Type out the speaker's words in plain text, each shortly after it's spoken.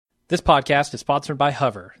This podcast is sponsored by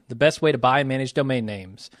Hover, the best way to buy and manage domain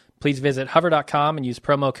names. Please visit hover.com and use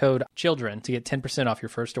promo code CHILDREN to get 10% off your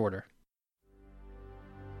first order.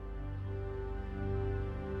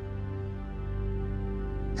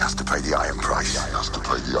 He has to pay the iron price. He has to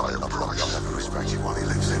pay the iron price. He'll never respect you while he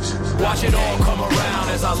lives. Watch it all come around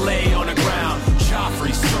as I lay on the ground.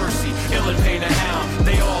 Joffrey, Cersei, Illipain the Hound.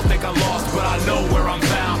 They all think I lost, but I know where I'm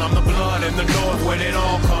bound. I'm the blood in the north when it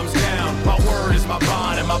all comes down. My word is my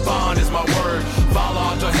bond, and my bond is my word.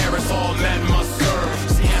 Valar Dohaeris, all men must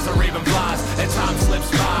serve. See as a raven flies, and time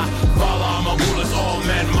slips by. Valar Morghulis, all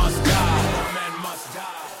men must die.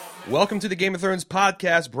 Welcome to the Game of Thrones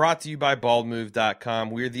podcast, brought to you by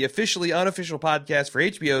BaldMove.com. We're the officially unofficial podcast for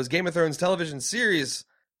HBO's Game of Thrones television series.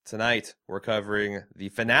 Tonight, we're covering the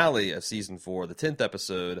finale of Season 4, the 10th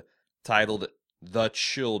episode, titled The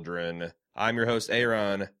Children. I'm your host,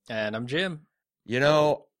 Aaron. And I'm Jim. You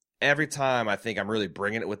know, every time I think I'm really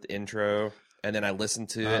bringing it with the intro, and then I listen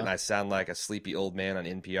to it, and I sound like a sleepy old man on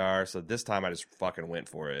NPR, so this time I just fucking went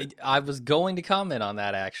for it. I was going to comment on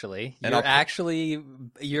that, actually.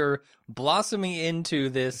 You're blossoming into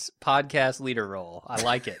this podcast leader role. I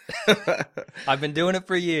like it. I've been doing it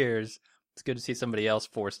for years. It's good to see somebody else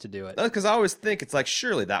forced to do it. Because I always think, it's like,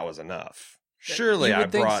 surely that was enough. Surely I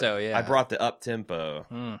brought the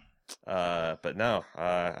up-tempo. But no,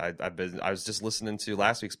 I was just listening to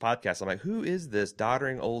last week's podcast. I'm like, who is this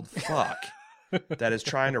doddering old fuck that is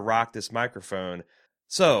trying to rock this microphone?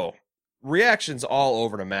 So, reactions all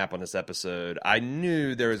over the map on this episode. I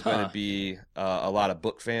knew there was going to be a lot of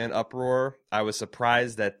book fan uproar. I was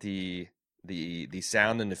surprised at the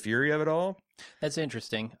sound and the fury of it all. That's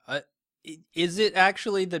interesting. Is it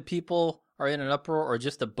actually that people are in an uproar, or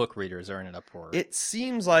just the book readers are in an uproar? It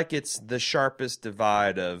seems like it's the sharpest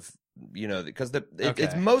divide of, you know, because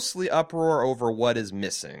it's mostly uproar over what is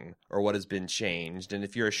missing or what has been changed. And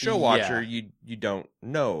if you're a show watcher, you don't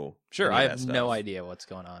know. Sure, I have no idea what's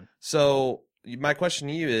going on. So my question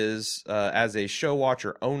to you is, as a show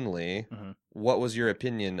watcher only, what was your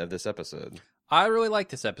opinion of this episode? I really like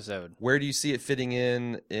this episode. Where do you see it fitting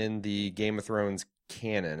in the Game of Thrones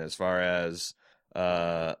canon as far as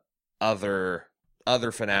other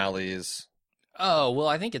finales? Oh, well,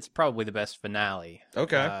 I think it's probably the best finale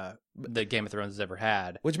that Game of Thrones has ever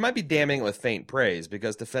had. Which might be damning with faint praise,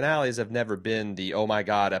 because the finales have never been the oh my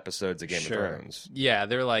god episodes of Game of Thrones. Yeah,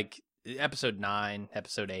 they're like episode 9,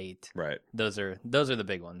 episode 8. Right. Those are the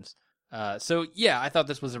big ones. So yeah, I thought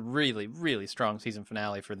this was a really, really strong season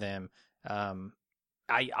finale for them.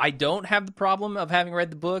 I don't have the problem of having read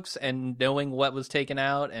the books and knowing what was taken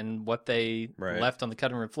out and what they left on the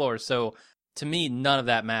cutting room floor. So to me, none of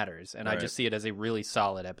that matters, and I just see it as a really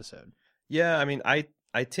solid episode. Yeah, I mean, I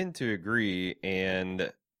tend to agree,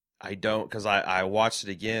 and I don't, because I watched it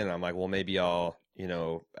again, and I'm like, well, maybe I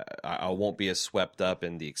won't be as swept up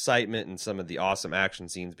in the excitement and some of the awesome action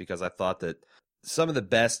scenes, because I thought that some of the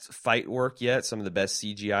best fight work yet, some of the best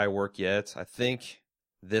CGI work yet, I think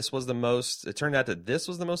it turned out that this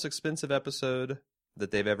was the most expensive episode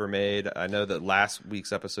that they've ever made. I know that last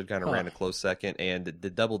week's episode kind of ran a close second, and the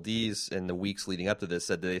Double D's in the weeks leading up to this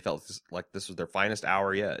said that they felt like this was their finest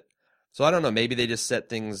hour yet. So I don't know, maybe they just set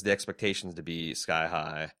the expectations to be sky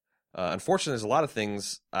high. Unfortunately, there's a lot of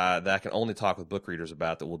things that I can only talk with book readers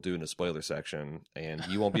about that we'll do in the spoiler section, and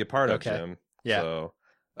you won't be a part of, Jim. Yeah. So,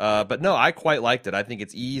 but no, I quite liked it. I think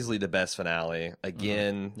it's easily the best finale.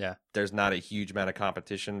 Again, there's not a huge amount of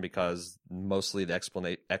competition, because mostly the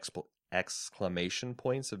exclamation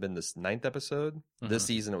points have been this 9th episode. This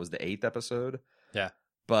season it was the 8th episode. Yeah.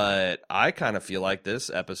 But I kind of feel like this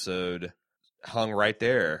episode hung right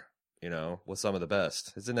there, with some of the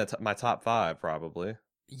best. It's in my top 5 probably.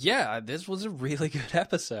 Yeah, this was a really good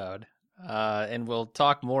episode. And we'll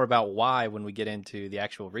talk more about why when we get into the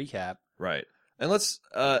actual recap. Right. And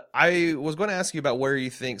I was going to ask you about where you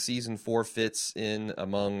think season 4 fits in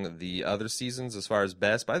among the other seasons as far as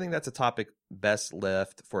best, but I think that's a topic best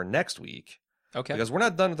left for next week. Okay. Because we're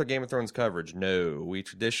not done with our Game of Thrones coverage. No, we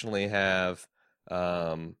traditionally have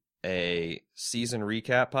a season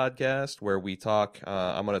recap podcast where we talk,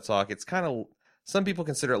 I'm going to talk, it's kind of, some people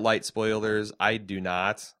consider it light spoilers. I do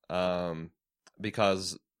not,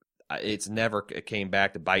 because it's never came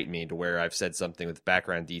back to bite me to where I've said something with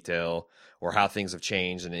background detail or how things have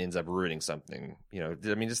changed and it ends up ruining something.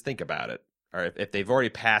 Just think about it. Or if they've already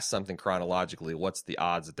passed something chronologically, what's the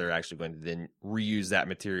odds that they're actually going to then reuse that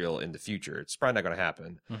material in the future? It's probably not going to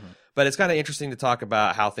happen. But it's kind of interesting to talk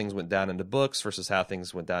about how things went down in the books versus how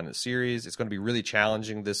things went down in the series. It's going to be really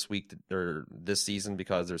challenging this week or this season,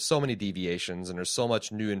 because there's so many deviations and there's so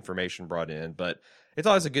much new information brought in. But it's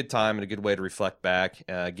always a good time and a good way to reflect back,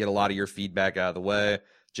 get a lot of your feedback out of the way,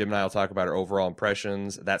 Jim and I will talk about our overall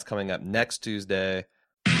impressions. That's coming up next Tuesday.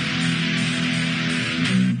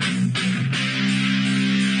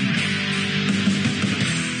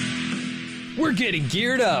 We're getting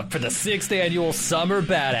geared up for the 6th annual Summer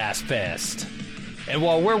Badass Fest. And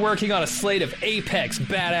while we're working on a slate of apex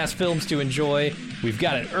badass films to enjoy, we've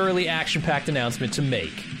got an early action-packed announcement to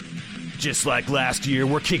make. Just like last year,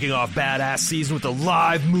 we're kicking off Badass Season with a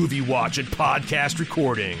live movie watch and podcast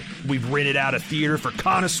recording. We've rented out a theater for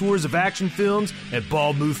connoisseurs of action films and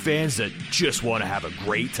Bald Move fans that just want to have a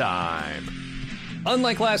great time.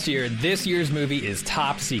 Unlike last year, this year's movie is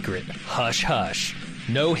top secret. Hush hush.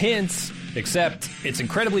 No hints, except it's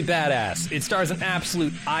incredibly badass. It stars an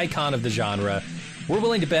absolute icon of the genre. We're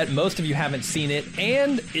willing to bet most of you haven't seen it,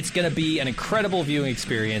 and it's going to be an incredible viewing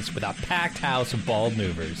experience with a packed house of Bald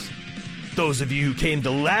Movers. Those of you who came to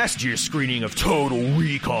last year's screening of Total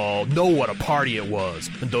Recall know what a party it was.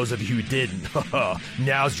 And those of you who didn't,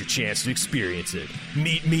 now's your chance to experience it.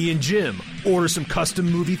 Meet me and Jim, order some custom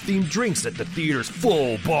movie-themed drinks at the theater's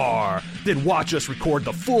full bar, then watch us record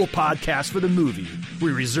the full podcast for the movie.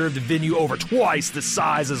 We reserved the venue over twice the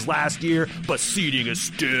size as last year, but seating is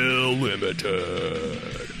still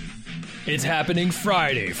limited. It's happening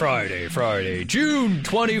Friday, June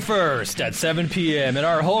 21st at 7 p.m. in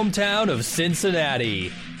our hometown of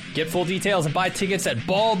Cincinnati. Get full details and buy tickets at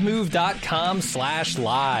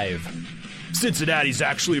baldmove.com/live. Cincinnati's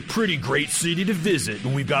actually a pretty great city to visit,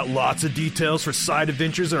 and we've got lots of details for side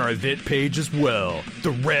adventures on our event page as well.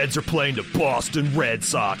 The Reds are playing the Boston Red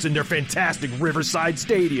Sox in their fantastic Riverside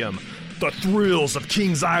Stadium. The thrills of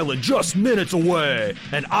Kings Island just minutes away,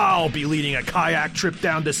 and I'll be leading a kayak trip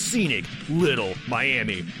down to scenic Little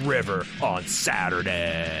Miami River on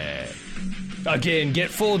Saturday. Again,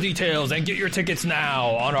 get full details and get your tickets now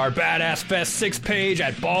on our Badass Fest 6 page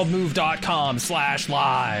at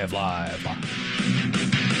baldmove.com/live.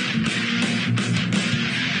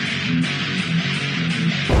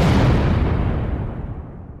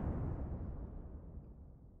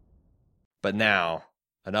 But now,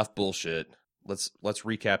 enough bullshit. Let's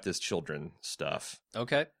recap this children stuff.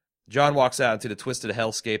 Okay. John walks out into the twisted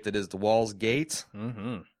hellscape that is the Wall's Gate,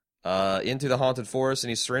 Mm-hmm. into the haunted forest, and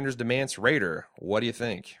he surrenders to Mance Rayder. What do you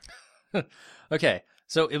think? Okay.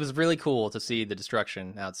 So it was really cool to see the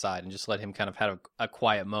destruction outside and just let him kind of have a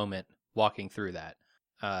quiet moment walking through that.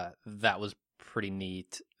 That was pretty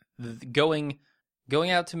neat. Going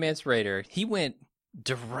out to Mance Rayder, he went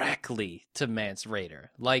directly to Mance Rayder.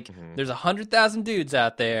 Like, there's 100,000 dudes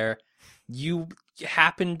out there. You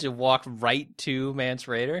happen to walk right to Mance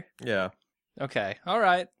Rayder? Yeah. Okay. All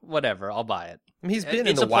right. Whatever. I'll buy it. I mean, he's been in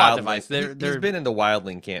It's the a plot wildling. device. He's been in the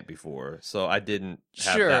wildling camp before, so I didn't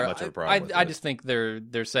have Sure. that much of a problem with I it. just think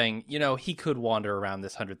they're saying, he could wander around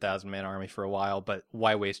this 100,000 man army for a while, but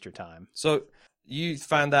why waste your time? So you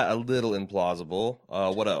find that a little implausible.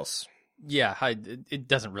 What else? Yeah, it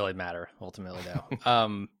doesn't really matter ultimately,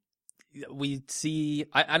 though. We see,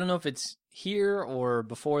 I don't know if it's here or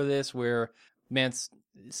before this, where Mance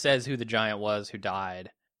says who the giant was who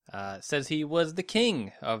died. Says he was the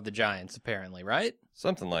king of the giants, apparently, right?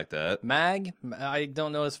 Something like that. Mag? I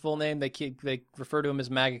don't know his full name. They refer to him as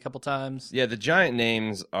Mag a couple times. Yeah, the giant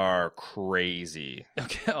names are crazy.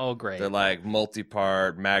 Okay. Oh, great. They're like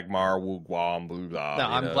multi-part, Magmar, Wugwam, blah, blah. No,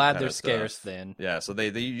 I'm glad they're scarce then. Yeah, so they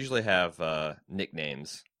usually have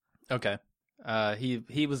nicknames. Okay.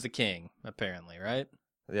 He was the king, apparently, right?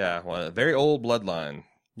 Yeah, well, a very old bloodline.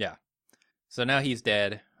 Yeah. So now he's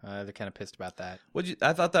dead. They're kind of pissed about that.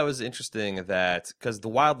 I thought that was interesting that, because the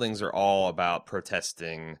wildlings are all about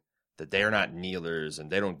protesting that they are not kneelers and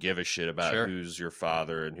they don't give a shit about Sure. who's your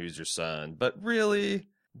father and who's your son. But really,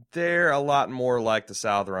 they're a lot more like the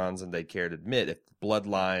Southrons than they'd care to admit if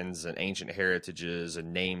bloodlines and ancient heritages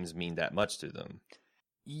and names mean that much to them.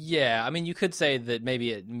 Yeah, I mean, you could say that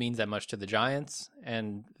maybe it means that much to the Giants,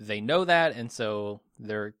 and they know that, and so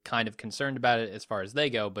they're kind of concerned about it as far as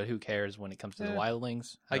they go, but who cares when it comes to the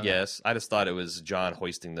wildlings? I don't know. guess. I just thought it was John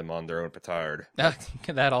hoisting them on their own petard.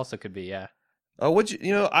 That also could be, yeah.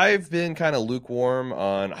 I've been kind of lukewarm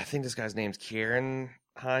on, I think this guy's name's Kieran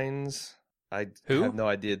Hines. I Who? have no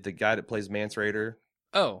idea. The guy that plays Mance Rayder.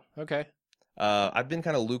 Oh, okay. I've been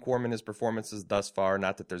kind of lukewarm in his performances thus far.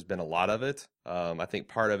 Not that there's been a lot of it. I think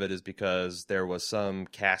part of it is because there was some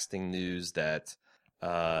casting news that,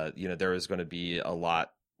 there was going to be a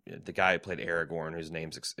lot. The guy who played Aragorn, whose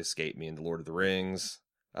name's escaped me in The Lord of the Rings,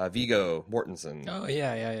 Viggo Mortensen. Oh,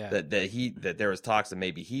 yeah. That there was talks that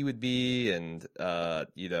maybe he would be, and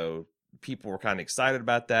people were kind of excited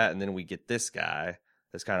about that. And then we get this guy,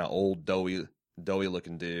 this kind of old doughy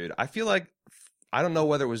looking dude. I feel like, I don't know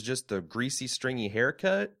whether it was just the greasy, stringy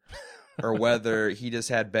haircut or whether he just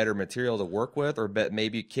had better material to work with, or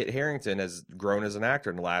maybe Kit Harington has grown as an actor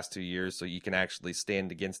in the last 2 years, so you can actually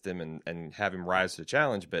stand against him and have him rise to the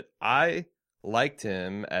challenge. But I liked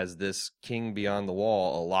him as this king beyond the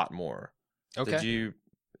wall a lot more. Okay.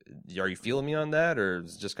 Are you feeling me on that, or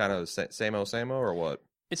is it just kind of same old, or what?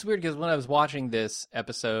 It's weird because when I was watching this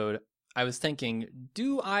episode, I was thinking,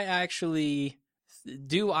 do I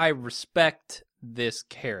respect this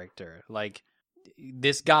character? Like,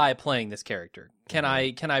 this guy playing this character. Can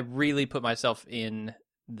I really put myself in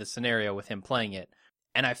the scenario with him playing it?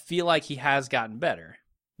 And I feel like he has gotten better.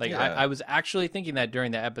 Like, Yeah. I was actually thinking that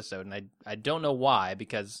during the episode, and I don't know why,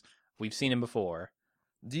 because we've seen him before.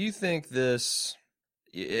 Do you think this,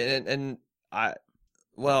 let's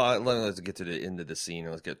get to the end of the scene,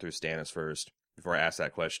 and let's get through Stannis first before I ask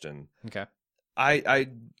that question. Okay. I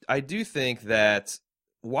do think that,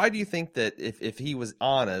 why do you think that if he was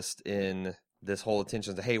honest in this whole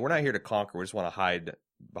attention to, hey, we're not here to conquer, we just want to hide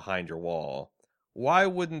behind your wall, why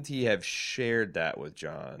wouldn't he have shared that with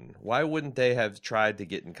Jon? Why wouldn't they have tried to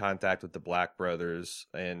get in contact with the Black Brothers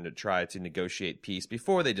and try to negotiate peace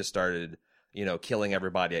before they just started, killing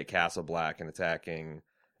everybody at Castle Black and attacking?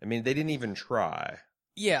 I mean, they didn't even try.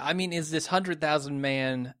 Yeah, I mean, is this 100,000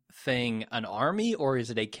 man thing an army, or is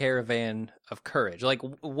it a caravan of courage? Like,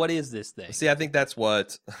 what is this thing? See, I think that's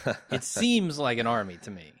what It seems like an army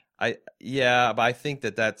to me. But I think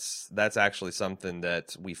that's actually something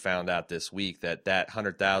that we found out this week, that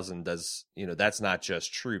 100,000 does, that's not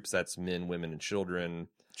just troops, that's men, women, and children.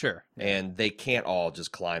 Sure. And they can't all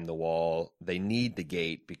just climb the wall. They need the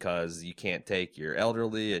gate because you can't take your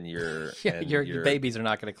elderly and your your babies are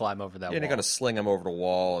not going to climb over that wall. You're not going to sling them over the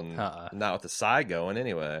wall, and not with the side going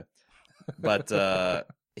anyway. But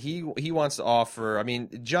he wants to offer. I mean,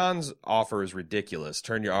 Jon's offer is ridiculous.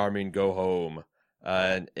 Turn your army and go home.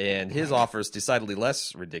 And his offer is decidedly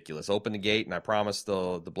less ridiculous. Open the gate, and I promise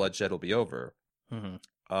the bloodshed will be over. Mm-hmm.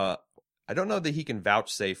 I don't know that he can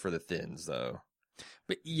vouchsafe for the Thyns, though.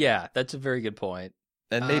 But yeah, that's a very good point.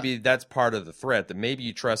 And maybe that's part of the threat, that maybe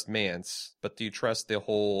you trust Mance, but do you trust the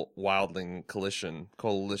whole Wildling coalition?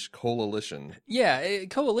 Yeah,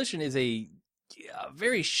 coalition is a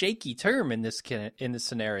very shaky term in this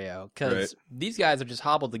scenario, because these guys are just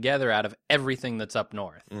hobbled together out of everything that's up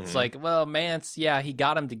north. Mm-hmm. It's like, well, Mance, yeah, he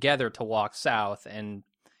got them together to walk south, and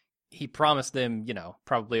he promised them,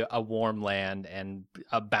 probably a warm land and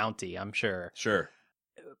a bounty, I'm sure. Sure.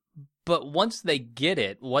 But once they get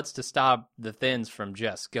it, what's to stop the Thyns from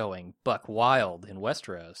just going buck wild in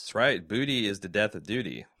Westeros? That's right. Booty is the death of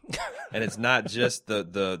duty. And it's not just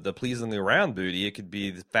the pleasingly round booty. It could be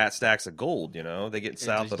the fat stacks of gold, They get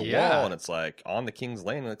south of the wall, and it's like, on the King's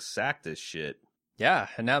Landing, let's sack this shit. Yeah,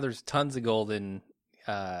 and now there's tons of gold in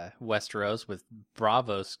Westeros, with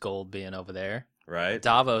Bravos gold being over there. Right.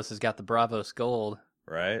 Davos has got the Bravos gold.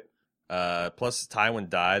 Right. Plus Tywin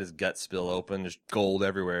died, his guts spill open, there's gold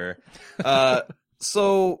everywhere.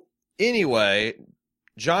 So anyway,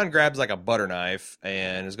 Jon grabs like a butter knife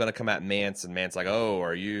and is going to come at Mance, and Mance's like, "Oh,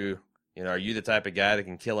 are you the type of guy that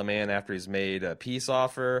can kill a man after he's made a peace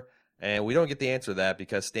offer?" And we don't get the answer to that,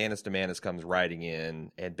 because Stannis Domanus comes riding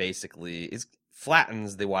in and basically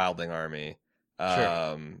flattens the Wildling army.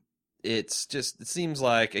 Sure. It seems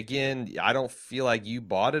like, again, I don't feel like you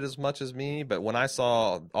bought it as much as me, but when I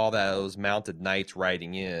saw all those mounted knights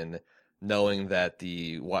riding in, knowing that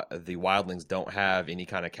the Wildlings don't have any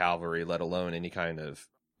kind of cavalry, let alone any kind of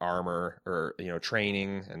armor or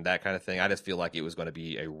training and that kind of thing, I just feel like it was going to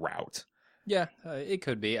be a rout. Yeah, it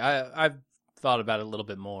could be. I've thought about it a little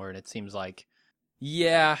bit more, and it seems like,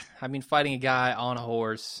 yeah, I mean, fighting a guy on a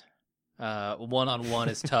horse one-on-one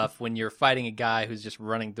is tough when you're fighting a guy who's just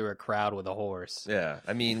running through a crowd with a horse. Yeah,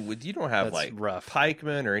 I mean, you don't have That's rough.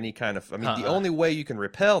 pikemen or any kind of. I mean, the only way you can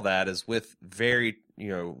repel that is with very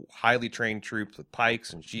highly trained troops with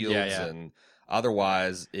pikes and shields, and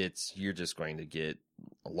otherwise you're just going to get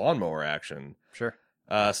a lawnmower action. Sure.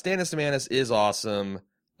 Stannis Domanus is awesome.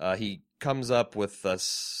 He comes up with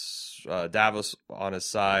Davos on his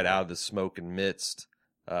side out of the smoke and midst.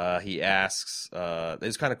 He asks,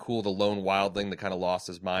 it's kind of cool, the lone wildling that kind of lost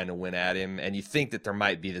his mind and went at him, and you think that there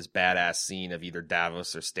might be this badass scene of either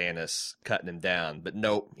Davos or Stannis cutting him down, but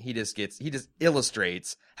nope, he just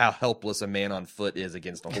illustrates how helpless a man on foot is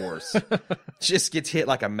against a horse. Just gets hit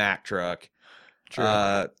like a Mack truck. True.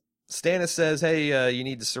 Stannis says, hey, you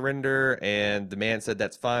need to surrender, and the man said,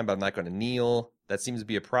 that's fine, but I'm not going to kneel. That seems to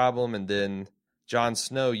be a problem, and then Jon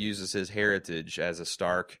Snow uses his heritage as a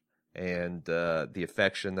Stark and the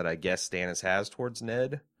affection that I guess Stannis has towards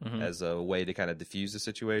Ned as a way to kind of diffuse the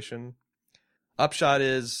situation. Upshot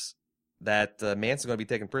is that Mance is going to be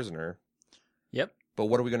taken prisoner. Yep. But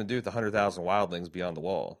what are we going to do with the 100,000 wildlings beyond the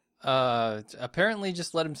wall? Apparently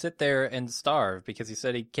just let him sit there and starve because he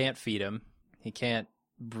said he can't feed them. He can't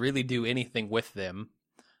really do anything with them.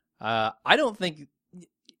 I don't think,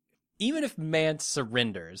 even if Mance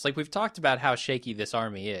surrenders, like we've talked about how shaky this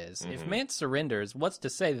army is, if Mance surrenders, what's to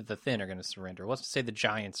say that the Thin are going to surrender? What's to say the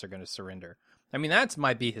Giants are going to surrender? I mean, that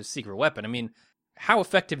might be his secret weapon. I mean, how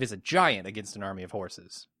effective is a giant against an army of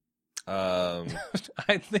horses? I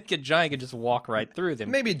think a giant could just walk right through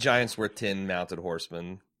them. Maybe giants were 10 mounted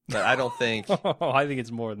horsemen, but I don't think... I think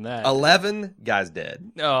it's more than that. 11, guy's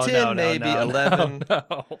dead. Oh, 10 no, maybe, no, 11.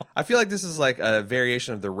 No. I feel like this is like a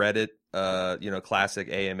variation of the Reddit, classic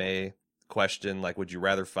AMA question. Like, would you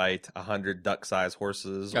rather fight 100 duck-sized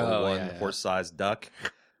horses or one horse-sized duck?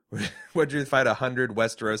 Would you fight 100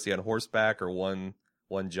 Westerosi on horseback or one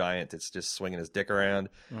giant that's just swinging his dick around?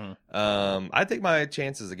 I take my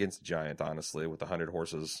chances against a giant, honestly, with 100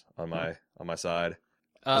 horses on my side.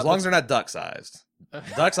 As long as they're not duck-sized.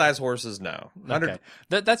 Duck-sized horses, no. 100, okay.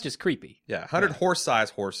 That's just creepy. Yeah, 100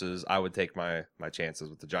 horse-sized horses, I would take my chances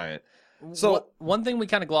with the giant. So one thing we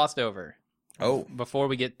kind of glossed over. Oh. Before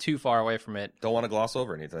we get too far away from it. Don't want to gloss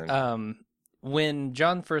over anything. When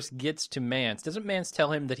Jon first gets to Mance, doesn't Mance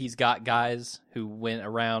tell him that he's got guys who went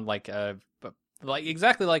around like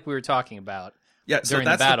exactly like we were talking about? Yeah, during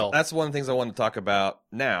the battle. That's one of the things I want to talk about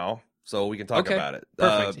now, so we can talk about it.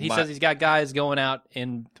 Perfect. He says he's got guys going out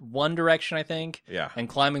in one direction, I think. Yeah. And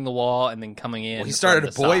climbing the wall and then coming in. Well, he started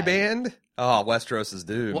a boy band? Oh, Westeros'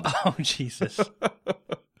 dude. Well, oh, Jesus.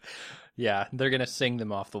 Yeah, they're going to sing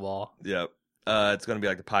them off the wall. Yep. It's going to be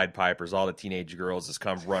like the Pied Pipers. All the teenage girls just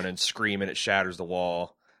come running, screaming. It shatters the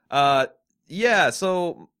wall. Yeah,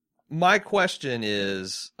 so my question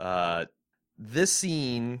is, this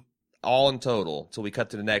scene, all in total, till we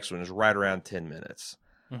cut to the next one, is right around 10 minutes.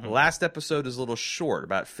 The last episode is a little short,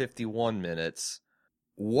 about 51 minutes.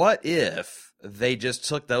 What if they just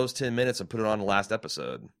took those 10 minutes and put it on the last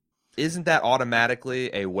episode? Isn't that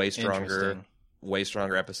automatically a way stronger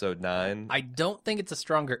episode 9? I don't think it's a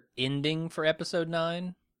stronger ending for episode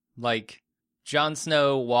 9. Like, Jon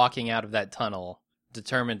Snow walking out of that tunnel,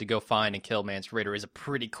 determined to go find and kill Mance Rayder, is a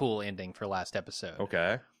pretty cool ending for last episode.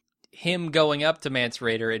 Okay. Him going up to Mance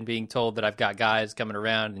Rayder and being told that I've got guys coming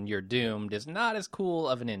around and you're doomed is not as cool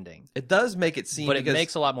of an ending. It does make it seem... But it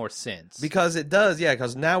makes a lot more sense. Because it does, yeah,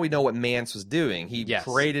 because now we know what Mance was doing. He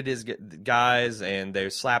paraded his guys, and they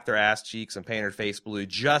slapped their ass cheeks and painted their face blue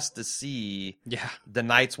just to see the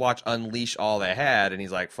Night's Watch unleash all they had, and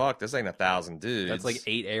he's like, fuck, this ain't 1,000 dudes. That's like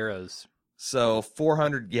 8 arrows. So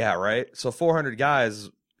 400, yeah, right? So 400 guys,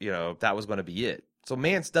 that was going to be it. So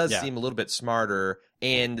Mance does seem a little bit smarter,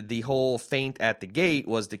 and the whole feint at the gate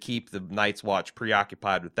was to keep the Night's Watch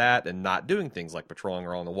preoccupied with that and not doing things like patrolling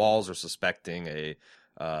around the walls or suspecting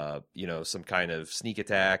some kind of sneak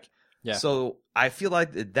attack. Yeah. So I feel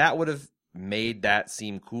like that would have made that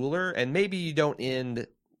seem cooler, and maybe you don't end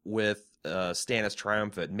with Stannis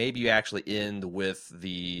triumphant. Maybe you actually end with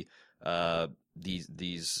the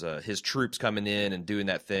his troops coming in and doing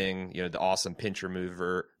that thing, the awesome pincher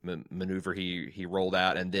maneuver he rolled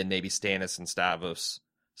out, and then maybe Stannis and Davos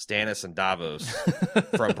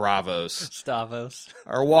from Bravos Stavos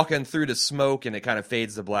are walking through the smoke, and it kind of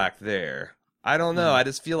fades to black there. I don't know. I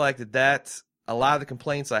just feel like that a lot of the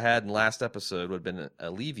complaints I had in last episode would have been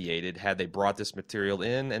alleviated had they brought this material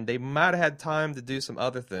in, and they might have had time to do some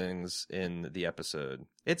other things in the episode.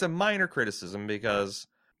 It's a minor criticism because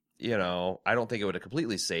I don't think it would have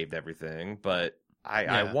completely saved everything, but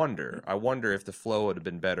I wonder if the flow would have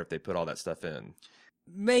been better if they put all that stuff in.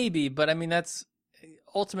 Maybe, but I mean, that's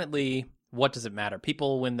ultimately, what does it matter?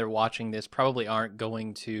 People, when they're watching this, probably aren't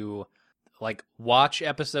going to watch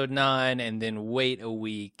episode 9 and then wait a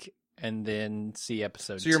week and then see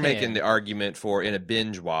episode 10. So you're making the argument for, in a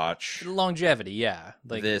binge watch, longevity, yeah.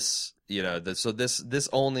 This, this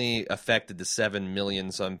only affected the 7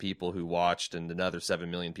 million some people who watched and another 7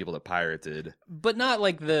 million people that pirated. But not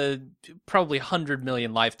like the probably 100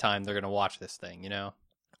 million lifetime they're going to watch this thing,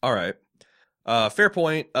 All right. Fair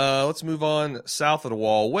point. Let's move on south of the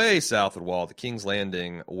wall, way south of the wall, to King's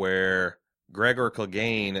Landing, where Gregor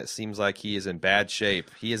Clegane seems like he is in bad shape.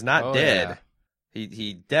 He is not dead. Yeah.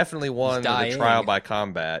 He definitely won the trial by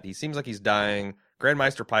combat. He seems like he's dying.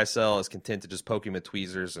 Grandmeister Pycelle is content to just poke him with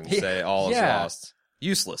tweezers and say all is lost.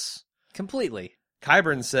 Useless. Completely.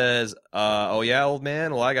 Qyburn says, oh yeah, old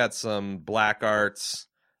man? Well, I got some black arts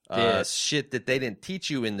shit that they didn't teach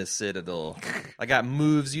you in the Citadel. I got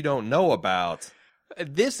moves you don't know about.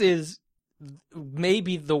 This is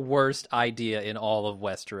maybe the worst idea in all of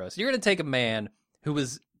Westeros. You're going to take a man who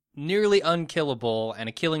was nearly unkillable and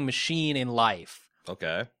a killing machine in life.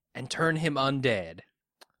 Okay. and turn him undead.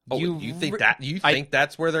 Oh, you think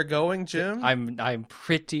that's where they're going, Jim? I'm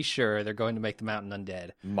pretty sure they're going to make the mountain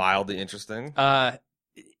undead. Mildly interesting.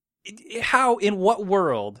 How, in what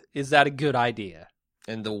world is that a good idea?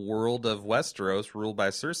 In the world of Westeros, ruled by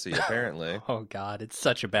Cersei, apparently. Oh God, it's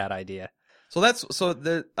such a bad idea. So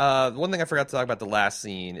the one thing I forgot to talk about the last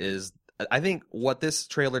scene is I think what this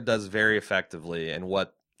trailer does very effectively, and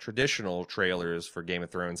what traditional trailers for Game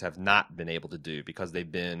of Thrones have not been able to do because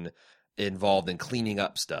they've been involved in cleaning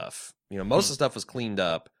up stuff. You know, most of the stuff was cleaned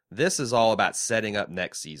up. This is all about setting up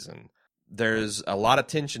next season. There's a lot of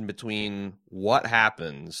tension between what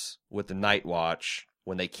happens with the Night Watch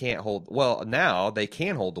when they can't hold... Well, now they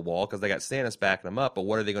can hold the wall because they got Stannis backing them up, but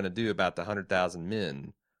what are they going to do about the 100,000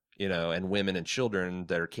 men, you know, and women and children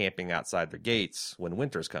that are camping outside their gates when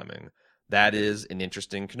winter's coming? That is an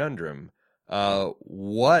interesting conundrum.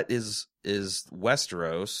 What is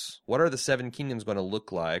Westeros? What are the Seven Kingdoms going to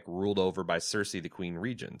look like ruled over by Cersei, the Queen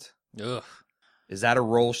Regent? Ugh. Is that a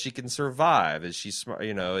role she can survive? Is she smart?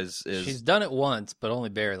 You know, She's done it once, but only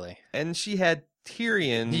barely. And she had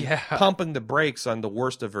Tyrion pumping the brakes on the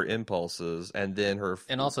worst of her impulses, and then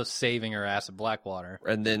and also saving her ass at Blackwater,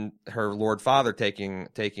 and then her Lord Father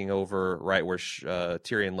taking over right where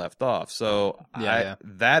Tyrion left off. So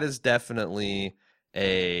that is definitely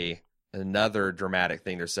another dramatic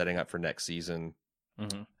thing they're setting up for next season.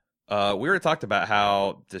 Mm-hmm. We already talked about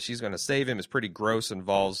how she's going to save him is pretty gross,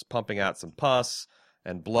 involves pumping out some pus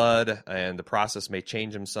and blood, and the process may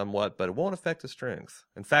change him somewhat, but it won't affect his strength.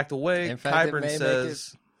 In fact, the way Qyburn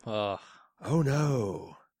says, oh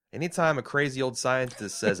no. Anytime a crazy old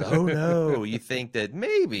scientist says, oh no, you think that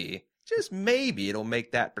maybe, just maybe, it'll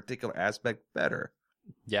make that particular aspect better.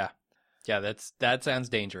 Yeah. Yeah, that sounds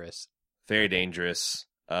dangerous. Very dangerous.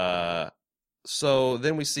 So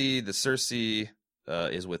then we see the Cersei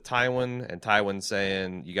is with Tywin, and Tywin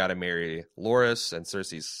saying, you got to marry Loras, and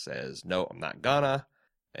Cersei says, no, I'm not gonna.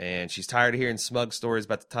 And she's tired of hearing smug stories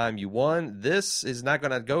about the time you won. This is not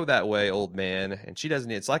going to go that way, old man. And she doesn't.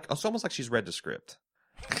 It's almost like she's read the script.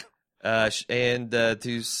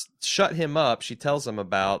 To shut him up, she tells him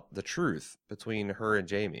about the truth between her and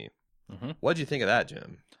Jaime. Mm-hmm. What'd you think of that,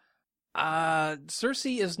 Jim?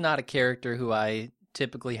 Cersei is not a character who I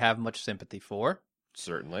typically have much sympathy for.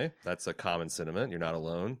 Certainly. That's a common sentiment. You're not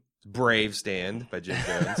alone. Brave Stand by Jim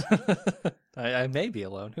Jones. I may be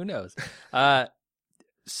alone. Who knows?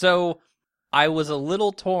 So I was a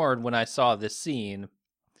little torn when I saw this scene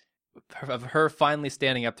of her finally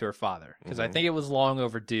standing up to her father, because I think it was long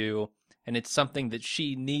overdue, and it's something that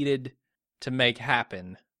she needed to make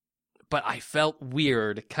happen. But I felt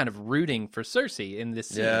weird kind of rooting for Cersei in this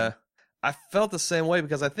scene. Yeah, I felt the same way,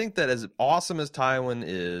 because I think that as awesome as Tywin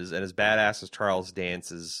is and as badass as Charles Dance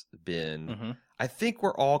has been, I think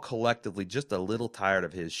we're all collectively just a little tired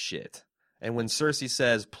of his shit. And when Cersei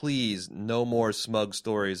says, please, no more smug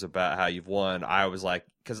stories about how you've won, I was like,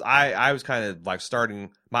 because I was kind of like starting,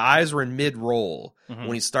 my eyes were in mid-roll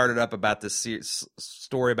when he started up about this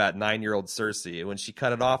story about 9-year-old Cersei. And when she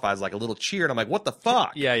cut it off, I was like a little cheered. I'm like, what the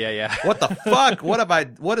fuck? Yeah. What the fuck?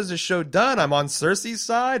 What has this show done? I'm on Cersei's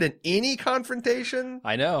side in any confrontation?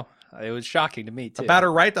 I know. It was shocking to me, too. About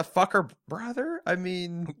her right to fuck her brother? I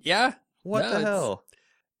mean, yeah. What the hell?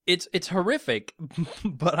 It's horrific,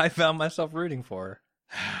 but I found myself rooting for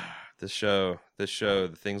her. This show,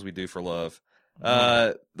 the things we do for love.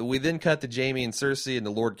 We then cut to Jaime and Cersei in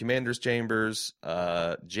the Lord Commander's chambers.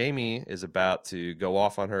 Jaime is about to go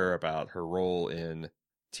off on her about her role in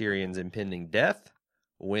Tyrion's impending death,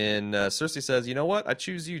 when Cersei says, you know what? I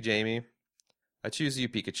choose you, Jaime. I choose you,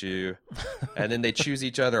 Pikachu. And then they choose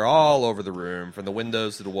each other all over the room, from the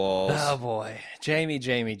windows to the walls. Oh, boy.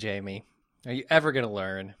 Jaime. Are you ever going to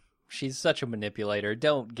learn? She's such a manipulator.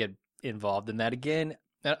 Don't get involved in that again.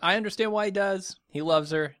 I understand why he does. He loves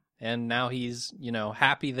her, and now he's,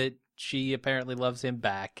 happy that she apparently loves him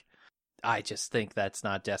back. I just think that's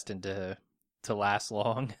not destined to last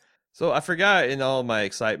long. So I forgot, in all my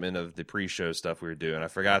excitement of the pre-show stuff we were doing, I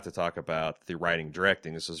forgot to talk about the writing and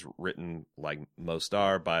directing. This was written, like most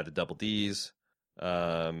are, by the Double Ds,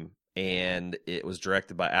 and it was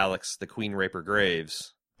directed by Alex the Queen Raper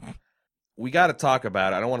Graves. We got to talk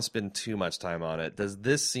about it. I don't want to spend too much time on it. Does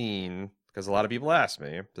this scene, because a lot of people ask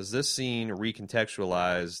me, does this scene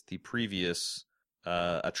recontextualize the previous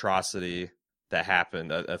atrocity that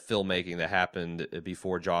happened, a filmmaking that happened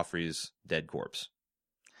before Joffrey's dead corpse?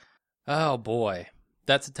 Oh, boy.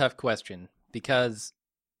 That's a tough question, because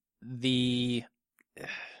I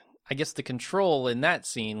guess the control in that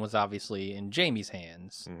scene was obviously in Jaime's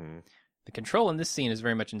hands. Mm-hmm. The control in this scene is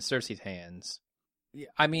very much in Cersei's hands.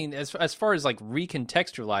 I mean, as far as like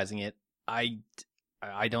recontextualizing it,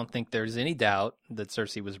 I don't think there's any doubt that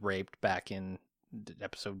Cersei was raped back in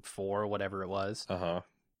episode 4 or whatever it was. Uh-huh.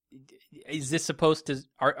 Is this supposed to...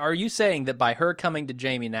 Are you saying that by her coming to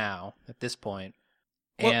Jaime now, at this point,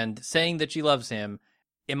 and saying that she loves him,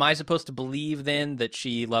 am I supposed to believe then that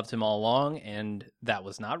she loved him all along and that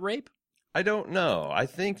was not rape? I don't know. I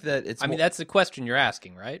think that it's... I mean, that's the question you're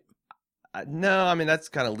asking, right? No, I mean, that's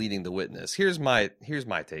kind of leading the witness. Here's my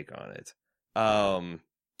take on it.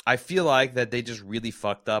 I feel like that they just really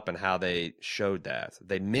fucked up in how they showed that.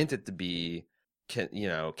 They meant it to be,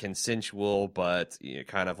 consensual, but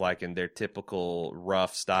kind of like in their typical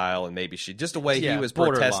rough style, and maybe just the way he was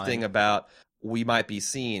protesting about we might be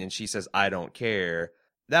seen, and she says, I don't care.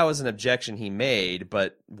 That was an objection he made,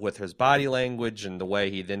 but with his body language and the way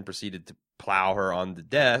he then proceeded to plow her on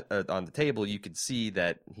the table, you could see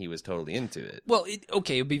that he was totally into it. Well, it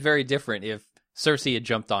would be very different if Cersei had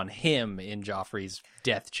jumped on him in Joffrey's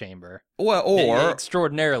death chamber. Well, or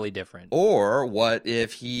extraordinarily different. Or what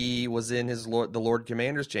if he was in the Lord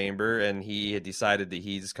Commander's chamber and he had decided that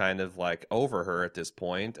he's kind of like over her at this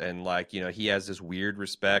point, and like he has this weird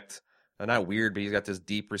respect. Not weird, but he's got this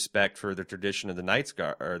deep respect for the tradition of the Knights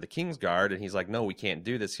Guard or the King's Guard, and he's like, no, we can't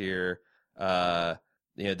do this here.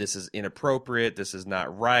 This is inappropriate. This is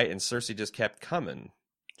not right. And Cersei just kept coming.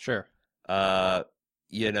 Sure. That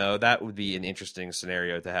would be an interesting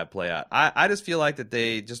scenario to have play out. I just feel like that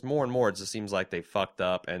they just more and more, it just seems like they fucked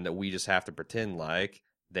up and that we just have to pretend like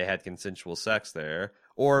they had consensual sex there.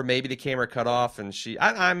 Or maybe the camera cut off and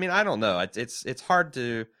I mean, I don't know. It's hard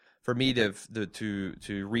for me to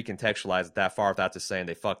recontextualize it that far without just saying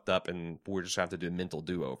they fucked up and we're just going to have to do a mental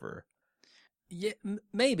do-over. Yeah,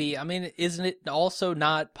 maybe. I mean, isn't it also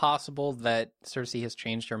not possible that Cersei has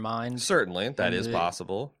changed her mind? Certainly, that is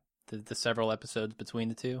possible. The several episodes between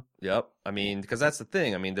the two? Yep. I mean, because that's the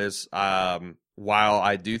thing. I mean, there's, while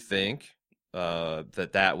I do think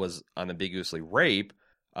that was unambiguously rape,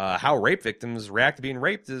 how rape victims react to being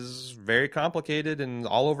raped is very complicated and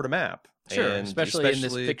all over the map. Sure, and especially in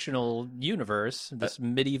this fictional universe, this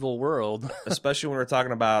medieval world. Especially when we're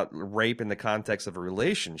talking about rape in the context of a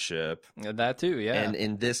relationship. That too, yeah. And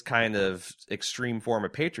in this kind of extreme form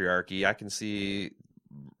of patriarchy, I can see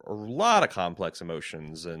a lot of complex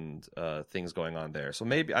emotions and things going on there. So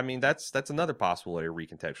maybe, I mean, that's another possible way to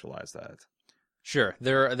recontextualize that. Sure,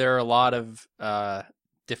 there are a lot of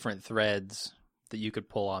different threads that you could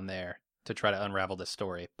pull on there to try to unravel this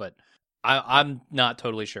story, but I'm not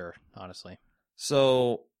totally sure, honestly.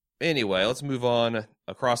 So anyway, let's move on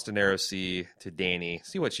across the Narrow Sea to Dany,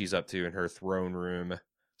 see what she's up to in her throne room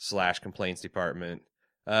 / complaints department.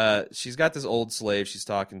 She's got this old slave she's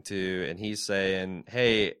talking to, and he's saying,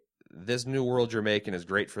 hey, this new world you're making is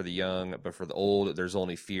great for the young, but for the old, there's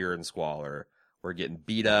only fear and squalor. We're getting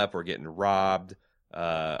beat up, we're getting robbed.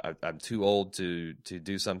 I'm too old to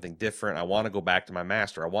do something different. I want to go back to my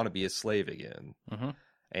master. I want to be a slave again. Mm-hmm.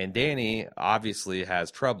 And Dany obviously has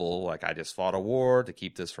trouble. Like, I just fought a war to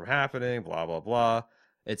keep this from happening, blah, blah, blah.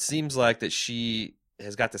 It seems like that she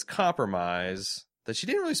has got this compromise that she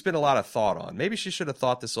didn't really spend a lot of thought on. Maybe she should have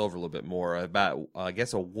thought this over a little bit more about, I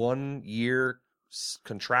guess, a 1-year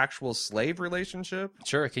contractual slave relationship.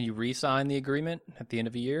 Sure. Can you re-sign the agreement at the end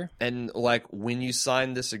of a year? And, like, when you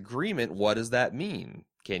sign this agreement, what does that mean?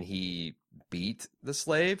 Can he beat the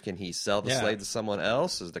slave? Can he sell the slave to someone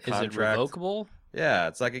else? Is the contract... Is it revocable? Yeah,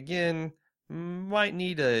 it's like, again, might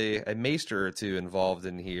need a maester or two involved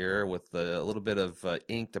in here with a little bit of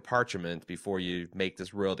ink to parchment before you make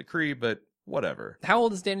this royal decree, but whatever. How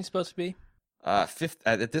old is Dany supposed to be?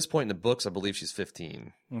 At this point in the books, I believe she's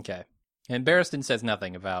 15. Okay. And Barristan says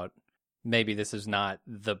nothing about maybe this is not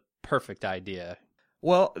the perfect idea.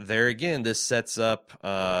 Well, there again, this sets up,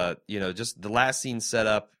 just the last scene set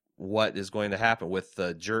up what is going to happen with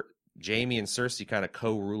Jaime and Cersei kind of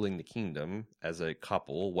co-ruling the kingdom as a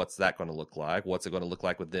couple. What's that going to look like? What's it going to look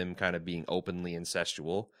like with them kind of being openly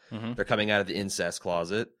incestual? Mm-hmm. They're coming out of the incest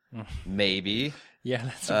closet, maybe. Yeah,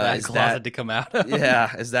 that's a bad closet to come out of.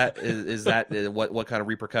 Yeah, is that what kind of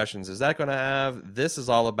repercussions is that going to have? This is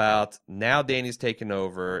all about now Dany's taken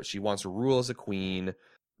over. She wants to rule as a queen,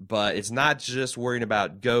 but it's not just worrying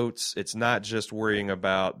about goats. It's not just worrying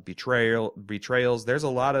about betrayals. There's a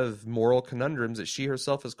lot of moral conundrums that she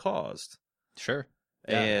herself has caused. Sure.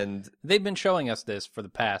 Yeah. And they've been showing us this for the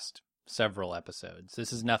past several episodes.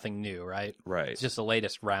 This is nothing new, right? Right. It's just the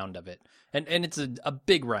latest round of it. And it's a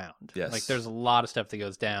big round. Yes. Like, there's a lot of stuff that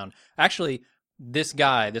goes down. Actually, this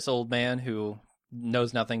guy, this old man who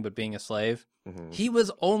knows nothing but being a slave, mm-hmm. He was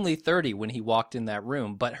only 30 when he walked in that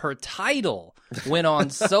room, but her title went on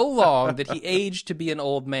so long that he aged to be an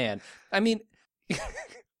old man. I mean,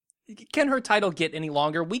 can her title get any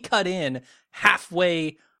longer? We cut in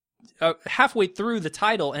halfway through the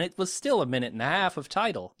title, and it was still a minute and a half of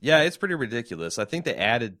title. Yeah, it's pretty ridiculous. I think they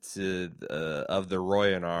added to of the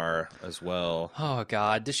Royanar as well. Oh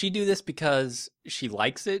God, does she do this because she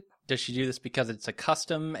likes it? Does she do this because it's a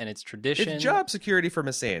custom and it's tradition? It's job security for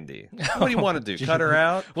Miss Sandy. What do you want to do? Cut her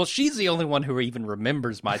out? Well, she's the only one who even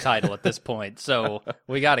remembers my title at this point, so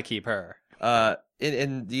we got to keep her.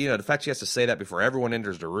 And the fact she has to say that before everyone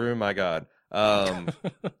enters the room, my God.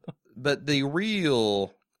 But the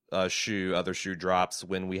real other shoe drops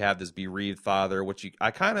when we have this bereaved father, which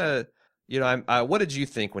I kind of, what did you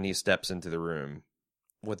think when he steps into the room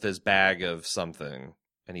with this bag of something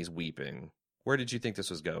and he's weeping? Where did you think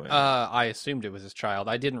this was going? I assumed it was his child.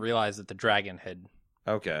 I didn't realize that the dragon had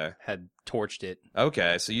torched it.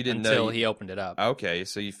 Okay, so you didn't know until he opened it up. Okay,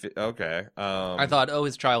 so okay. I thought,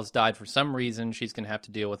 his child's died for some reason. She's gonna have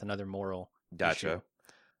to deal with another moral Gotcha. issue.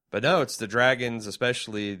 But no, it's the dragons,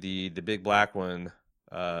 especially the big black one,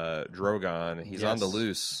 Drogon. He's on the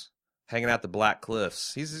loose, hanging out the Black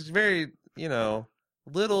Cliffs. He's very,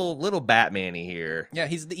 little Batman-y here. Yeah,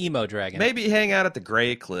 he's the emo dragon. Maybe hang out at the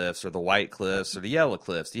Gray Cliffs or the White Cliffs or the Yellow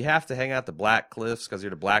Cliffs. Do you have to hang out the Black Cliffs because you're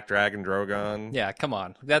the Black Dragon Drogon? Yeah, come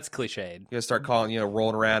on. That's cliched. You gotta start calling,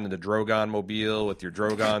 rolling around in the Drogon mobile with your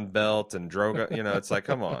Drogon belt and Drogon, it's like,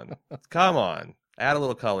 come on. Add a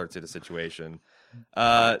little color to the situation.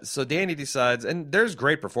 So Dany decides, and there's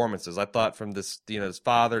great performances. I thought from this, his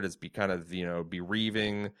father to be kind of,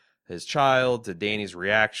 bereaving his child, to Dany's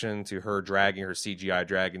reaction to her dragging her CGI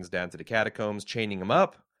dragons down to the catacombs, chaining them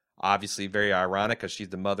up. Obviously very ironic because she's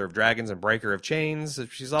the mother of dragons and breaker of chains.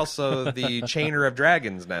 She's also the chainer of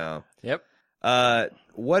dragons now. Yep.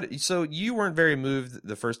 So you weren't very moved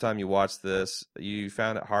the first time you watched this. You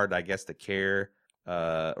found it hard, I guess, to care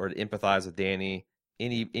or to empathize with Dany.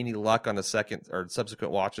 Any luck on the second or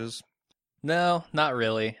subsequent watches? No, not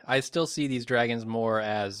really. I still see these dragons more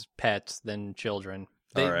as pets than children.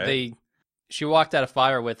 She walked out of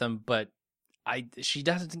fire with them, but she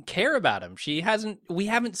doesn't care about them. We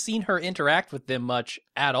haven't seen her interact with them much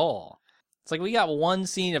at all. It's like we got one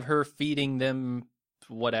scene of her feeding them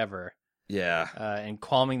whatever. Yeah. And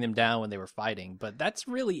calming them down when they were fighting, but that's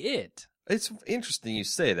really it. It's interesting you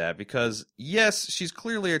say that because, yes, she's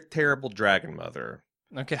clearly a terrible dragon mother.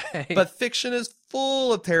 Okay. But fiction is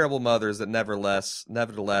full of terrible mothers that nevertheless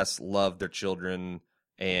love their children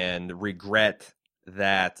and regret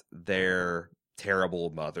that they're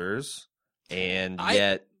terrible mothers. And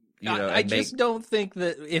yet, I just don't think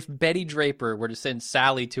that if Betty Draper were to send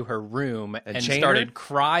Sally to her room and started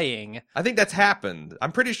crying. I think that's happened.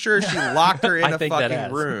 I'm pretty sure she locked her in a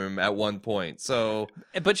fucking room at one point. So,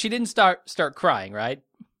 but she didn't start crying, right?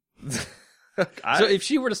 So if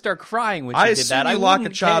she were to start crying when she did that, I lock a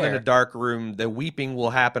child in a dark room, the weeping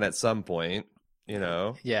will happen at some point,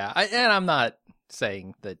 Yeah, and I'm not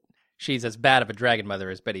saying that she's as bad of a dragon mother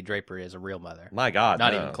as Betty Draper is a real mother. My God,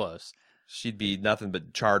 not even close. She'd be nothing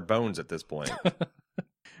but charred bones at this point.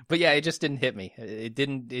 But yeah, it just didn't hit me. It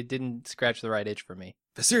didn't scratch the right itch for me.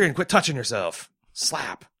 Viserion, quit touching yourself.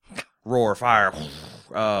 Slap. Roar, fire.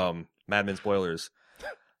 Mad Men spoilers.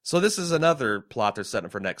 So this is another plot they're setting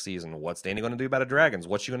for next season. What's Dany going to do about her dragons?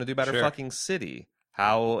 What's she going to do about her fucking city?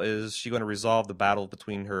 How is she going to resolve the battle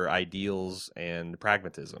between her ideals and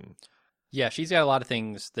pragmatism? Yeah, she's got a lot of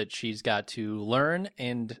things that she's got to learn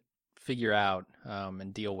and figure out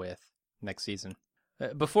and deal with next season.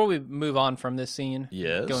 Before we move on from this scene,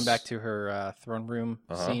 going back to her throne room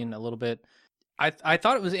scene a little bit, I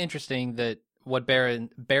thought it was interesting that what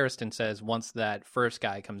Barristan says once that first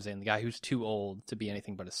guy comes in, the guy who's too old to be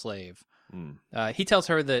anything but a slave. He tells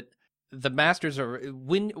her that the masters are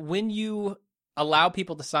when you allow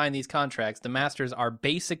people to sign these contracts, the masters are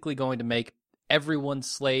basically going to make everyone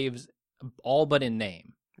slaves, all but in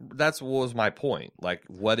name. That was my point. Like,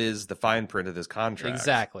 what is the fine print of this contract?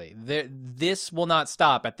 Exactly. This will not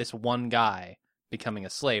stop at this one guy becoming a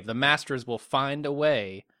slave. The masters will find a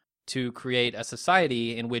way to create a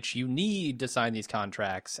society in which you need to sign these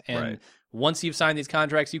contracts. And once you've signed these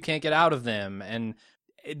contracts, you can't get out of them. And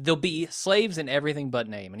there'll be slaves in everything but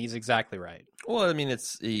name. And he's exactly right. Well, I mean,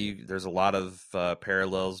 there's a lot of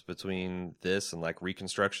parallels between this and like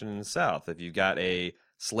Reconstruction in the South. If you've got a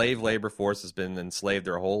slave labor force that's been enslaved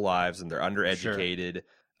their whole lives and they're undereducated,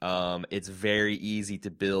 it's very easy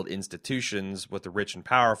to build institutions with the rich and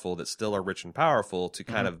powerful that still are rich and powerful to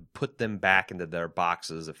kind of put them back into their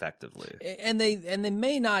boxes effectively. And they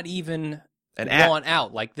may not even want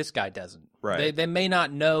out like this guy doesn't. Right. They may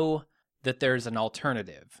not know that there's an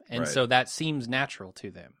alternative. And so that seems natural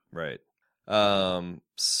to them. Right.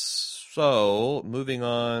 So moving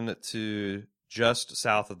on to just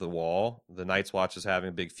south of the wall. The Night's Watch is having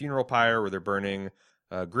a big funeral pyre where they're burning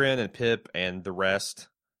Grin and Pip and the rest.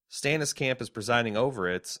 Stannis Camp is presiding over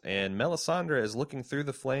it, and Melisandre is looking through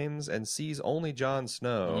the flames and sees only Jon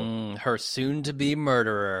Snow. Her soon-to-be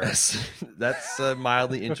murderer. That's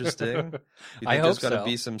mildly interesting. You think I hope there's going to so.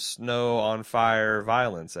 be some snow on fire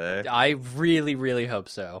violence, eh? I really, really hope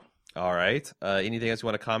so. All right. Anything else you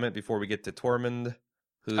want to comment before we get to Tormund,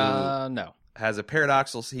 who No. has a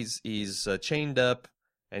paradoxical... He's chained up,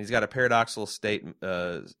 and he's got a paradoxical state,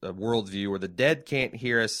 a worldview where the dead can't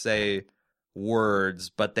hear us say words,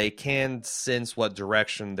 but they can sense what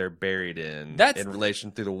direction they're buried in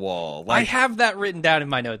relation through the wall. I have that written down in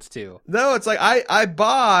my notes too. No, it's like I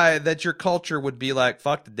buy that your culture would be like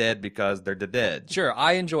fuck the dead because they're the dead. Sure,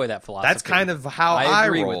 I enjoy that philosophy. That's kind of how I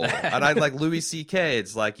agree roll. with that. And I like Louis C.K.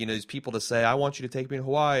 It's like, these people to say, I want you to take me to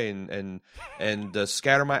Hawaii and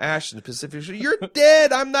scatter my ashes in the Pacific Ocean. You're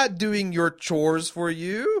dead. I'm not doing your chores for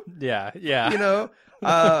you. Yeah.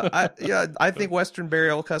 I think Western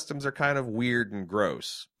burial customs are kind of weird and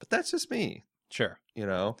gross, but that's just me. Sure.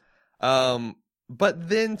 But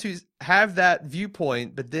then to have that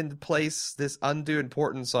viewpoint, but then to place this undue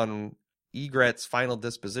importance on Ygritte's final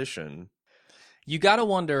disposition. You got to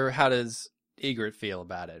wonder, how does Ygritte feel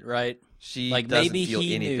about it, right? She like, doesn't maybe feel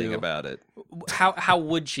he anything knew. about it. How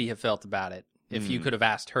would she have felt about it if you could have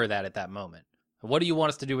asked her that at that moment? What do you want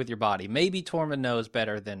us to do with your body? Maybe Tormund knows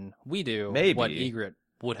better than we do what Ygritte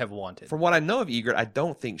would have wanted. From what I know of Ygritte, I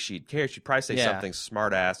don't think she'd care. She'd probably say Yeah. something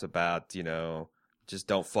smart ass about, just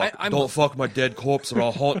don't fuck don't fuck my dead corpse or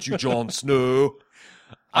I'll haunt you, Jon Snow.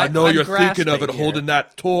 I know I'm you're thinking of it grasping here. holding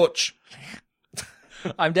that torch.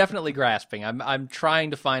 I'm definitely grasping. I'm trying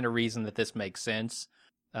to find a reason that this makes sense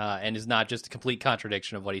and is not just a complete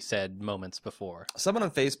contradiction of what he said moments before. Someone on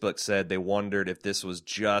Facebook said they wondered if this was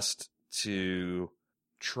just to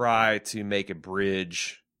try to make a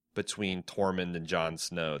bridge between Tormund and Jon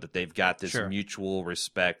Snow, that they've got this Sure. mutual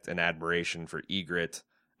respect and admiration for Ygritte,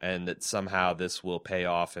 and that somehow this will pay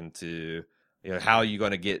off into, how are you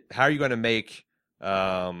going to make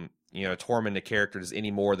Tormund a character that's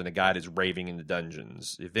any more than a guy that's raving in the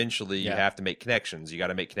dungeons. Eventually, you Yeah. have to make connections. You got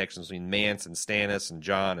to make connections between Mance and Stannis and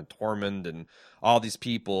Jon and Tormund and all these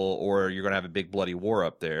people, or you're going to have a big bloody war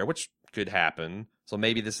up there, which could happen. So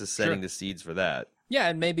maybe this is setting Sure. the seeds for that. Yeah,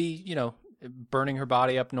 and maybe, burning her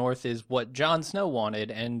body up north is what Jon Snow wanted,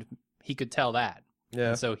 and he could tell that. Yeah.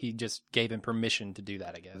 And so he just gave him permission to do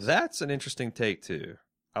that, I guess. That's an interesting take, too.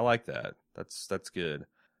 I like that. That's good.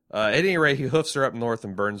 At any rate, he hoofs her up north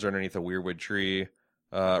and burns her underneath a weirwood tree.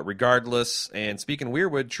 Regardless, and speaking of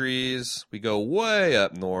weirwood trees, we go way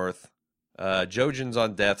up north. Jojen's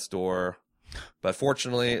on death's door, but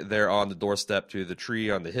fortunately, they're on the doorstep to the tree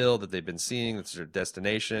on the hill that they've been seeing. That's their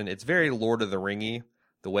destination. It's very Lord of the Ringy,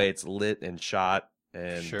 the way it's lit and shot,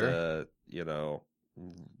 and Sure.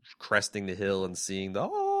 Cresting the hill and seeing the.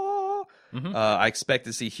 Mhm. I expect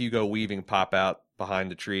to see Hugo Weaving pop out behind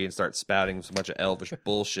the tree and start spouting a bunch of elvish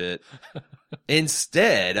bullshit.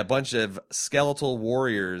 Instead, a bunch of skeletal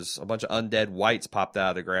warriors, a bunch of undead whites popped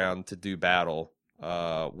out of the ground to do battle.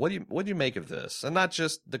 What do you make of this? And not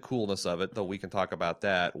just the coolness of it, though we can talk about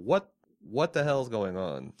that. What the hell is going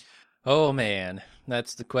on? Oh, man.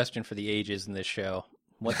 That's the question for the ages in this show.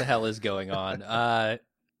 What the hell is going on?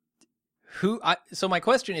 So my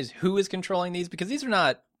question is, who is controlling these? Because these are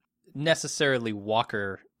not necessarily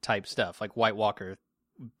Walker type stuff, like White Walker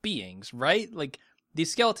beings, right? Like,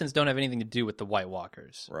 these skeletons don't have anything to do with the White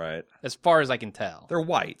Walkers, Right. as far as I can tell. They're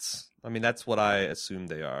whites. I mean, that's what I assume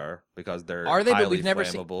they are, because they're Are they? highly But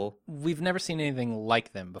flammable. we've never seen anything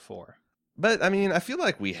like them before. But I mean, I feel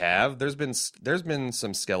like we have. There's been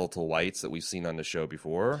some skeletal whites that we've seen on the show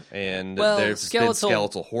before, and Well, there's been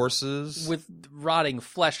skeletal horses. with rotting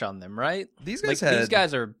flesh on them, right? These guys These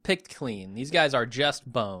guys are picked clean. These guys are just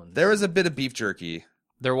bones. There was a bit of beef jerky.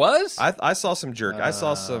 There was? I saw some jerk. I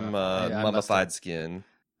saw some I mummified skin.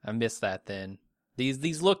 I missed that then.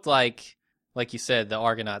 These looked like you said, the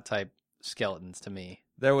Argonaut type skeletons to me.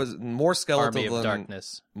 There was more Army of skeletal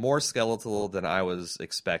Darkness. than I was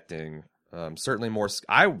expecting. Certainly more.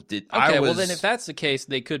 I was, Well then if that's the case,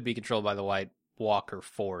 they could be controlled by the White Walker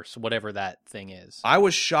force, whatever that thing is. I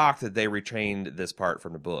was shocked that they retained this part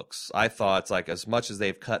from the books. I thought it's like, as much as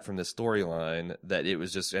they've cut from the storyline, that it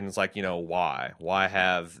was just, and it's like, why? Why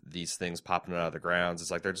have these things popping out of the grounds? It's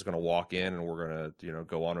like they're just going to walk in and we're going to,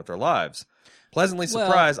 go on with our lives. Pleasantly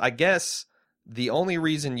surprised. I guess the only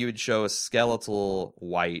reason you would show a skeletal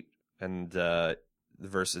white and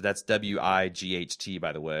versus, that's WIGHT,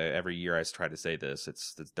 by the way. Every year I try to say this.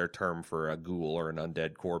 It's their term for a ghoul or an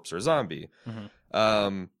undead corpse or a zombie.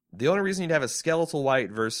 Mhm. The only reason you'd have a skeletal white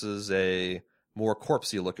versus a more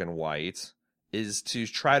corpsey looking white is to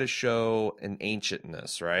try to show an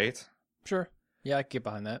ancientness, right? Sure. Yeah, I can get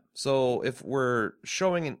behind that. So if we're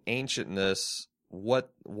showing an ancientness,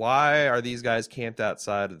 why are these guys camped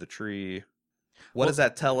outside of the tree? What does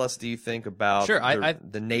that tell us, do you think, about Sure,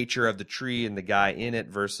 the nature of the tree and the guy in it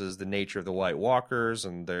versus the nature of the White Walkers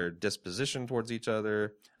and their disposition towards each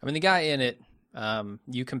other? I mean, the guy in it,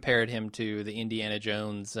 you compared him to the Indiana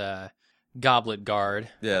Jones Goblet Guard.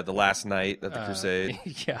 Yeah, the last night of the Crusade.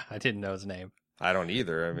 Yeah, I didn't know his name. I don't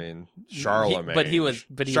either. I mean, Charlemagne. But he was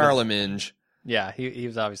Charlemagne. Yeah, he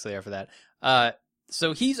was obviously there for that.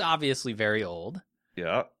 So he's obviously very old.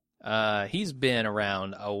 Yeah. He's been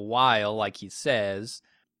around a while, like he says.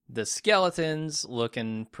 The skeletons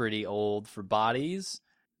looking pretty old for bodies.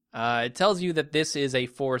 It tells you that this is a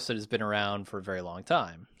force that has been around for a very long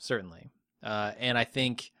time, certainly. And I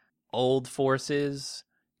think old forces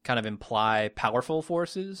kind of imply powerful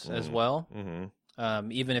forces as well.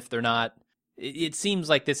 Mm-hmm. Even if they're not. It seems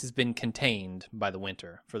like this has been contained by the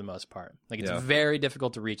winter for the most part. Like, it's very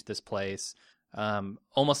difficult to reach this place.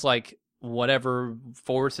 Almost like whatever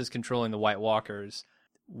force is controlling the White Walkers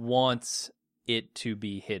wants it to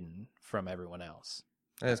be hidden from everyone else.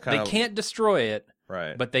 They can't destroy it,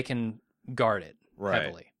 right? But they can guard it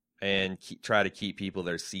heavily. And try to keep people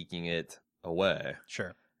that are seeking it away.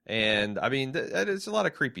 Sure. And, I mean, it's a lot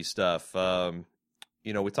of creepy stuff.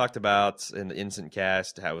 We talked about in the Instant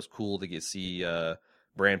Cast how it was cool to see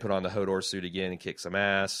Bran put on the Hodor suit again and kick some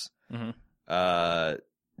ass. Mm-hmm.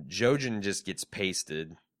 Jojen just gets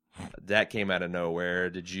pasted. That came out of nowhere.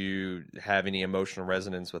 Did you have any emotional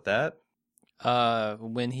resonance with that?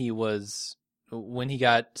 When he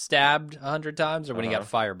got stabbed 100 times, or when he got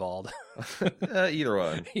fireballed? Either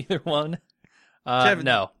one. Either one. Kevin,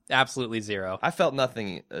 no, absolutely zero. I felt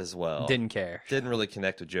nothing as well. Didn't care. Didn't really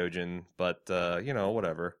connect with Jojen, but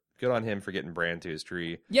whatever. Good on him for getting Bran to his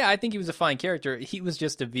tree. Yeah, I think he was a fine character. He was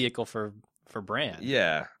just a vehicle for Bran.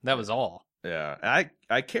 Yeah, that was all. Yeah,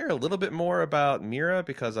 I care a little bit more about Mira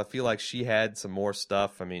because I feel like she had some more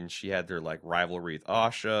stuff. I mean, she had their rivalry with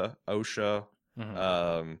Osha.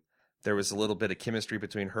 Mm-hmm. There was a little bit of chemistry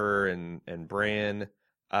between her and Bran.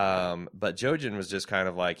 But Jojen was just kind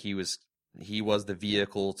of like he was the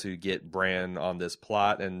vehicle to get Bran on this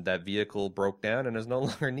plot, and that vehicle broke down and is no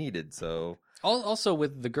longer needed. So also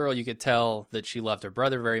with the girl, you could tell that she loved her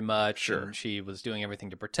brother very much. Sure. And she was doing everything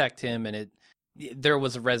to protect him, and there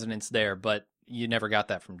was a resonance there, but you never got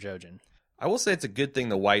that from Jojen. I will say it's a good thing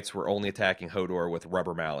the Whites were only attacking Hodor with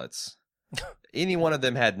rubber mallets. Any one of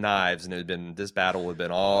them had knives, and this battle would have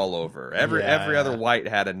been all over. Every other White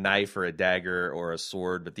had a knife or a dagger or a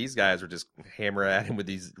sword, but these guys were just hammering at him with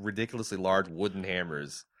these ridiculously large wooden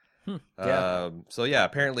hammers. So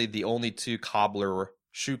apparently the only two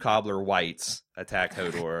shoe cobbler Whites attacked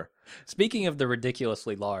Hodor. Speaking of the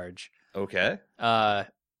ridiculously large, okay,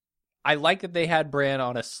 I like that they had Bran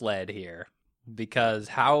on a sled here, because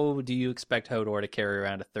how do you expect Hodor to carry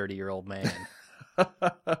around a 30-year-old man?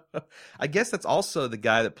 I guess that's also the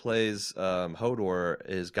guy that plays Hodor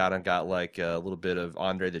is got like a little bit of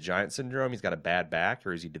Andre the Giant syndrome. He's got a bad back,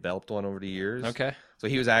 or has he developed one over the years? Okay, so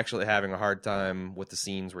he was actually having a hard time with the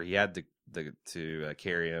scenes where he had to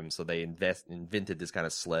carry him. So they invented this kind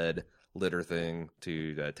of sled litter thing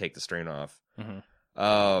to take the strain off.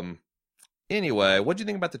 Mm-hmm. Anyway, what do you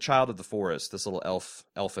think about the Child of the Forest? This little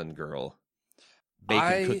elfin girl.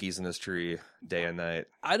 Baking cookies in this tree day and night.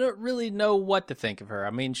 I don't really know what to think of her.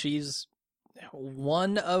 I mean, she's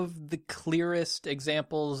one of the clearest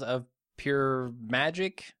examples of pure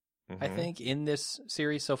magic, I think, in this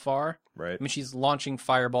series so far. Right. I mean, she's launching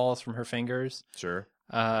fireballs from her fingers. Sure.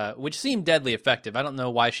 Which seemed deadly effective. I don't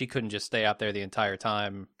know why she couldn't just stay out there the entire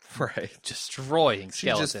time. Right. Destroying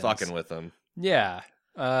skeletons. She's just fucking with them. Yeah.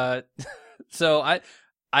 So I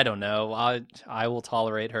don't know. I will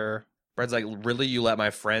tolerate her. Brad's like, really? You let my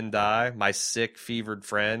friend die? My sick, fevered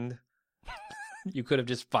friend? You could have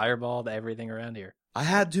just fireballed everything around here. I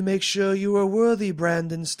had to make sure you were worthy,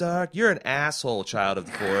 Brandon Stark. You're an asshole, Child of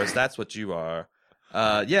the Forest. That's what you are.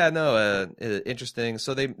 Interesting.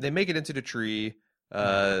 So they make it into the tree.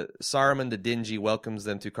 Saruman the Dingy welcomes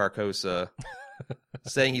them to Carcosa,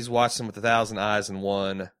 saying he's watched them with 1,000 eyes in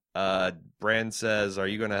one. Bran says, "Are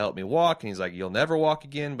you going to help me walk?" And he's like, "You'll never walk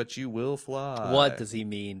again, but you will fly." What does he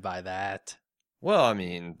mean by that? Well, I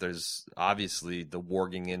mean, there's obviously the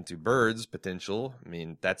warging into birds potential. I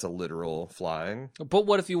mean, that's a literal flying. But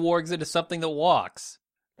what if he wargs into something that walks?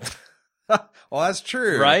 Well, that's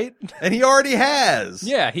true. Right? And he already has.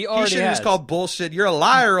 Yeah, he already has. He should have just called bullshit. You're a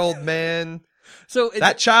liar, old man. So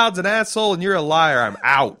that child's an asshole and you're a liar. I'm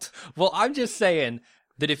out. Well, I'm just saying,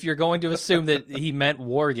 that if you're going to assume that he meant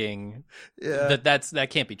warging, Yeah. that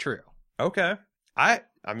can't be true. Okay.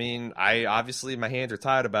 I mean, I obviously my hands are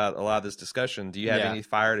tied about a lot of this discussion. Do you have Yeah. any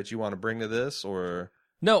fire that you want to bring to this, or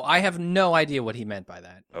No, I have no idea what he meant by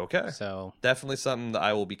that. okay? So Definitely something that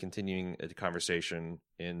I will be continuing a conversation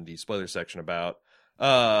in the spoiler section about.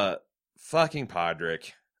 Fucking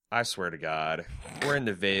Podrick. I swear to God, we're in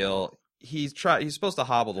the Vale. He's supposed to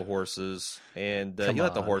hobble the horses, and Come you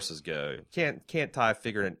let the on. horses go. Can't tie a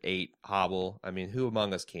figure in 8 hobble. I mean, who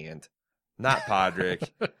among us can't? Not Podrick.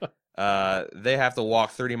 They have to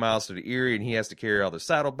walk 30 miles to the Eyrie, and he has to carry all their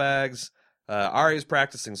saddlebags. Arya's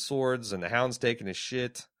practicing swords, and the Hound's taking his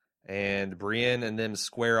shit. And Brienne and them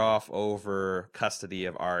square off over custody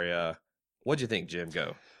of Arya. What'd you think, Jim?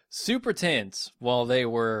 Go. super tense while they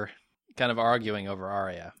were kind of arguing over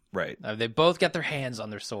Arya. Right, They both got their hands on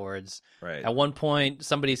their swords. right. At one point,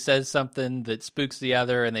 somebody says something that spooks the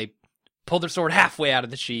other, and they pull their sword halfway out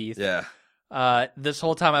of the sheath. Yeah, This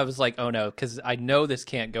whole time I was like, oh no, because I know this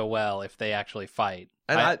can't go well if they actually fight.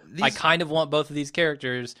 And I kind of want both of these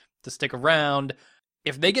characters to stick around.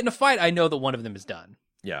 If they get in a fight, I know that one of them is done.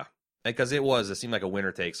 yeah. Because it seemed like a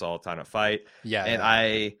winner takes all kind of fight. Yeah.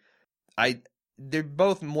 And yeah. they're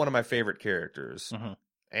both one of my favorite characters. Mhm.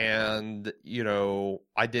 And,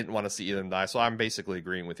 I didn't want to see either of them die, so I'm basically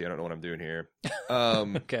agreeing with you. I don't know what I'm doing here.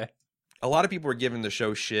 Okay. A lot of people were giving the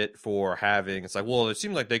show shit for it's like, well, it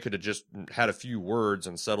seemed like they could have just had a few words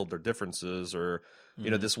and settled their differences, or,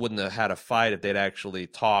 this wouldn't have had a fight if they'd actually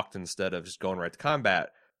talked instead of just going right to combat.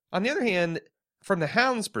 On the other hand, from the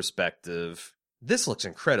Hound's perspective, this looks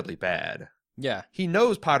incredibly bad. Yeah. He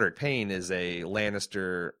knows Podrick Payne is a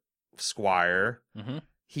Lannister squire. Mm-hmm.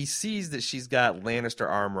 He sees that she's got Lannister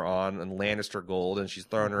armor on and Lannister gold, and she's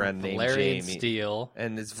throwing around the name Valyrian Jamie. steel.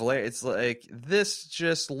 And it's like, this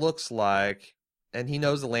just looks like, and he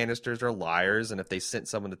knows the Lannisters are liars, and if they sent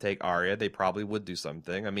someone to take Arya, they probably would do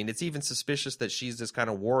something. I mean, it's even suspicious that she's this kind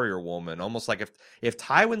of warrior woman, almost like if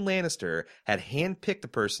Tywin Lannister had handpicked a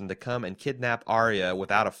person to come and kidnap Arya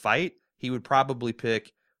without a fight, he would probably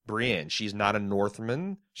pick Brienne. She's not a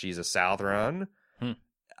Northman. She's a Southron.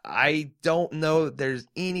 I don't know that there's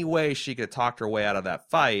any way she could have talked her way out of that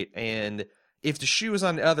fight. And if the shoe was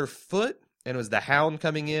on the other foot and it was the Hound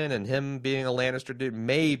coming in and him being a Lannister dude,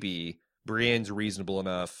 maybe Brienne's reasonable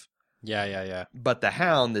enough. Yeah. But the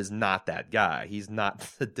Hound is not that guy. He's not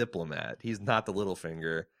the diplomat. He's not the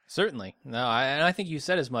Littlefinger. Certainly. No, and I think you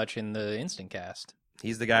said as much in the instant cast.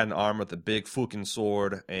 He's the guy in the armor with the big fucking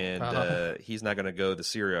sword, and he's not going to go the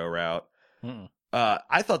Syrio route. Mm-mm.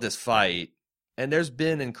 I thought this fight, and there's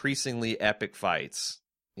been increasingly epic fights.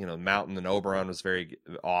 Mountain and Oberon was very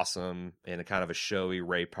awesome in a kind of a showy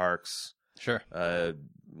Ray Parks, Sure.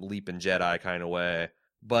 Leaping Jedi kind of way.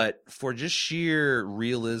 But for just sheer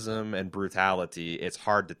realism and brutality, it's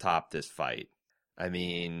hard to top this fight. I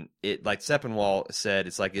mean, it like Sepinwall said,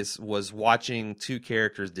 it's like it was watching two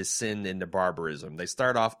characters descend into barbarism. They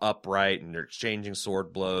start off upright and they're exchanging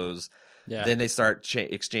sword blows. Yeah. Then they start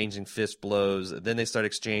exchanging fist blows. Then they start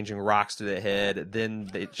exchanging rocks to the head.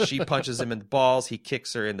 Then she punches him in the balls. He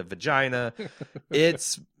kicks her in the vagina.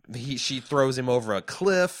 She throws him over a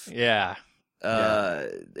cliff. Yeah.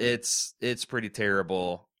 It's pretty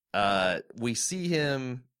terrible. We see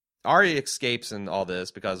him. Arya escapes in all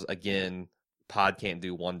this because, again, Pod can't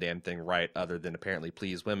do one damn thing right other than apparently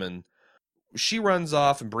please women. She runs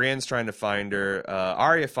off, and Brienne's trying to find her.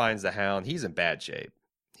 Arya finds the Hound. He's in bad shape.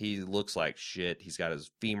 He looks like shit. He's got his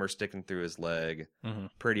femur sticking through his leg. Mm-hmm.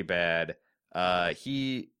 Pretty bad.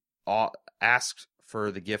 He asks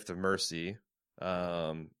for the gift of mercy,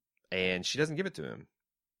 and she doesn't give it to him.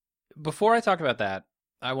 Before I talk about that,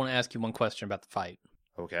 I want to ask you one question about the fight.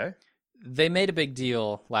 Okay. They made a big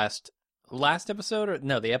deal last episode, or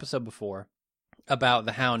no, the episode before, about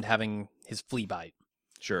the Hound having his flea bite.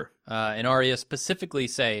 Sure. And Arya specifically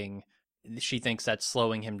saying she thinks that's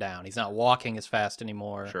slowing him down. He's not walking as fast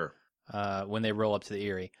anymore. Sure. When they roll up to the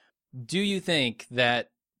Eyrie. Do you think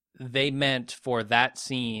that they meant for that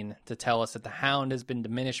scene to tell us that the Hound has been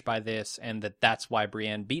diminished by this and that that's why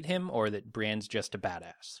Brienne beat him, or that Brienne's just a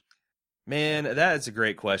badass? Man, that is a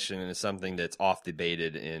great question, and it's something that's oft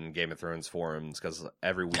debated in Game of Thrones forums because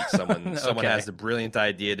every week someone Okay. has the brilliant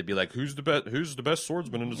idea to be like, "Who's the best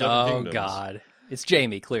swordsman in the Seven Kingdoms?" Oh God, it's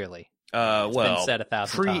Jaime clearly. It's well, been said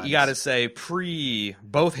 1,000 times. You got to say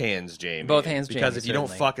both hands, Jaime. Both hands, because Jaime, if you don't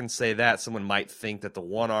certainly. fucking say that, someone might think that the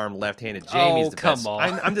one-armed left-handed Jaime's the come best.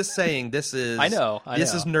 on. I'm just saying this is. I know.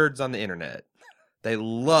 This is nerds on the internet. They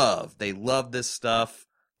love this stuff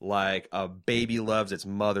like a baby loves its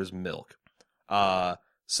mother's milk.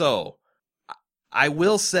 So I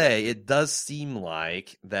will say it does seem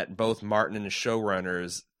like that both Martin and the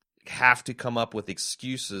showrunners have to come up with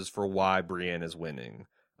excuses for why Brienne is winning.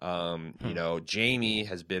 You know, Jamie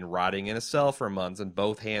has been rotting in a cell for months and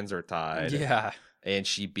both hands are tied. Yeah. And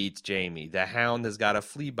she beats Jamie. The Hound has got a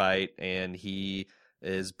flea bite and he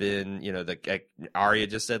has been, you know, Arya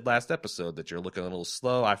just said last episode that you're looking a little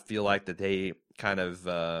slow. I feel like that they kind of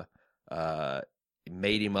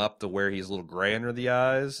made him up to where he's a little gray under the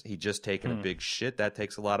eyes. He just taken a big shit. That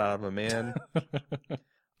takes a lot out of a man.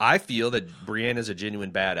 I feel that Brienne is a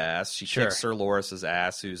genuine badass. She kicks Sir Loris's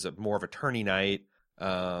ass, who's more of a tourney knight.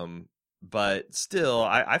 But still,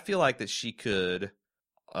 I feel like that she could,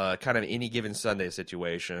 kind of any given Sunday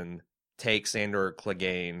situation, take Sandor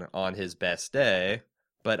Clegane on his best day.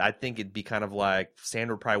 But I think it'd be kind of like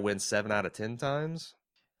Sandor probably wins 7 out of 10 times.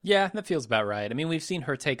 Yeah, that feels about right. I mean, we've seen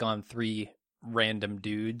her take on 3 random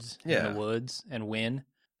dudes in the woods and win.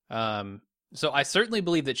 So I certainly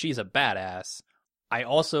believe that she's a badass. I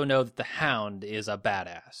also know that the Hound is a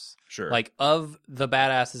badass. Sure. Like, of the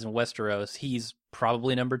badasses in Westeros, he's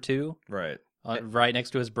probably number 2. Right. Right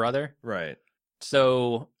next to his brother. Right.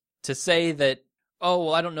 So to say that, oh,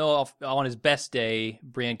 well, I don't know if on his best day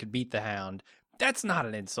Brienne could beat the Hound, that's not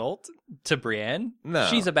an insult to Brienne. No.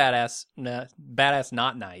 She's a badass,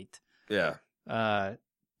 not knight. Yeah.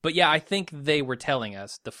 But yeah, I think they were telling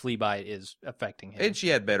us the flea bite is affecting him. And she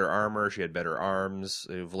had better armor. She had better arms.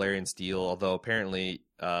 Valyrian steel, although apparently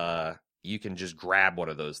you can just grab one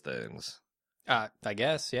of those things. I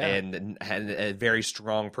guess, yeah. And a very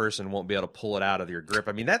strong person won't be able to pull it out of your grip.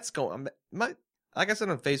 I mean, that's going... Like I said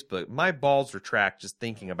on Facebook, my balls retract just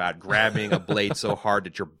thinking about grabbing a blade so hard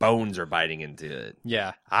that your bones are biting into it.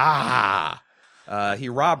 Yeah. He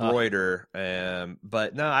robbed Reuter,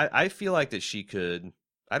 but no, I feel like that she could...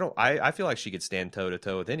 I feel like she could stand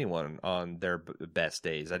toe-to-toe with anyone on their best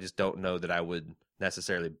days. I just don't know that I would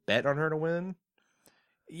necessarily bet on her to win.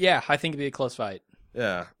 Yeah, I think it'd be a close fight.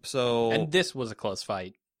 Yeah, so... And this was a close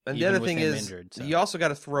fight. And the other thing is, injured, so. You also got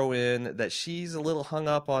to throw in that she's a little hung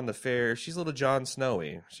up on the fair. She's a little Jon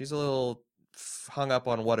Snowy. She's a little hung up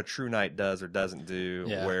on what a true knight does or doesn't do,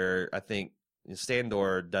 where I think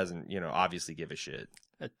Sandor doesn't, obviously give a shit.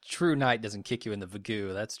 A true knight doesn't kick you in the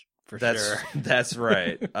vagoo, that's sure. That's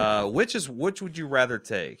right. Which would you rather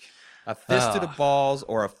take? A fist to the balls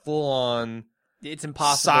or a full-on... It's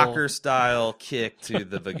impossible. Soccer-style kick to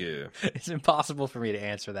the vagoo? It's impossible for me to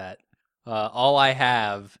answer that. All I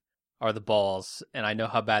have are the balls, and I know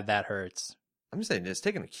how bad that hurts. I'm just saying, just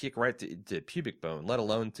taking a kick right to pubic bone, let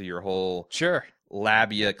alone to your whole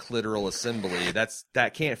labia clitoral assembly,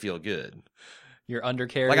 that can't feel good. Your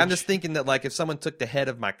undercarriage. Like, I'm just thinking that, like, if someone took the head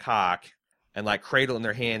of my cock and, like, cradled it in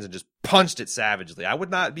their hands and just punched it savagely, I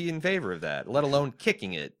would not be in favor of that, let alone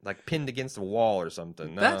kicking it, like, pinned against a wall or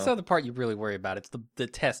something. No. That's not the part you really worry about. It's the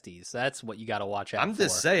testes. That's what you got to watch out for. I'm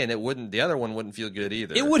just saying, the other one wouldn't feel good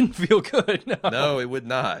either. It wouldn't feel good, no. No, it would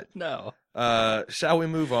not. No. Shall we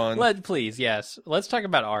move on? Please, yes. Let's talk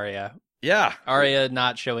about Arya. Yeah. Arya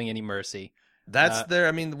not showing any mercy. That's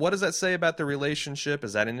what does that say about the relationship?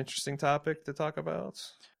 Is that an interesting topic to talk about?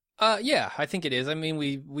 Yeah, I think it is. I mean,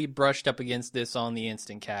 we brushed up against this on the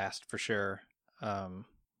instant cast for sure,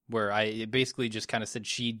 where I basically just kind of said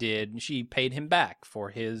she paid him back for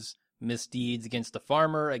his misdeeds against the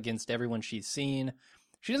farmer, against everyone she's seen.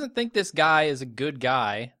 She doesn't think this guy is a good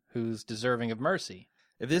guy who's deserving of mercy.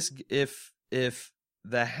 If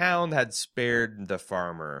the Hound had spared the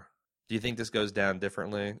farmer, do you think this goes down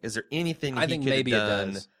differently? Is there anything he could have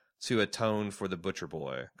done to atone for the butcher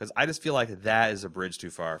boy? Because I just feel like that is a bridge too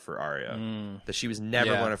far for Arya. That she was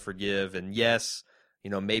never going to forgive. And yes,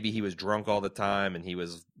 maybe he was drunk all the time and he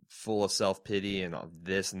was full of self-pity and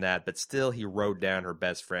this and that, but still he rode down her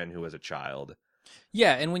best friend who was a child.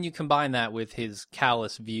 Yeah, and when you combine that with his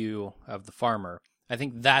callous view of the farmer, I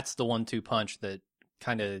think that's the 1-2 punch that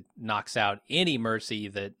kind of knocks out any mercy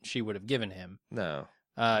that she would have given him. No.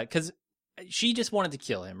 Because she just wanted to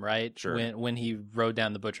kill him, right? Sure. When he rode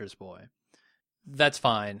down the butcher's boy. That's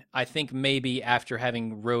fine. I think maybe after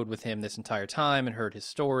having rode with him this entire time and heard his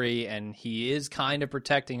story, and he is kind of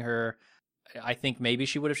protecting her, I think maybe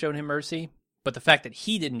she would have shown him mercy. But the fact that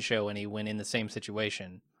he didn't show any when in the same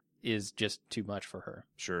situation is just too much for her.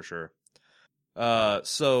 Sure.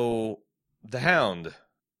 So the Hound,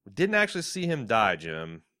 didn't actually see him die,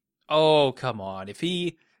 Jim. Oh, come on. If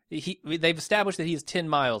they've established that he's 10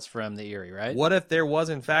 miles from the Eyrie, right? What if there was,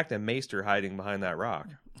 in fact, a maester hiding behind that rock?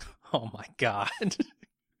 Oh, my God.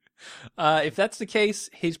 If that's the case,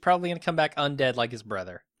 he's probably going to come back undead like his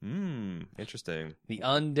brother. Interesting. The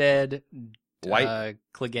undead White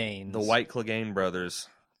Cleganes. The White Clegane brothers.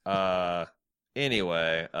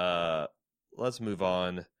 Anyway, let's move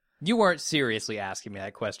on. You weren't seriously asking me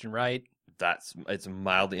that question, right? It's a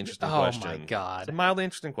mildly interesting Oh question. my God. It's a mildly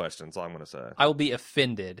interesting question. That's all I'm going to say. I will be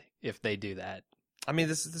offended if they do that. I mean,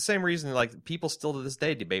 this is the same reason, like, people still to this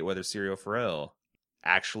day debate whether Serial Pharrell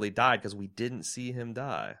actually died, because we didn't see him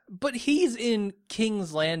die. But he's in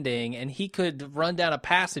King's Landing, and he could run down a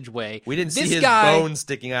passageway. We didn't see This his guy, bone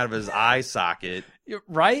sticking out of his eye socket.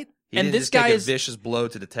 right? He And didn't this just guy take is a vicious blow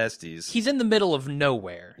to the testes. he's in the middle of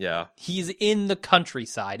nowhere. Yeah. He's in the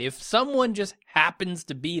countryside. If someone just happens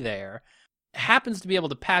to be there, happens to be able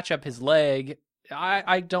to patch up his leg,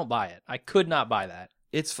 I don't buy it. I could not buy that.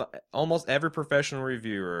 It's almost every professional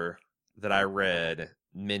reviewer that I read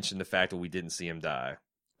mentioned the fact that we didn't see him die.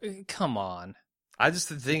 Come on. I just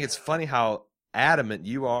think it's funny how adamant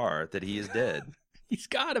you are that he is dead. He's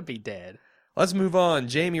got to be dead. Let's move on.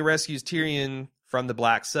 Jaime rescues Tyrion from the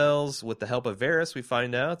Black Cells with the help of Varys, we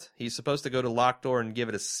find out. He's supposed to go to Lockdoor and give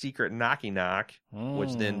it a secret knocky-knock,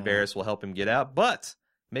 which then Varys will help him get out, but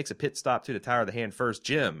makes a pit stop to the Tower of the Hand first.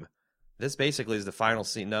 Jim, this basically is the final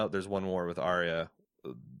scene. No, there's one more with Arya.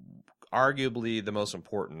 Arguably the most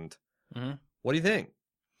important. Mhm. What do you think?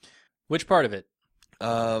 Which part of it?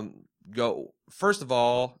 Go first of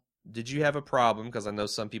all, did you have a problem, because I know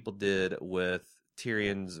some people did, with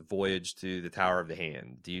Tyrion's voyage to the Tower of the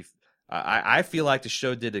Hand? Do you I feel like the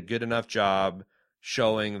show did a good enough job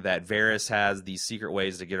showing that Varys has these secret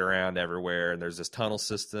ways to get around everywhere, and there's this tunnel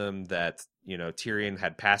system that, you know, Tyrion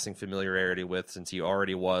had passing familiarity with since he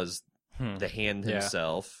already was the Hand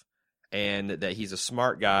himself, and that he's a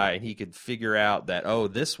smart guy and he could figure out that, oh,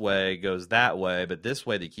 this way goes that way, but this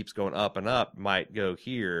way that keeps going up and up might go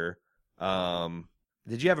here.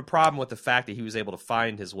 Did you have a problem with the fact that he was able to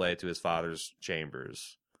find his way to his father's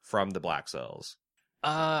chambers from the Black Cells?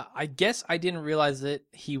 I guess I didn't realize that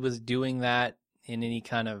he was doing that in any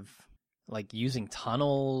kind of, like, using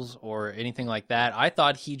tunnels or anything like that. I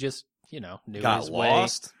thought he just, knew Got his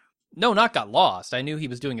lost? way. No, not got lost. I knew he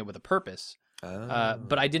was doing it with a purpose. Oh.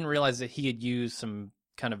 But I didn't realize that he had used some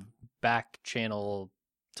kind of back channel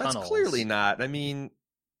tunnels. That's clearly not. I mean,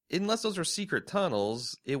 unless those are secret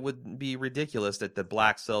tunnels, it would be ridiculous that the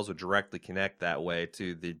Black Cells would directly connect that way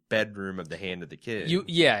to the bedroom of the Hand of the King.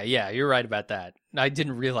 Yeah, you're right about that. I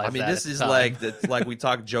didn't realize. I mean, that this at the is time. like we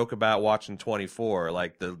joke about watching 24,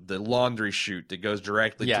 like the laundry chute that goes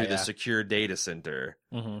directly to the secure data center.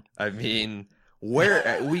 Mm-hmm. I mean,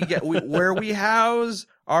 where we house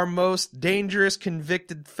our most dangerous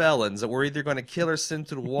convicted felons that we're either going to kill or send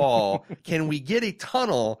to the wall, can we get a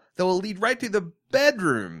tunnel that will lead right to the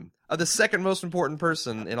bedroom of the second most important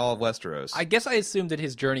person in all of Westeros? I guess I assumed that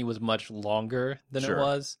his journey was much longer than it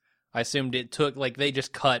was. I assumed it took, like, they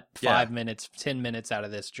just cut 5 minutes, 10 minutes out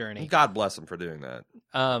of this journey. God bless him for doing that.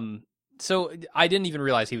 So I didn't even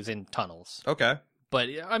realize he was in tunnels. Okay. But,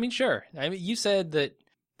 I mean, sure. I mean, you said that,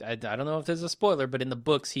 I don't know if this is a spoiler, but in the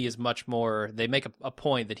books he is much more, they make a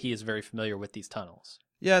point that he is very familiar with these tunnels.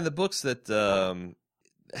 Yeah, in the books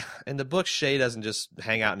Shay doesn't just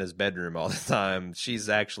hang out in his bedroom all the time. She's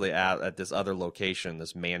actually out at this other location,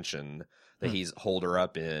 this mansion that he's holed her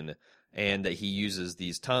up in, and that he uses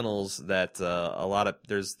these tunnels that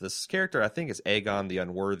there's this character, I think it's Aegon the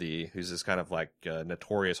Unworthy, who's this kind of like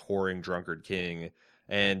notorious whoring drunkard king,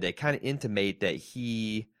 and they kind of intimate that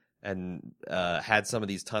he had some of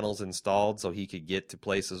these tunnels installed so he could get to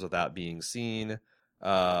places without being seen,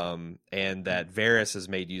 and that Varys has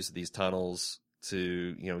made use of these tunnels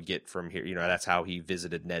to get from here. That's how he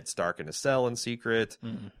visited Ned Stark in a cell in secret.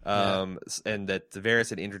 And that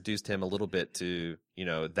Varys had introduced him a little bit to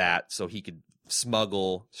that so he could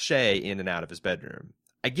smuggle Shay in and out of his bedroom.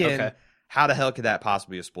 Again, how the hell could that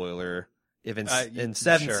possibly be a spoiler? If in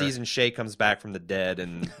 7th season Shay comes back from the dead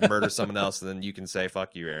and murders someone else, then you can say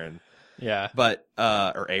fuck you, Aaron. Yeah. But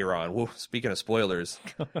or Aaron. Whoa, speaking of spoilers.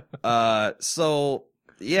 So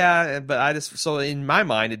in my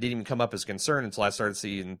mind, it didn't even come up as a concern until I started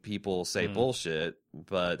seeing people say bullshit.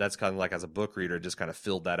 But that's kind of like, as a book reader, just kind of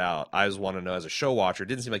filled that out. I just want to know, as a show watcher, it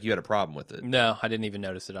didn't seem like you had a problem with it. No, I didn't even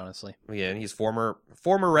notice it, honestly. Yeah, and he's former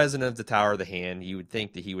resident of the Tower of the Hand. You would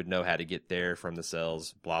think that he would know how to get there from the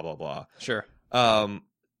cells, blah, blah, blah. Sure.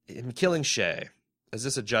 In killing Shay, is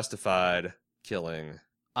this a justified killing?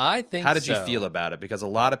 I think so. How did you feel about it? Because a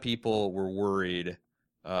lot of people were worried.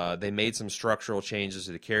 They made some structural changes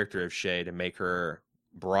to the character of Shay to make her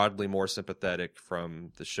broadly more sympathetic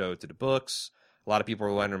from the show to the books. A lot of people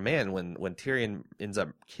were wondering, man, when Tyrion ends up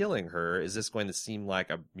killing her, is this going to seem like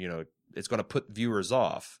it's going to put viewers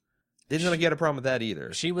off? Didn't really get a problem with that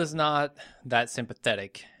either. She was not that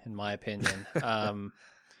sympathetic, in my opinion.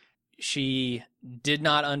 She did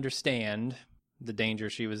not understand the danger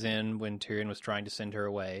she was in when Tyrion was trying to send her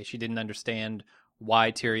away. She didn't understand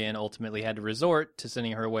why Tyrion ultimately had to resort to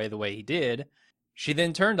sending her away the way he did. She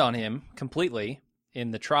then turned on him completely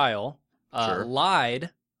in the trial, Sure.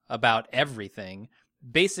 lied about everything,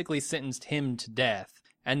 basically sentenced him to death,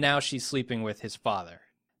 and now she's sleeping with his father.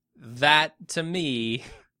 That, to me,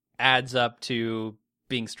 adds up to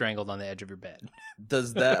being strangled on the edge of your bed.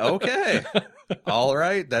 Does that okay? All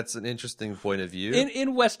right, that's an interesting point of view.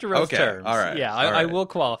 In Westeros Okay, terms. all right, Yeah, all I right. will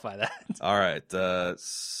qualify that. All right,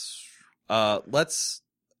 let's.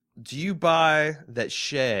 Do you buy that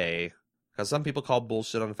Shay? Because some people call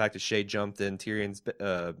bullshit on the fact that Shay jumped in Tywin's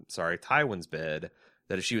bed.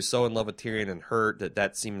 That if she was so in love with Tyrion and hurt,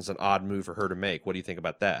 that seems an odd move for her to make. What do you think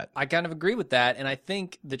about that? I kind of agree with that, and I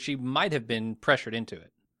think that she might have been pressured into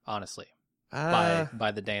it, honestly,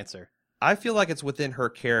 by the dancer. I feel like it's within her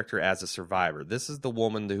character as a survivor. This is the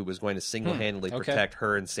woman who was going to single-handedly okay. protect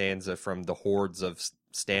her and Sansa from the hordes of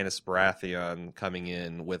Stannis Baratheon coming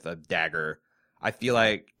in with a dagger. I feel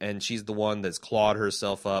like, and she's the one that's clawed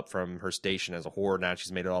herself up from her station as a whore. Now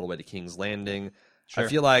she's made it all the way to King's Landing. Sure. I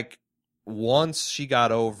feel like once she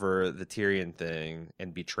got over the Tyrion thing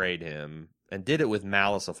and betrayed him and did it with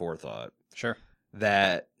malice aforethought, Sure.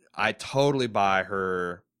 that I totally buy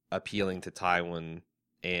her appealing to Tywin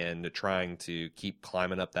and trying to keep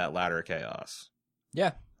climbing up that ladder of chaos.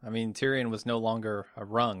 Yeah. I mean, Tyrion was no longer a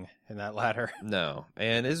rung in that ladder. No,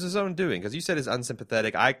 and it's his own doing, because you said it's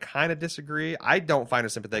unsympathetic. I kind of disagree. I don't find her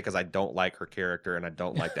sympathetic because I don't like her character and I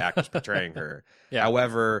don't like the actress portraying her. Yeah.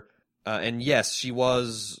 However, and yes, she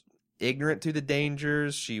was ignorant to the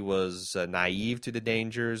dangers. She was naive to the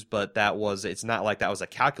dangers, but it's not like that was a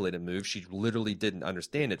calculated move. She literally didn't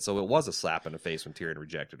understand it, so it was a slap in the face when Tyrion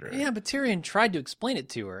rejected her. Yeah, but Tyrion tried to explain it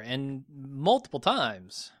to her, and multiple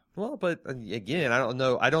times. Well, but again, I don't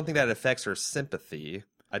know. I don't think that affects her sympathy.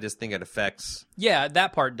 I just think it affects. Yeah,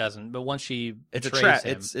 that part doesn't. But once she It's betrays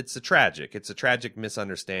him, it's a tragic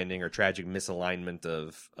misunderstanding or tragic misalignment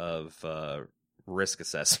of risk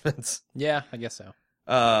assessments. yeah, I guess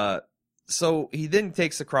so. So he then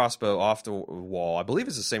takes the crossbow off the wall. I believe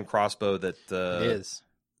it's the same crossbow that It is.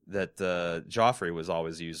 that Joffrey was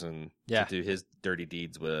always using Yeah. to do his dirty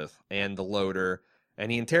deeds with, and the loader.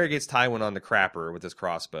 And he interrogates Tywin on the crapper with his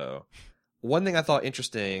crossbow. One thing I thought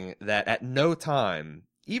interesting, that at no time,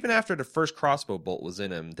 even after the first crossbow bolt was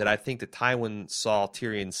in him, did I think that Tywin saw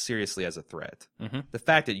Tyrion seriously as a threat. Mhm. The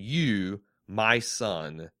fact that you, my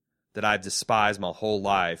son, that I've despised my whole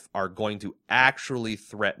life, are going to actually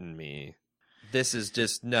threaten me. This is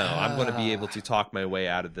just, no, I'm going to be able to talk my way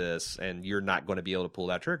out of this, and you're not going to be able to pull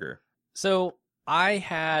that trigger. So I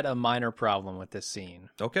had a minor problem with this scene.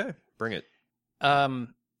 Okay, bring it.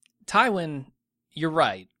 Tywin, you're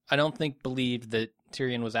right. I don't think believed that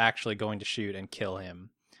Tyrion was actually going to shoot and kill him.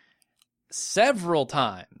 Several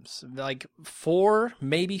times, like 4,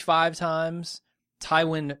 maybe 5 times,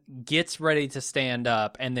 Tywin gets ready to stand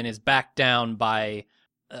up and then is backed down by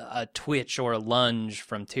a twitch or a lunge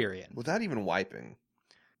from Tyrion. Without even wiping.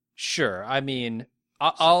 Sure, I mean,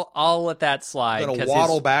 I'll let that slide. Gonna 'cause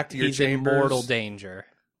waddle back to your he's chambers. in mortal danger.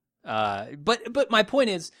 But my point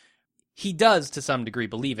is, he does to some degree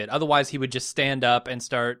believe it. Otherwise, he would just stand up and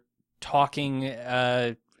start talking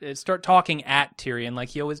at Tyrion like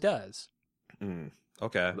he always does.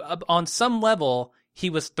 Okay. On some level, he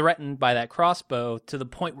was threatened by that crossbow to the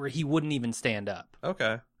point where he wouldn't even stand up.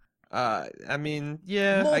 Okay. I mean,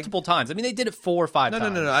 yeah. Multiple times. I mean, they did it 4 or 5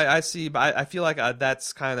 times. No. I see, but I feel like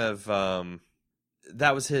that's kind of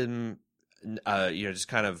that was him, just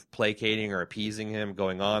kind of placating or appeasing him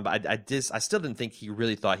going on. But I still didn't think he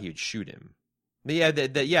really thought he would shoot him. But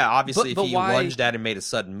yeah, obviously, But if he why- lunged at him, made a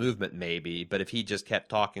sudden movement, maybe. But if he just kept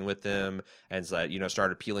talking with him and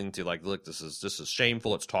started appealing to like, look, this is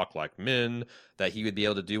shameful. Let's talk like men. That he would be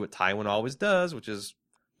able to do what Tywin always does, which is,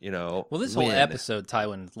 Well, this whole win. episode,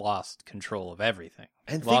 Tywin lost control of everything.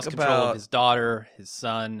 And Lost think control about- of his daughter, his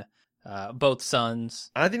son, both sons.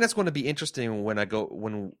 And I think that's going to be interesting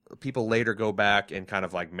when people later go back and kind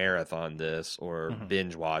of like marathon this or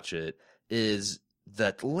binge watch it, is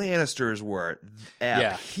that Lannisters were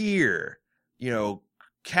Yeah. here,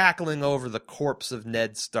 cackling over the corpse of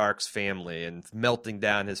Ned Stark's family and melting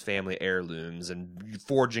down his family heirlooms and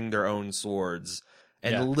forging their own swords.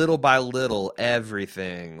 And Yeah. little by little,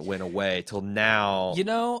 everything went away till now.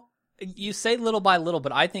 You say little by little,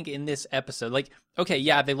 but I think in this episode,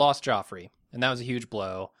 they lost Joffrey, and that was a huge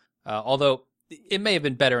blow. Although it may have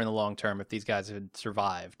been better in the long term if these guys had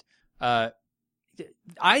survived.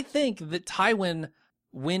 I think that Tywin,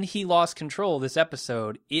 when he lost control this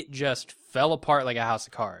episode, it just fell apart like a house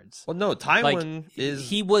of cards. Well, no, Tywin is...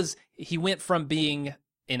 He went from being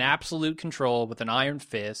in absolute control with an iron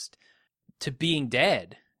fist to being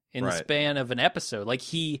dead in the Right. span of an episode. Like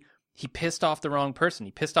he pissed off the wrong person.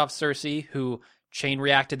 He pissed off Cersei, who chain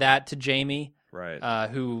reacted that to Jaime, Right.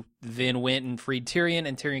 who then went and freed Tyrion,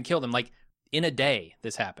 and Tyrion killed him. Like in a day,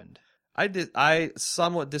 this happened. I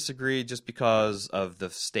somewhat disagree just because of the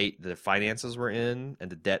state the finances were in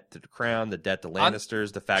and the debt to the crown, the debt to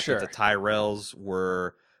Lannisters, the fact Sure. that the Tyrells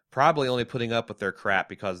were probably only putting up with their crap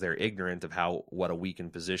because they're ignorant of what a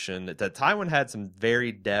weakened position. That Tywin had some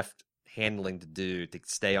very deft handling to do to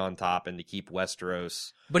stay on top and to keep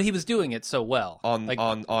Westeros But he was doing it so well.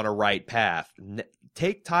 on a right path.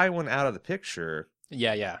 Take Tywin out of the picture,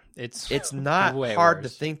 Yeah. It's not way hard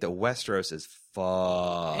worse. to think that Westeros is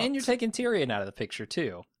fucked. And you're taking Tyrion out of the picture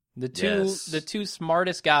too. The Yes. two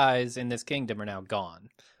smartest guys in this kingdom are now gone.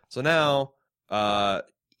 So now,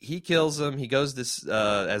 he kills him. He goes this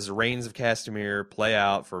as the Reigns of Castamere play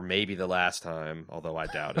out for maybe the last time, although I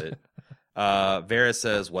doubt it. Varys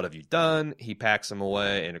says, "What have you done?" He packs him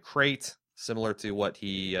away in a crate, similar to what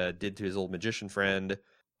he did to his old magician friend.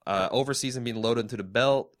 Oversees him being loaded into the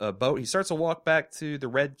boat. He starts to walk back to the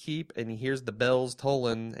Red Keep, and he hears the bells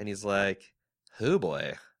tolling, and he's like, "Hoo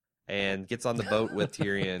boy," and gets on the boat with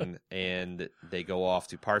Tyrion, and they go off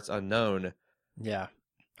to parts unknown. Yeah.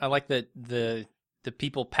 I like that the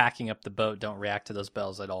people packing up the boat don't react to those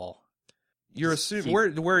bells at all. You're Just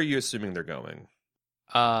assuming keep- where are you assuming they're going?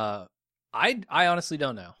 I honestly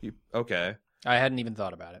don't know. Okay. I hadn't even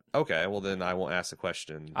thought about it. Okay, well then I won't ask the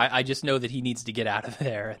question. I just know that he needs to get out of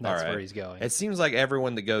there, and that's All right. where he's going. It seems like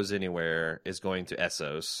everyone that goes anywhere is going to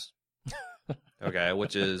Essos. Okay,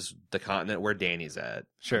 which is the continent where Dany's at.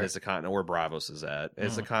 Sure. And it's the continent where Bravos is at. And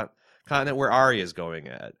it's the continent where Arya is going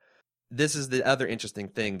at. This is the other interesting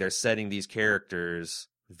thing. They're setting these characters,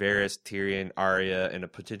 Varys, Tyrion, Arya, in a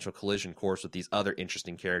potential collision course with these other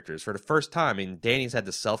interesting characters. For the first time, I mean, Dany's had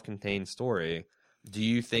the self-contained story. Do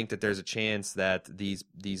you think that there's a chance that these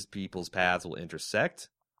people's paths will intersect?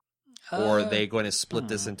 Or are they going to split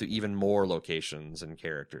this into even more locations and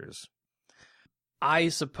characters? I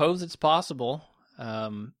suppose it's possible.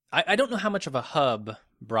 I don't know how much of a hub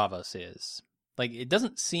Bravos is. Like, it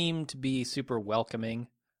doesn't seem to be super welcoming.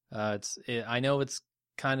 I know it's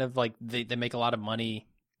kind of like they make a lot of money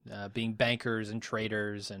being bankers and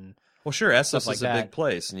traders and Well, sure, Essos stuff like is a that. big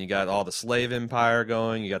place, and you got all the slave empire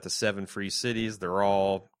going. You got the 7 free cities. They're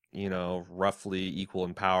all, roughly equal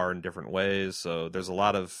in power in different ways. So there's a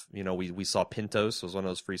lot of, we saw Pintos was one of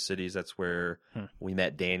those free cities. That's where we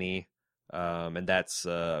met Dany. And that's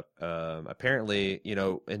apparently,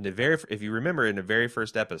 if you remember in the very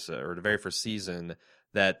first episode or the very first season,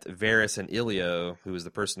 that Varys and Ilio, who was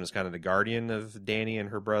the person who's kind of the guardian of Dany and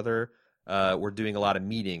her brother, were doing a lot of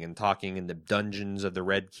meeting and talking in the dungeons of the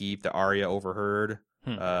Red Keep that Arya overheard.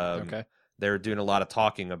 okay. They were doing a lot of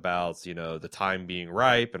talking about, the time being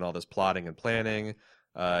ripe and all this plotting and planning.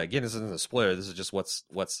 Again, this isn't a spoiler. This is just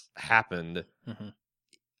what's happened. Mm-hmm.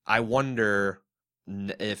 I wonder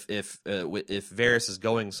if Varys is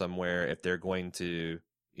going somewhere, if they're going to,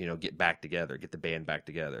 get back together, get the band back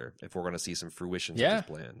together, if we're going to see some fruition to these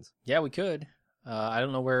plans. Yeah, we could. I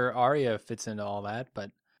don't know where Arya fits into all that, but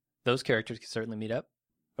those characters could certainly meet up.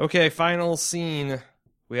 Okay, final scene.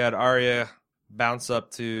 We had Arya bounce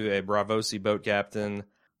up to a Bravosi boat captain,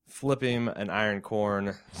 flip him an iron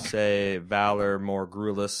corn, say Valor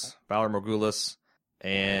Morghulis,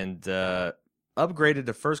 and upgraded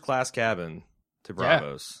to first class cabin to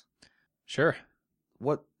Bravos. Sure.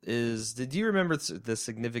 Did you remember the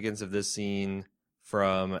significance of this scene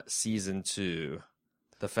from season 2?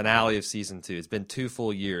 The finale of season 2. It's been 2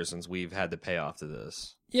 full years since we've had the payoff to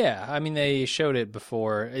this. Yeah, I mean, they showed it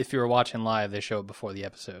before. If you were watching live, they show it before the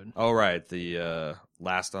episode. Oh, right. The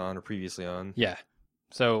last on or previously on. Yeah.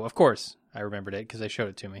 So, of course, I remembered it because they showed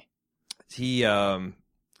it to me. He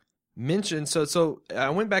mentioned, so I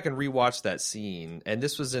went back and rewatched that scene, and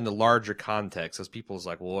this was in a larger context, as people's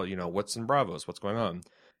like, well, what's in Bravos? What's going on?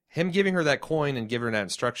 Him giving her that coin and giving her that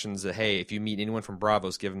instructions that, hey, if you meet anyone from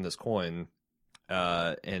Bravos, give him this coin,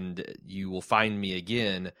 and you will find me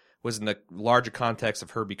again, was in the larger context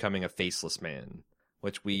of her becoming a faceless man,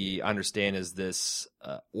 which we understand is this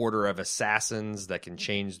order of assassins that can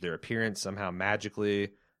change their appearance somehow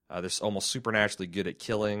magically. They're almost supernaturally good at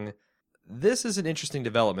killing. This is an interesting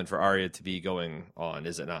development for Arya to be going on,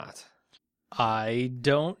 is it not? I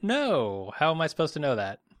don't know. How am I supposed to know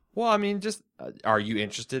that? Well, I mean, just are you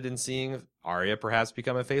interested in seeing Arya perhaps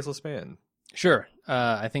become a faceless man? Sure.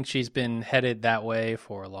 I think she's been headed that way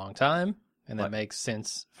for a long time, and that makes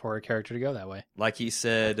sense for a character to go that way. Like he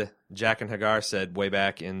said, Jack and Hagar said way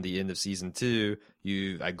back in the end of season 2,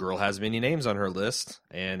 a girl has many names on her list,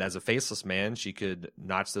 and as a faceless man, she could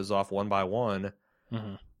notch those off one by one.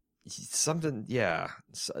 Mm-hmm. Something, yeah.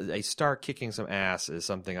 A star kicking some ass is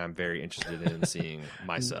something I'm very interested in seeing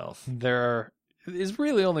myself. There is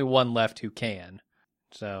really only one left who can,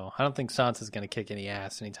 so I don't think Sansa's going to kick any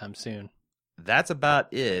ass anytime soon. That's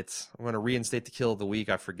about it. I'm going to reinstate the kill of the week.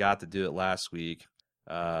 I forgot to do it last week.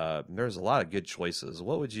 There's a lot of good choices.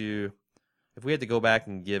 What would you, if we had to go back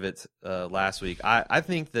and give it last week? I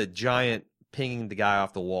think the giant pinging the guy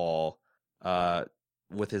off the wall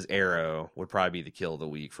with his arrow would probably be the kill of the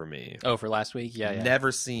week for me. Oh, for last week? Yeah.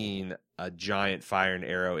 Never seen a giant fire an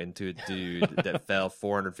arrow into a dude that fell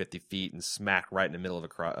 450 feet and smacked right in the middle of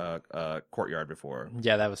a courtyard before.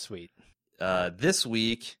 Yeah, that was sweet. This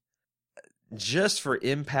week, just for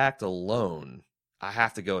impact alone, I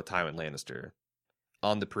have to go with Tywin Lannister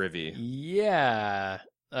on the privy. Yeah.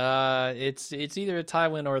 It's either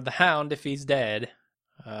Tywin or the Hound if he's dead.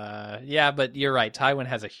 Yeah, but you're right. Tywin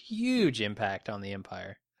has a huge impact on the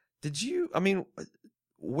Empire.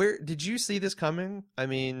 Where did you see this coming?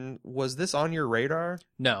 Was this on your radar?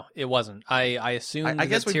 No, it wasn't. I assumed I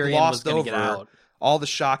guess that we Tyrion glossed was going to get over out. all the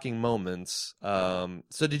shocking moments.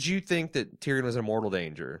 So did you think that Tyrion was in mortal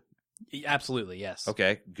danger? Absolutely, yes.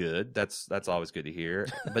 Okay, good. That's always good to hear.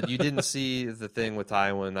 But you didn't see the thing with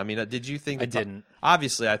Tywin. Did you think? I didn't.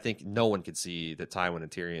 Obviously, I think no one could see that Tywin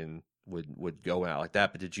and Tyrion would go out like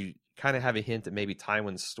that. But did you kind of have a hint that maybe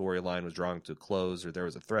Tywin's storyline was drawing to a close, or there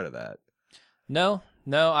was a threat of that? No.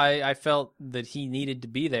 I felt that he needed to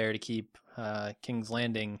be there to keep King's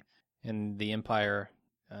Landing and the Empire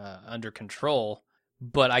under control.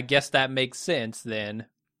 But I guess that makes sense then.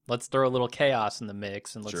 Let's throw a little chaos in the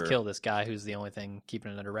mix and let's kill this guy who's the only thing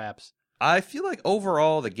keeping it under wraps. I feel like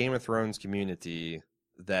overall the Game of Thrones community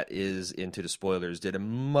that is into the spoilers did a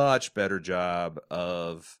much better job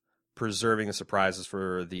of preserving the surprises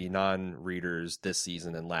for the non-readers this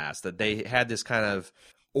season than last. That they had this kind of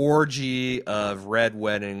orgy of Red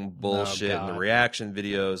Wedding bullshit and the reaction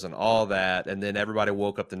videos and all that, and then everybody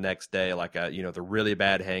woke up the next day like the really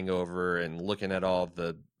bad hangover and looking at all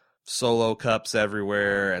the solo cups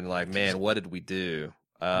everywhere and like, man, what did we do?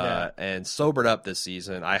 And sobered up this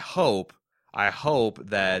season. I hope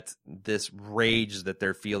that this rage that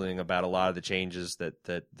they're feeling about a lot of the changes that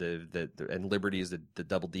and liberties that the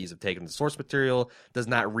Double D's have taken to source material does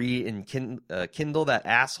not kindle that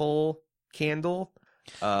asshole candle.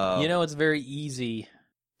 It's very easy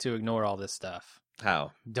to ignore all this stuff.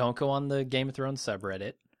 How? Don't go on the Game of Thrones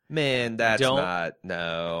subreddit. Man, that's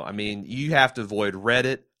no. You have to avoid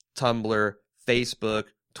Reddit, Tumblr, Facebook,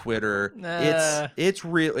 Twitter. It's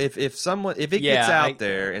real. If it gets out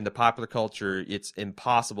there in the popular culture, it's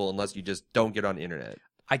impossible unless you just don't get on the internet.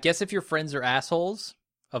 I guess if your friends are assholes,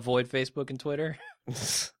 avoid Facebook and Twitter.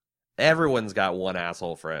 Everyone's got one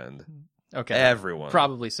asshole friend. Okay. Everyone.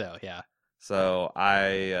 Probably so, yeah. So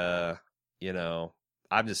I'm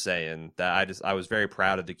just saying that I was very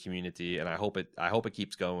proud of the community, and I hope it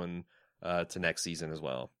keeps going to next season as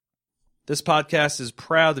well. This podcast is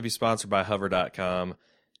proud to be sponsored by Hover.com.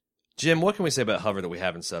 Jim, what can we say about Hover that we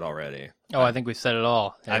haven't said already? Oh, I think we've said it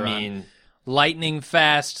all. Lightning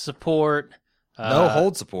fast support. No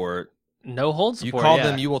hold support. No hold support. You call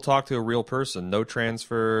them, you will talk to a real person. No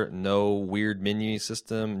transfer, no weird menu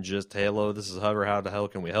system. Just, hey, hello, this is Hover. How the hell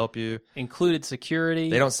can we help you? Included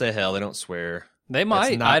security. They don't say hell. They don't swear. They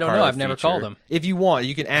might. I don't know. I've never called them. If you want,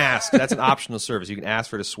 you can ask. That's an optional service. You can ask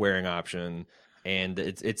for the swearing option, and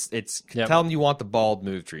it's tell them you want the bald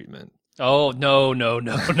move treatment. Oh no!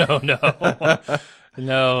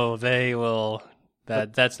 No, they will.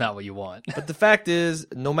 That's not what you want. But the fact is,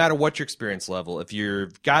 no matter what your experience level, if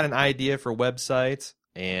you've got an idea for a website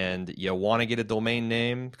and you want to get a domain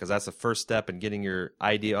name, because that's the first step in getting your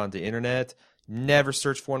idea onto the internet, never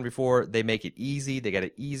searched for one before. They make it easy. They got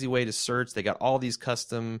an easy way to search. They got all these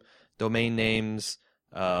custom domain names.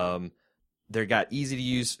 They got easy to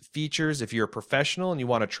use features. If you're a professional and you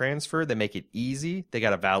want to transfer, they make it easy. They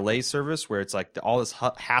got a valet service where it's like all this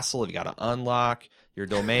hassle. You got to unlock your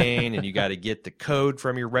domain and you got to get the code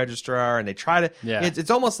from your registrar, and they try to it's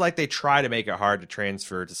almost like they try to make it hard to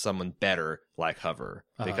transfer to someone better like Hover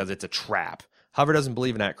because it's a trap. Hover doesn't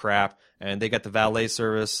believe in that crap, and they got the valet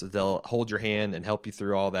service. They'll hold your hand and help you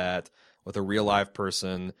through all that with a real live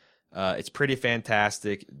person. It's pretty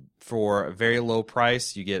fantastic. For a very low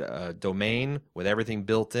price, you get a domain with everything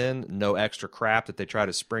built in, no extra crap that they try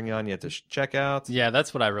to spring on you at the checkout. Yeah,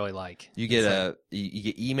 that's what I really like. You get you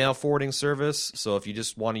get email forwarding service, so if you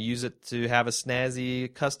just want to use it to have a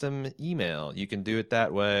snazzy custom email, you can do it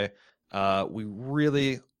that way. We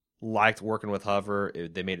really liked working with Hover.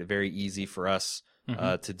 They made it very easy for us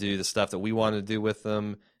to do the stuff that we wanted to do with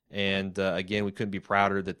them. And again, we couldn't be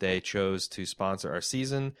prouder that they chose to sponsor our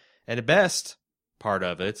season. And the best part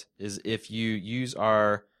of it is if you use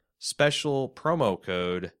our special promo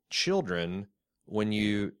code CHILDREN when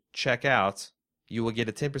you check out, you will get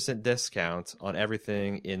a 10% discount on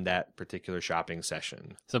everything in that particular shopping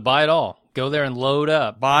session. So buy it all. Go there and load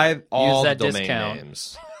up. Buy all the that domain discount.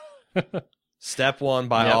 names. Step 1,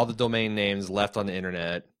 buy Yep. all the domain names left on the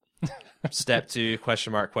internet. Step 2,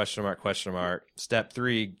 question mark. Step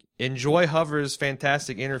 3, enjoy Hover's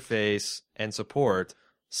fantastic interface and support.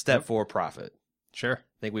 Step 4, profit. Sure.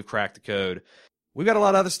 I think we've cracked the code. We've got a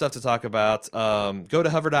lot of other stuff to talk about. Go to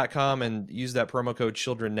hover.com and use that promo code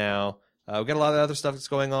CHILDREN now. We've got a lot of other stuff that's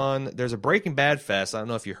going on. There's a Breaking Bad Fest. I don't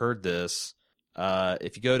know if you heard this.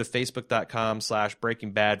 If you go to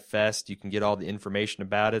facebook.com/Breaking Bad Fest, you can get all the information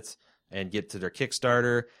about it and get to their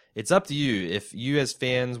Kickstarter. It's up to you. If you as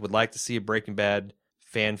fans would like to see a Breaking Bad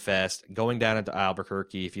Fan Fest going down into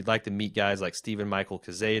Albuquerque, if you'd like to meet guys like Stephen Michael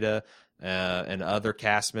Cazeta and other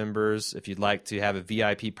cast members, if you'd like to have a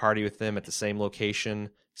VIP party with them at the same location,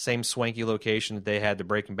 same swanky location that they had the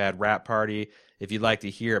Breaking Bad rap party, if you'd like to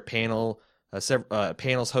hear a panel,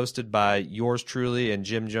 panels hosted by yours truly and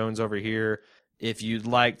Jim Jones over here, if you'd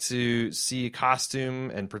like to see a costume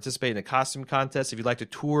and participate in a costume contest, if you'd like to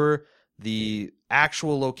tour the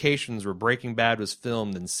actual locations where Breaking Bad was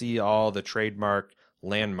filmed and see all the trademark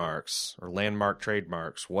landmarks or landmark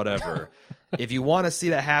trademarks, whatever. If you want to see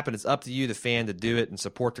that happen, it's up to you, the fan, to do it and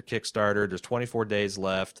support the Kickstarter. There's 24 days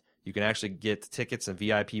left. You can actually get tickets and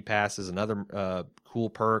VIP passes and other cool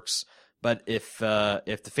perks. But if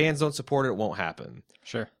the fans don't support it, it won't happen.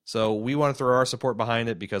 Sure. So we want to throw our support behind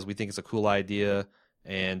it because we think it's a cool idea,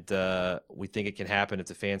 and we think it can happen if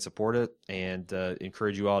the fans support it. And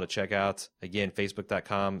encourage you all to check out, again,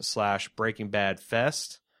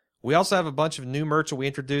 facebook.com/BreakingBadFest. We also have a bunch of new merch that we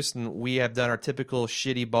introduced, and we have done our typical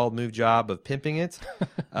shitty bald move job of pimping it.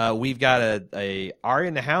 We've got a Arya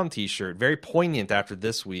and the Hound t-shirt, very poignant after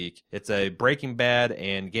this week. It's a Breaking Bad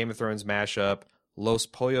and Game of Thrones mashup, Los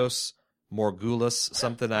Pollos Morgulis,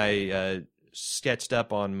 something I sketched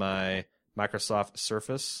up on my Microsoft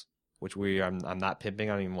Surface, which I'm not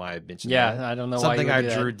pimping. I don't even know why I mentioned that. Yeah, I don't know Something why you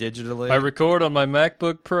I would do drew digitally. that. I record on my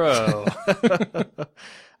MacBook Pro.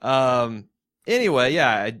 Anyway,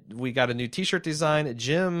 yeah, we got a new t-shirt design.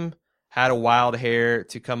 Jim had a wild hair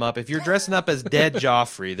to come up. If you're dressing up as Dead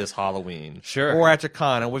Joffrey this Halloween, Sure. or at your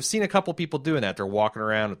con, and we've seen a couple people doing that. They're walking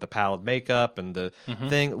around with the pallid makeup and the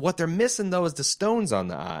thing. What they're missing, though, is the stones on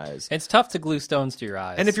the eyes. It's tough to glue stones to your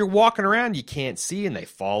eyes. And if you're walking around, you can't see, and they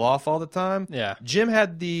fall off all the time. Yeah. Jim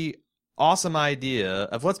had the awesome idea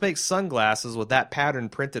of let's make sunglasses with that pattern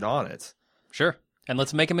printed on it. Sure. And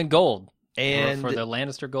let's make them in gold. And for the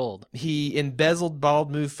Lannister gold. he embezzled Bald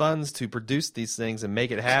Move funds to produce these things and make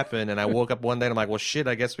it happen. And I woke up one day and I'm like, well, shit,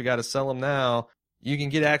 I guess we got to sell them now. You can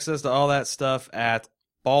get access to all that stuff at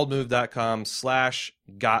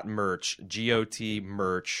baldmove.com/gotmerch, GOT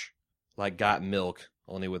merch, like got milk,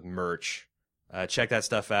 only with merch. Check that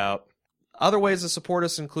stuff out. Other ways to support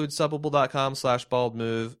us include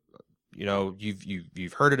subbable.com/baldmove. You know,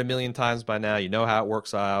 you've heard it a million times by now. You know how it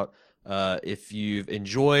works out. If you've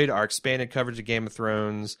enjoyed our expanded coverage of Game of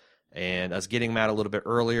Thrones and us getting them out a little bit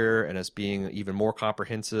earlier and us being even more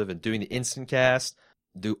comprehensive and doing the instant cast,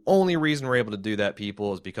 the only reason we're able to do that,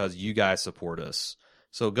 people, is because you guys support us.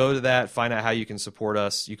 So go to that, find out how you can support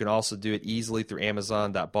us. You can also do it easily through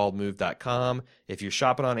amazon.baldmove.com. If you're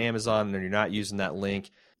shopping on Amazon and you're not using that link,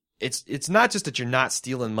 it's not just that you're not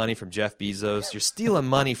stealing money from Jeff Bezos, you're stealing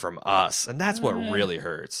money from us, and that's what really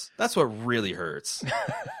hurts. That's what really hurts.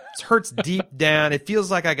 It hurts deep down. It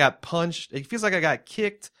feels like I got punched. It feels like I got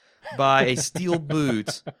kicked by a steel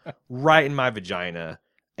boot right in my vagina.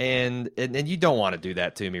 And you don't want to do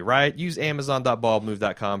that to me, right? Use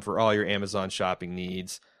amazon.baldmove.com for all your Amazon shopping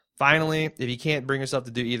needs. Finally, if you can't bring yourself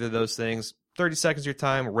to do either of those things, 30 seconds of your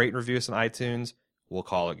time, rate and review us on iTunes. We'll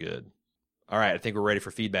call it good. All right, I think we're ready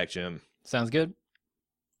for feedback, Jim. Sounds good.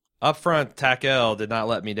 Up front, Takel did not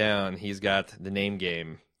let me down. He's got the name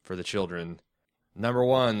game for the children. Number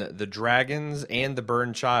 1, the Dragons and the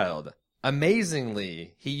Burned Child.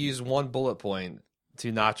 Amazingly, he used one bullet point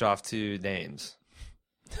to notch off 2 names.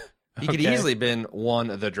 He could easily been one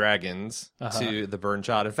of the Dragons to the Burned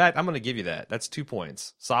Child. In fact, I'm going to give you that. That's 2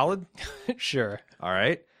 points. Solid? Sure. All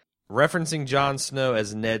right. Referencing Jon Snow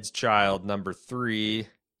as Ned's child, number 3.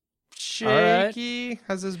 Shaky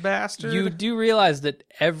as his bastard. You do realize that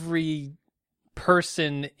every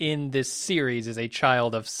person in this series is a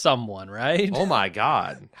child of someone, right? Oh my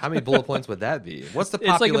God. How many bullet points would that be? What's the It's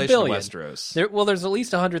like a population of billion. Westeros? There's at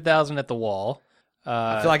least 100,000 at the wall.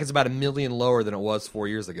 I feel like it's about 1 million lower than it was 4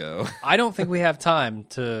 years ago. I don't think we have time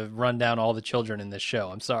to run down all the children in this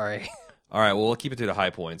show. I'm sorry. All right, well, we'll keep it to the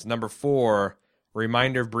high points. Number 4,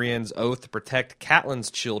 reminder of Brienne's oath to protect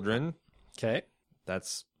Catelyn's children. Okay.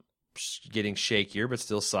 That's getting shakier, but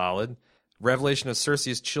still solid. Revelation of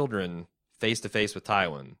Cersei's children face-to-face with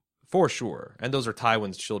Tywin. For sure. And those are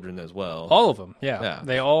Tywin's children as well. All of them, yeah. Yeah.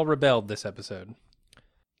 They all rebelled this episode.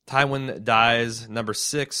 Tywin dies. Number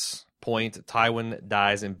 6 point, Tywin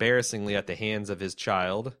dies embarrassingly at the hands of his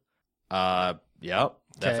child. Yep,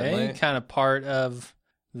 definitely. Okay, kind of part of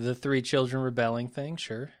the 3 children rebelling thing,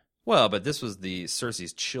 sure. Well, but this was the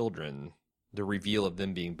Cersei's children, the reveal of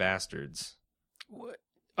them being bastards.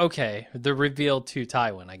 Okay, the reveal to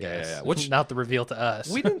Tywin, I guess. Yeah. Which- not the reveal to us.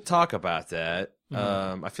 We didn't talk about that.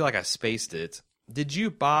 I feel like I spaced it. Did you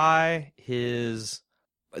buy his...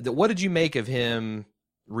 What did you make of him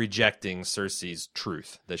rejecting Cersei's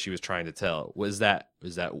truth that she was trying to tell? Was that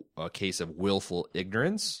a case of willful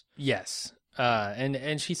ignorance? Yes.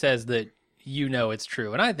 And she says that it's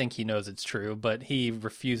true, and I think he knows it's true, but he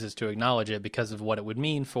refuses to acknowledge it because of what it would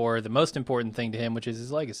mean for the most important thing to him, which is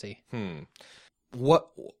his legacy. What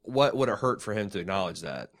would it hurt for him to acknowledge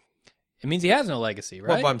that? It means he has no legacy,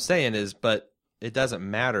 right? Well, what I'm saying is, but it doesn't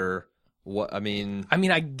matter what... I mean,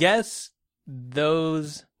 I guess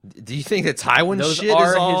those do you think that Tywin's shit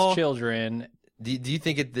are is all... his children. Do you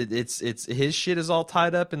think it's his shit is all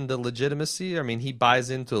tied up in the legitimacy? I mean, he buys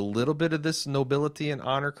into a little bit of this nobility and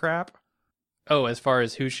honor crap. Oh, as far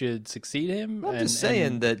as who should succeed him? I'm just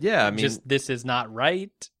saying that, yeah, I mean... just this is not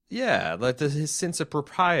right? Yeah, like his sense of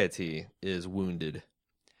propriety is wounded.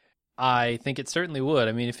 I think it certainly would.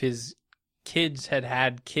 I mean, if his kids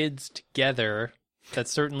had kids together,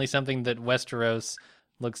 that's certainly something that Westeros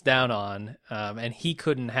looks down on. And he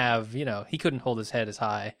couldn't he couldn't hold his head as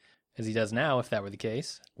high as he does now if that were the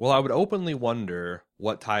case. Well, I would openly wonder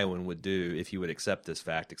what Tywin would do if he would accept this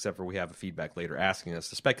fact, except for we have a feedback later asking us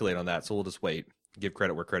to speculate on that, so we'll just wait. Give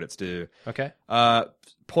credit where credit's due. Okay.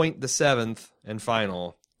 Point the 7th and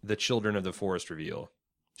final, the Children of the Forest reveal.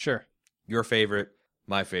 Sure. Your favorite,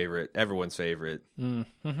 my favorite, everyone's favorite.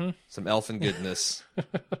 Mm-hmm. Some elfin goodness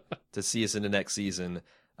to see us in the next season.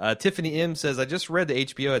 Tiffany M says, I just read the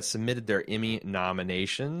HBO had submitted their Emmy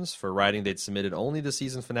nominations. For writing, they'd submitted only the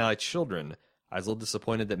season finale Children. I was a little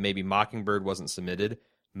disappointed that maybe Mockingbird wasn't submitted,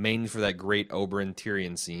 mainly for that great Oberyn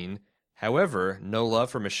Tyrion scene. However, no love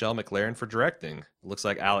for Michelle MacLaren for directing. Looks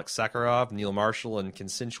like Alex Sakharov, Neil Marshall, and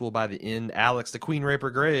Consensual by the End, Alex the Queen Raper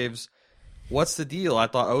Graves. What's the deal? I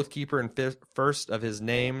thought Oathkeeper and First of His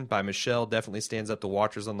Name by Michelle definitely stands up to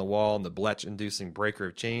Watchers on the Wall and the Bletch-inducing Breaker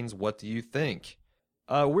of Chains. What do you think?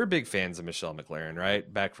 We're big fans of Michelle MacLaren,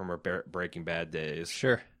 right? Back from her Breaking Bad days.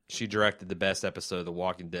 Sure. She directed the best episode of The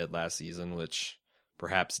Walking Dead last season, which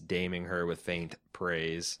perhaps damning her with faint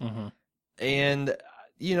praise. Mm-hmm. And,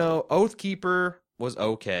 Oathkeeper was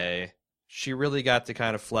okay. She really got to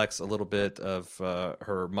kind of flex a little bit of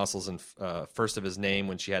her muscles in First of His Name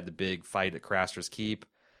when she had the big fight at Craster's Keep.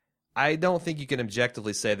 I don't think you can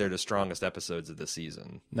objectively say they're the strongest episodes of the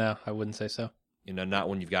season. No, I wouldn't say so. Not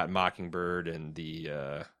when you've got Mockingbird and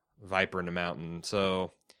the Viper in the Mountain.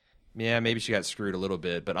 So, yeah, maybe she got screwed a little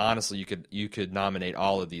bit. But honestly, you could nominate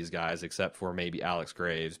all of these guys except for maybe Alex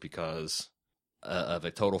Graves because of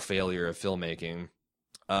a total failure of filmmaking.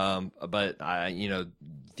 But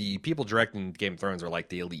the people directing Game of Thrones are like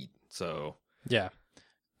the elite. So yeah,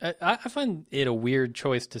 I find it a weird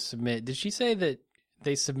choice to submit. Did she say that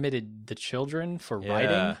they submitted the children for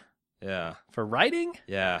writing? Yeah. For writing?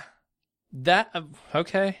 Yeah. That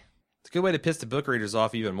okay. It's a good way to piss the book readers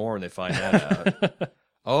off even more when they find that out.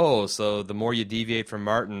 Oh, so the more you deviate from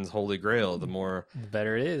Martin's Holy Grail, the more... The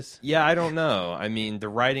better it is. Yeah, I don't know. I mean, the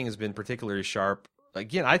writing has been particularly sharp.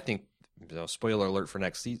 Again, I think, spoiler alert for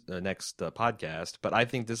next podcast, but I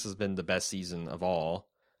think this has been the best season of all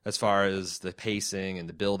as far as the pacing and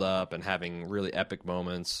the build-up and having really epic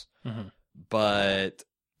moments. Mm-hmm. But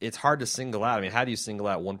it's hard to single out. I mean, how do you single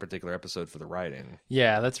out one particular episode for the writing?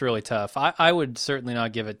 Yeah, that's really tough. I would certainly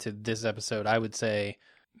not give it to this episode. I would say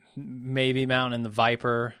maybe Mountain and the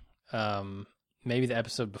Viper, maybe the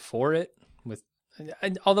episode before it.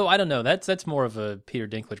 Although I don't know, that's more of a Peter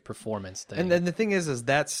Dinklage performance thing. And then the thing is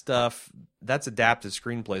that stuff, that's adapted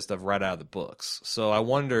screenplay stuff right out of the books. So I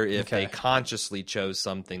wonder if they consciously chose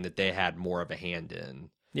something that they had more of a hand in.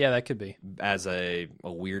 Yeah, that could be. As a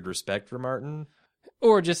weird respect for Martin.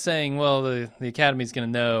 Or just saying, well, the Academy's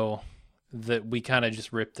going to know that we kind of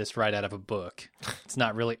just ripped this right out of a book. It's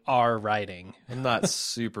not really our writing. I'm not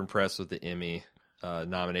super impressed with the Emmy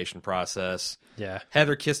nomination process. Yeah.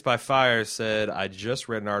 Heather Kissed by Fire said, I just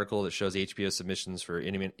read an article that shows HBO submissions for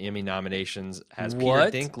Emmy nominations has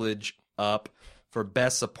What? Peter Dinklage up for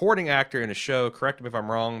Best Supporting Actor in a Show. Correct me if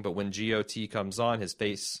I'm wrong, but when GOT comes on, his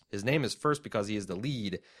name is first because he is the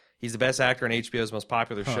lead. He's the best actor in HBO's most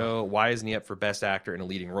popular show. Why isn't he up for Best Actor in a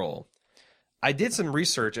Leading Role? I did some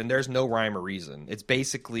research, and there's no rhyme or reason. It's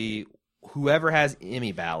basically whoever has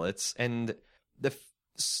Emmy ballots, and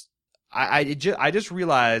I just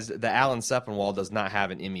realized that Alan Sepinwall does not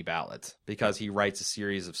have an Emmy ballot because he writes a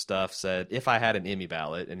series of stuff. Said if I had an Emmy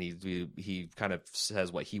ballot, and he kind of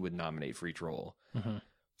says what he would nominate for each role. Mm-hmm.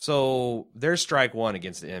 So there's strike one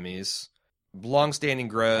against the Emmys. Long-standing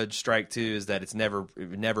grudge. Strike two is that it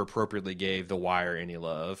never appropriately gave The Wire any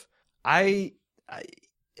love. And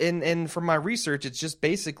from my research, it's just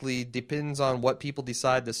basically depends on what people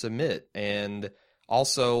decide to submit and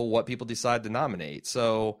also what people decide to nominate.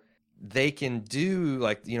 So they can do,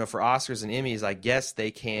 like, for Oscars and Emmys, I guess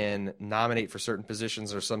they can nominate for certain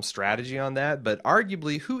positions or some strategy on that. But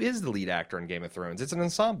arguably, who is the lead actor in Game of Thrones? It's an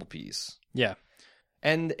ensemble piece. Yeah.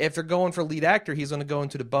 And if they're going for lead actor, he's going to go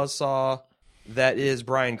into the buzzsaw that is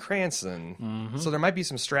Bryan Cranston. Mm-hmm. So there might be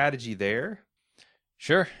some strategy there.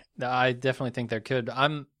 Sure. I definitely think there could.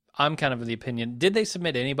 I'm kind of of the opinion. Did they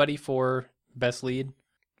submit anybody for best lead?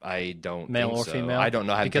 I don't Male think or so. female? I don't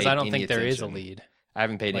know. Because I don't think there is a attention. lead. I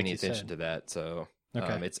haven't paid like any you attention said. to that, so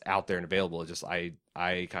Okay. it's out there and available. It's just I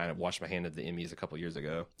kind of washed my hand at the Emmys a couple years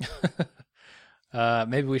ago.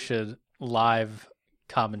 Maybe we should live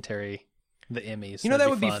commentary the Emmys. That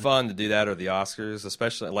would be fun to do that, or the Oscars,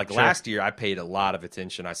 especially like Sure. last year. I paid a lot of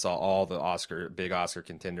attention. I saw all the big Oscar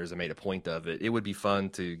contenders and made a point of it. It would be fun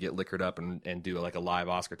to get liquored up and do like a live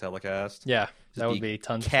Oscar telecast. Yeah, that would be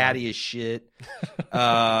tons of catty as shit.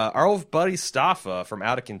 Our old buddy Staffa from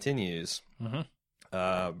Out It Continues, Mhm.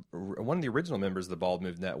 One of the original members of the Bald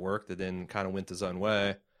Move Network that then kind of went his own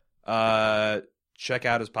way. Check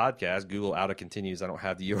out his podcast. Google Out It Continues. I don't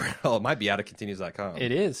have the URL. It might be outitcontinues.com.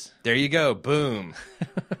 It is. There you go. Boom.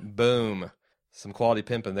 Boom. Some quality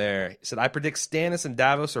pimping there. He said, I predict Stannis and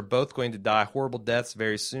Davos are both going to die horrible deaths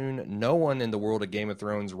very soon. No one in the world of Game of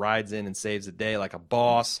Thrones rides in and saves the day like a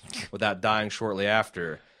boss without dying shortly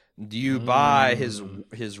after. Do you buy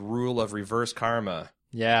his rule of reverse karma?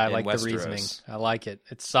 Yeah, I in like Westeros? the reasoning. I like it.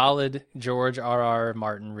 It's solid George R.R.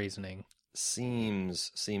 Martin reasoning. Seems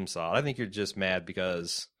solid. I think you're just mad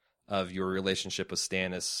because of your relationship with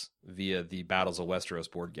Stannis via the Battles of Westeros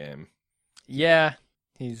board game. Yeah,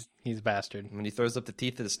 he's a bastard. When he throws up the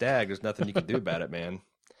teeth of the stag, there's nothing you can do about it, man.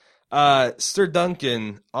 Sir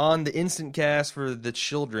Duncan, on the instant cast for the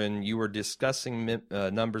children, you were discussing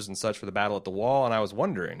numbers and such for the Battle at the Wall, and I was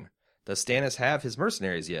wondering, does Stannis have his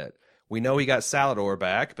mercenaries yet? We know he got Salador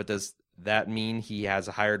back, but does that mean he has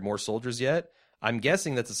hired more soldiers yet? I'm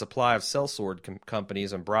guessing that the supply of sellsword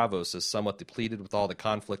companies and Bravos is somewhat depleted with all the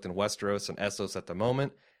conflict in Westeros and Essos at the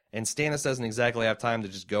moment, and Stannis doesn't exactly have time to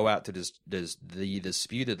just go out to the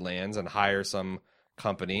disputed lands and hire some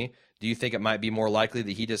company. Do you think it might be more likely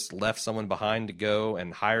that he just left someone behind to go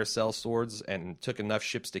and hire sellswords and took enough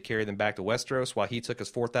ships to carry them back to Westeros while he took his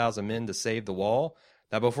 4,000 men to save the wall?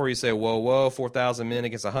 Now, before you say, whoa, 4,000 men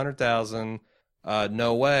against 100,000...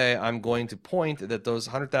 no way. I'm going to point that those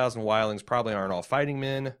 100,000 wildlings probably aren't all fighting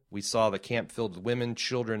men. We saw the camp filled with women,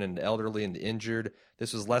 children, and the elderly and the injured.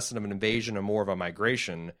 This was less than an invasion and more of a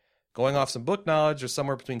migration. Going off some book knowledge, there's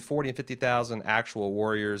somewhere between 40 and 50,000 actual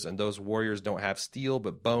warriors, and those warriors don't have steel,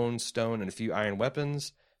 but bone, stone, and a few iron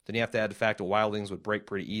weapons. Then you have to add the fact that wildlings would break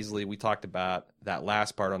pretty easily. We talked about that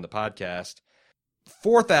last part on the podcast.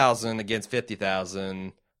 4,000 against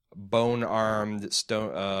 50,000... bone-armed,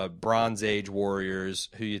 Bronze Age warriors.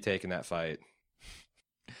 Who you take in that fight?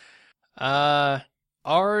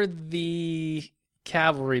 Are the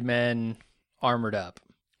cavalrymen armored up?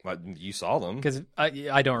 Well, you saw them. Because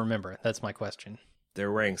I don't remember. That's my question.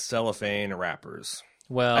 They're wearing cellophane wrappers.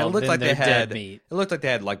 Well, it looked then like they're they had dead meat. It looked like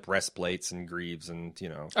they had like breastplates and greaves and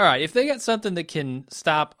All right, if they got something that can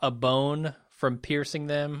stop a bone from piercing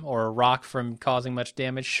them or a rock from causing much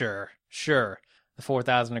damage, sure. The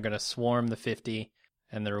 4,000 are going to swarm the 50,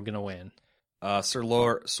 and they're going to win. Sir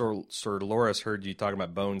Loras heard you talking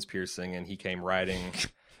about bones piercing, and he came riding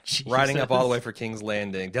up all the way for King's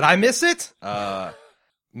Landing. Did I miss it?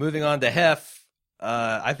 Moving on to Hef.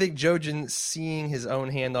 I think Jojen seeing his own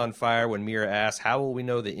hand on fire when Mira asks, how will we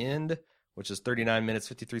know the end? Which is 39 minutes,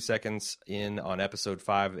 53 seconds in on episode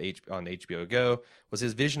 5 on HBO Go, was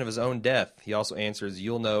his vision of his own death. He also answers,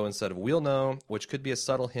 you'll know instead of we'll know, which could be a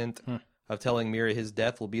subtle hint of telling Mira his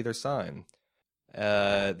death will be their sign.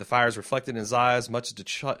 The fire is reflected in his eyes, much as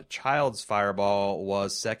the child's fireball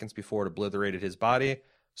was seconds before it obliterated his body.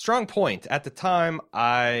 Strong point. At the time,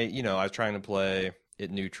 I was trying to play it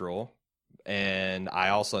neutral, and I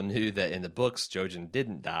also knew that in the books, Jojen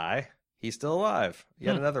didn't die. He's still alive.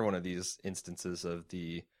 Yet another one of these instances of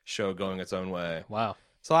the show going its own way. Wow.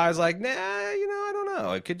 So I was like, nah, I don't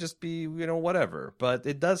know. It could just be, whatever. But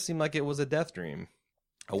it does seem like it was a death dream,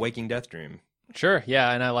 a waking death dream. Sure,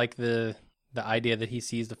 yeah, and I like the idea that he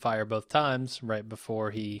sees the fire both times, right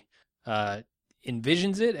before he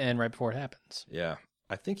envisions it and right before it happens. Yeah.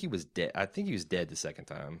 I think he was dead. I think he was dead the second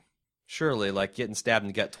time. Surely, like getting stabbed in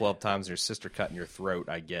the gut 12 times and your sister cutting your throat,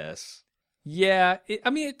 I guess. Yeah,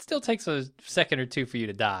 it still takes a second or two for you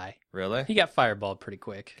to die. Really? He got fireballed pretty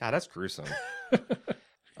quick. God, that's gruesome.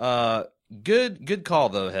 Good call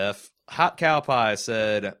though, Hef. Hot Cow Pie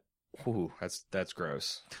said, "Ooh, that's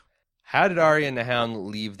gross." How did Arya and the Hound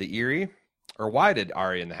leave the Eyrie? Or why did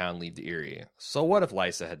Arya and the Hound leave the Eyrie? So what if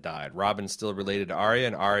Lysa had died? Robin's still related to Arya,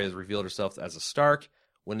 and Arya has revealed herself as a Stark.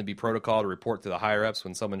 Wouldn't it be protocol to report to the higher-ups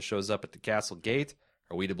when someone shows up at the castle gate?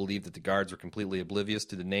 Are we to believe that the guards were completely oblivious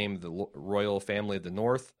to the name of the royal family of the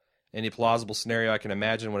North? Any plausible scenario I can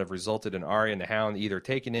imagine would have resulted in Arya and the Hound either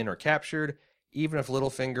taken in or captured. Even if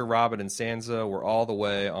Littlefinger, Robin, and Sansa were all the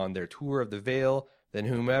way on their tour of the Vale, then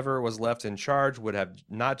whomever was left in charge would have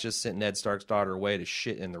not just sent Ned Stark's daughter away to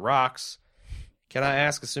shit in the rocks. Can I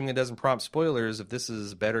ask, assuming it doesn't prompt spoilers, if this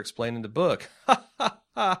is better explained in the book?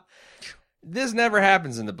 This never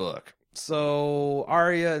happens in the book. So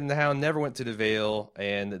Arya and the Hound never went to the Vale,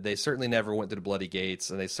 and they certainly never went to the Bloody Gates,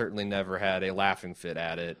 and they certainly never had a laughing fit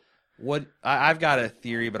at it. I've got a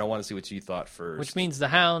theory, but I want to see what you thought first. Which means the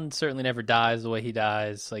Hound certainly never dies the way he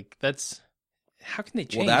dies. Like, that's... How can they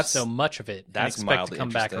change so much of it and expect to come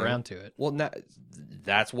back around to it? Well,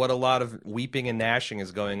 that's what a lot of weeping and gnashing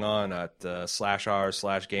is going on at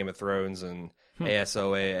 /r/Game of Thrones and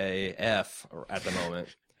ASOIAF at the moment.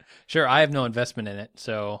 Sure, I have no investment in it,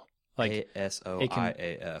 so... like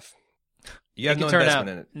ASOIAF. You have no investment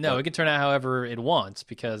in it. No, it can turn out however it wants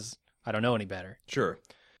because I don't know any better. Sure.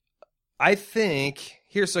 I think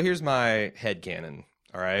here's my headcanon,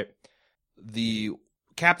 all right? The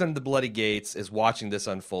captain of the Bloody Gates is watching this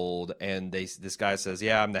unfold, and this guy says,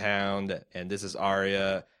 "Yeah, I'm the Hound, and this is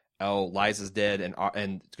Arya. Oh, Lysa's dead,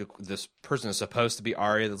 and this person is supposed to be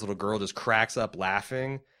Arya." This little girl just cracks up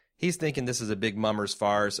laughing. He's thinking this is a big mummer's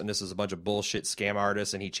farce, and this is a bunch of bullshit scam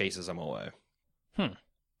artists, and he chases them away. I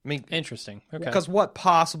mean, interesting. Okay. Because what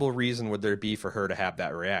possible reason would there be for her to have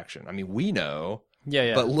that reaction? I mean, we know.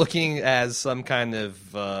 Yeah. But looking as some kind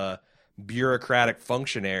of bureaucratic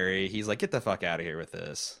functionary, he's like, get the fuck out of here with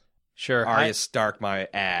this. Sure. Arya Stark my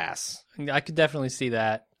ass. I could definitely see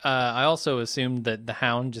that. I also assumed that the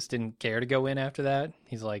Hound just didn't care to go in after that.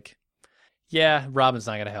 He's like, yeah, Robin's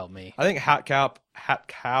not going to help me. I think Hot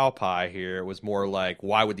Cow Pie here was more like,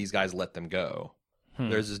 why would these guys let them go?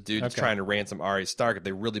 There's this dude that's trying to ransom Arya Stark. If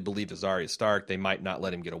they really believed it was Arya Stark, they might not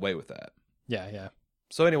let him get away with that. Yeah.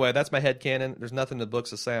 So anyway, that's my headcanon. There's nothing in the books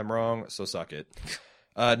to say I'm wrong, so suck it.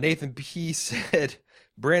 Nathan P. said,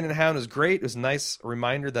 Brandon Hound is great. It was a nice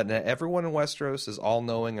reminder that not everyone in Westeros is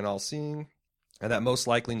all-knowing and all-seeing, and that most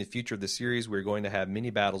likely in the future of the series, we're going to have many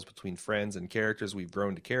battles between friends and characters we've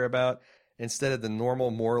grown to care about, instead of the normal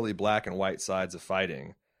morally black and white sides of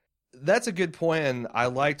fighting. That's a good point, and I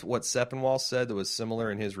liked what Sepinwall said that was similar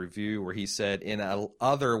in his review, where he said in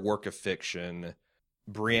other work of fiction,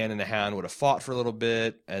 Brienne and the Hound would have fought for a little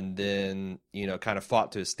bit, and then, kind of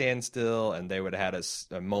fought to a standstill, and they would have had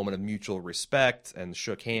a moment of mutual respect, and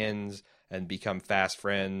shook hands, and become fast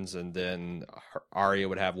friends, and then Arya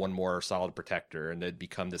would have one more solid protector, and they'd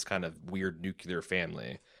become this kind of weird nuclear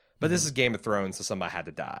family. But this is Game of Thrones, so somebody had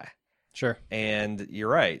to die. Sure. And you're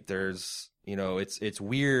right. There's, it's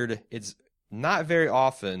weird. It's not very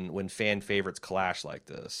often when fan favorites clash like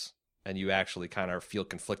this, and you actually kind of feel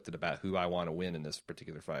conflicted about who I want to win in this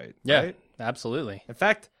particular fight. Yeah, right? Absolutely. In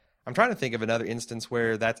fact, I'm trying to think of another instance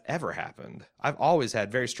where that's ever happened. I've always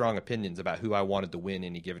had very strong opinions about who I wanted to win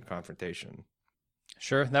any given confrontation.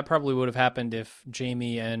 Sure. That probably would have happened if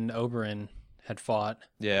Jaime and Oberyn had fought.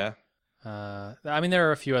 Yeah. I mean, there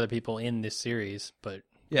are a few other people in this series, but...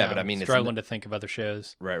 Yeah, but I mean, struggling to think of other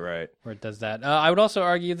shows. Right. Where it does that. I would also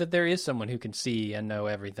argue that there is someone who can see and know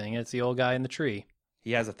everything. It's the old guy in the tree.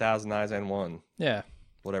 He has 1,000 eyes and one. Yeah.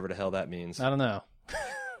 Whatever the hell that means. I don't know.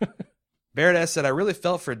 Baroness said, I really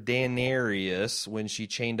felt for Daenerys when she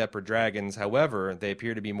chained up her dragons. However, they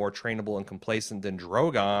appear to be more trainable and complacent than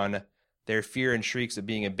Drogon. Their fear and shrieks of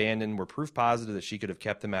being abandoned were proof positive that she could have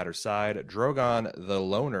kept them at her side. Drogon, the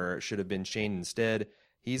loner, should have been chained instead.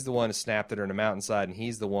 He's the one who snapped at her in a mountainside, and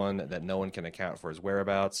he's the one that no one can account for his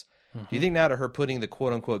whereabouts. Do you think now that her putting the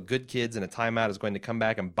quote-unquote good kids in a timeout is going to come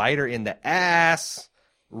back and bite her in the ass,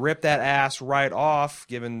 rip that ass right off,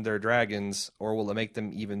 given they're dragons, or will it make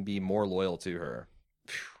them even be more loyal to her?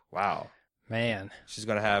 Phew, wow. Man. She's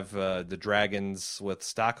going to have the dragons with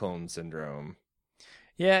Stockholm Syndrome.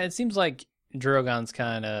 Yeah, it seems like Drogon's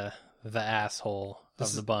kind of the asshole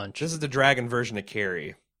of the bunch. This is the dragon version of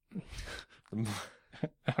Carrie.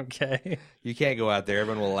 Okay. You can't go out there.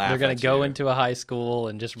 Everyone will laugh They're going at to go you. into a high school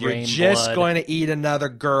and just You're rain just blood. going to eat another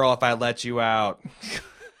girl if I let you out.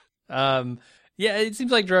 Yeah, it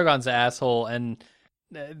seems like Drogon's an asshole, and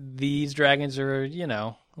these dragons are,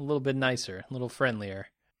 a little bit nicer, a little friendlier.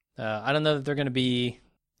 I don't know that they're going to be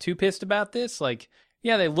too pissed about this. Like,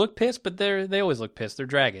 yeah, they look pissed, but they always look pissed. They're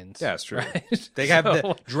dragons. Yeah, it's true. Right? They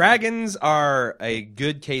have dragons are a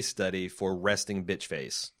good case study for resting bitch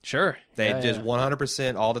face. Sure. They Yeah, just yeah.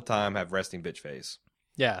 100% all the time have resting bitch face.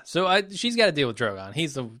 Yeah, so she's got to deal with Drogon.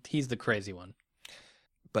 He's the crazy one.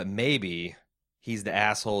 But maybe he's the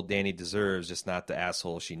asshole Dany deserves, just not the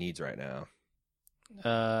asshole she needs right now.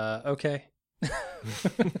 Okay.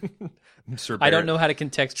 Sir I don't know how to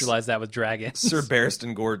contextualize that with dragons. Sir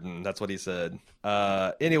Barristan Gordon, that's what he said.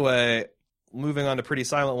 Anyway, moving on to Pretty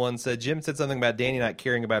Silent One, said Jim said something about Dany not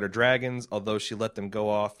caring about her dragons, although she let them go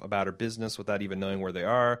off about her business without even knowing where they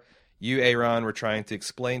are. You, Aaron, were trying to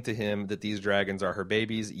explain to him that these dragons are her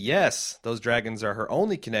babies. Yes, those dragons are her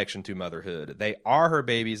only connection to motherhood. They are her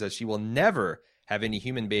babies, as she will never have any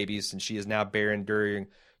human babies since she is now barren to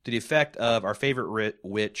the effect of our favorite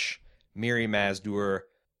witch, Miri Mazdur.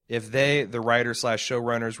 If they, the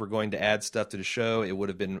writers/showrunners, were going to add stuff to the show, it would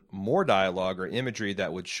have been more dialogue or imagery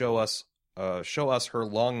that would show us her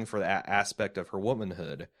longing for that aspect of her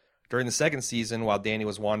womanhood. During the second season, while Dany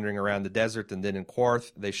was wandering around the desert and then in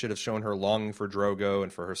Quarth, they should have shown her longing for Drogo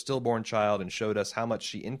and for her stillborn child and showed us how much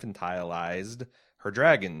she infantilized her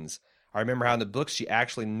dragons. I remember how in the books she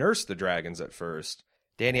actually nursed the dragons at first.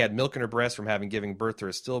 Dany had milk in her breast from having given birth to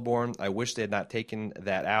her stillborn. I wish they had not taken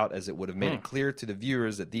that out, as it would have made it clear to the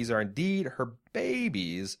viewers that these are indeed her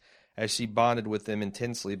babies, as she bonded with them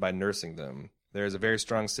intensely by nursing them. There is a very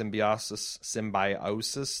strong symbiosis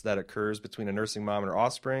that occurs between a nursing mom and her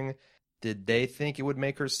offspring. Did they think it would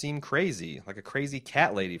make her seem crazy, like a crazy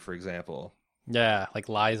cat lady, for example? Yeah, like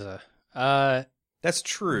Liza. That's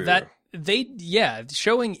true.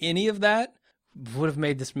 Showing any of that would have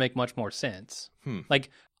made this make much more sense. Like,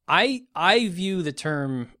 I view the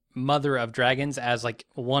term Mother of Dragons as like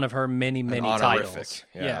one of her many honorific, titles.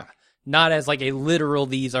 yeah. Not as like a literal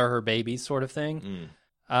these are her babies sort of thing.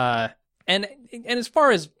 And as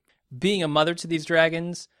far as being a mother to these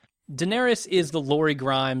dragons, Daenerys is the Lori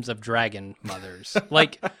Grimes of dragon mothers.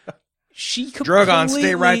 Like, she completely... Drogon,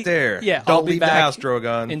 stay right there. Yeah, Don't I'll be leave the back house,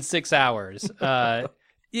 Drogon. in 6 hours.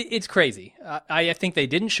 It's crazy. I think they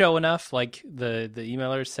didn't show enough, like the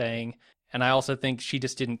emailer is saying, and I also think she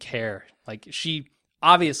just didn't care. Like, she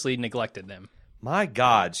obviously neglected them. My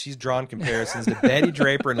God, she's drawn comparisons to Betty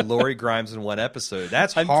Draper and Lori Grimes in one episode.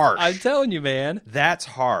 That's harsh. I'm telling you, man. That's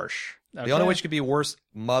harsh. The Okay. only way she could be a worse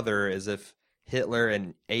mother is if Hitler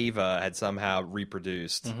and Ava had somehow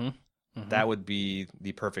reproduced. That would be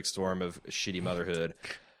the perfect storm of shitty motherhood.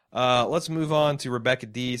 Let's move on to Rebecca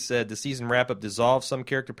D. said, the season wrap-up dissolved some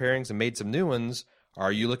character pairings and made some new ones.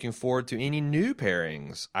 Are you looking forward to any new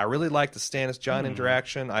pairings? I really like the Stannis-Jon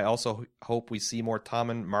interaction. I also hope we see more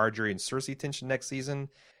Tommen, Marjorie, and Cersei tension next season.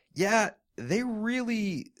 Yeah,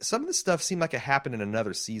 some of this stuff seemed like it happened in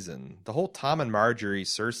another season. The whole Tommen, Marjorie,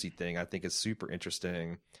 Cersei thing, I think, is super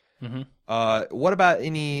interesting. What about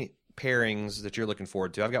any pairings that you're looking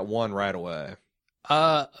forward to? I've got one right away.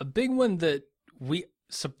 A big one that we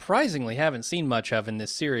surprisingly haven't seen much of in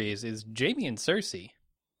this series is Jaime and Cersei.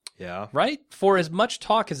 Yeah. Right? For as much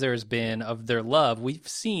talk as there has been of their love, we've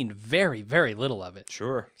seen very, very little of it.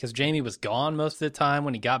 Sure. Because Jaime was gone most of the time.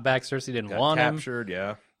 When he got back, Cersei didn't want him. Captured,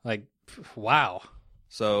 yeah. Like, wow.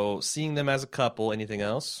 So, seeing them as a couple, anything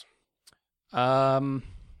else? I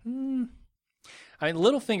mean,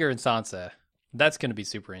 Littlefinger and Sansa, that's going to be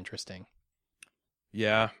super interesting.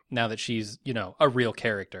 Yeah. Now that she's, a real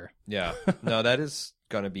character. Yeah. No, that is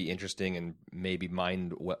going to be interesting and maybe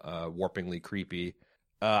mind-warpingly creepy.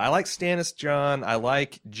 I like Stannis Jon. I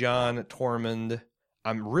like Jon Tormund.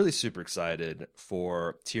 I'm really super excited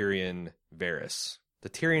for Tyrion Varys. The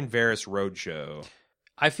Tyrion Varys Roadshow.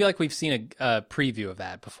 I feel like we've seen a preview of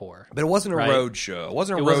that before. But it wasn't a right? roadshow. It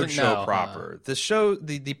wasn't a roadshow proper. The show,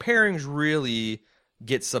 the pairings really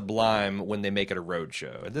get sublime when they make it a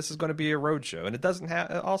roadshow. And this is going to be a roadshow. And it doesn't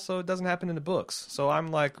happen in the books. So I'm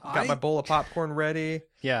like, got my bowl of popcorn ready.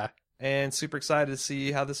 Yeah. and super excited to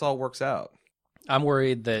see how this all works out. I'm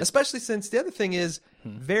worried that Especially since the other thing is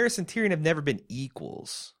Varys and Tyrion have never been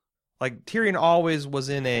equals. Like Tyrion always was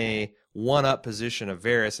in a one-up position of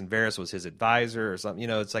Varys, and Varys was his advisor or something. You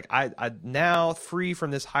know, it's like I now free from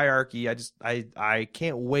this hierarchy. I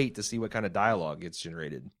can't wait to see what kind of dialogue gets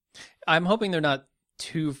generated. I'm hoping they're not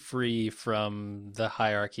too free from the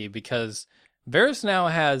hierarchy, because Varys now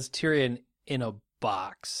has Tyrion in a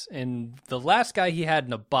box, and the last guy he had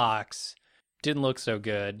in a box didn't look so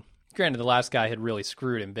good. Granted, the last guy had really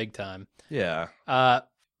screwed him big time. Yeah.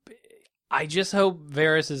 I just hope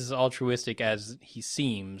Varys is as altruistic as he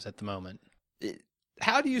seems at the moment.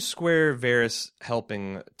 How do you square Varys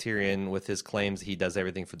helping Tyrion with his claims that he does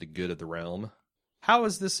everything for the good of the realm? How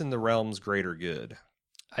is this in the realm's greater good?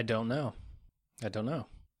 I don't know. I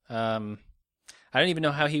don't even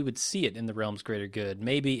know how he would see it in the realm's greater good.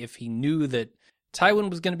 Maybe if he knew that Tywin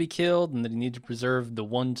was going to be killed and that he needed to preserve the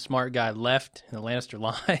one smart guy left in the Lannister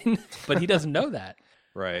line, but he doesn't know that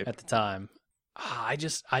Right. at the time. I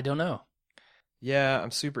don't know. Yeah,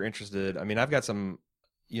 I'm super interested. I mean, I've got some,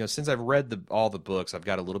 since I've read all the books, I've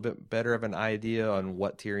got a little bit better of an idea on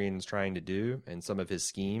what Tyrion's trying to do and some of his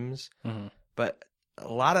schemes. Mm-hmm. But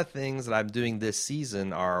a lot of things that I'm doing this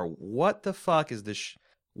season are, what the fuck is this?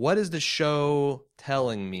 What is the show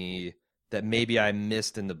telling me that maybe I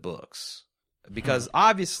missed in the books? Because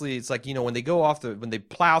obviously it's like, when they when they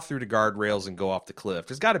plow through the guardrails and go off the cliff,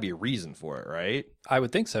 there's got to be a reason for it, right? I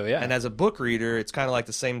would think so, yeah. And as a book reader, it's kind of like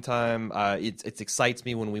the same time, it excites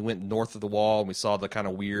me when we went north of the wall and we saw the kind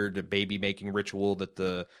of weird baby making ritual that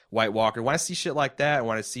the White Walker, when I see shit like that and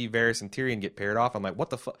when I see Varys and Tyrion get paired off, I'm like,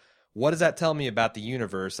 what the fuck? What does that tell me about the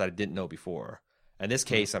universe that I didn't know before? In this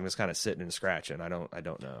case, I'm just kind of sitting and scratching. I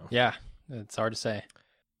don't know. Yeah, it's hard to say.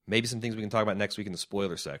 Maybe some things we can talk about next week in the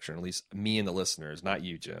spoiler section, at least me and the listeners, not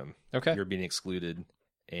you, Jim. Okay. You're being excluded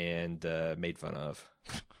and made fun of.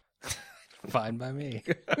 Fine by me.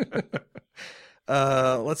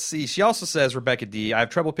 Let's see. She also says, Rebecca D., I have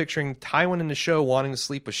trouble picturing Tywin in the show wanting to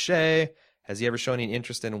sleep with Shay. Has he ever shown any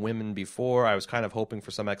interest in women before? I was kind of hoping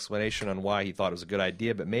for some explanation on why he thought it was a good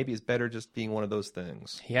idea, but maybe it's better just being one of those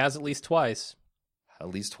things. He has at least twice. At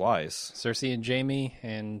least twice. Cersei and Jaime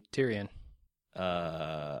and Tyrion.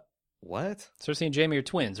 What? Cersei and Jaime are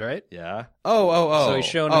twins, right? Yeah. Oh. So he's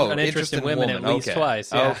shown an interest in women at least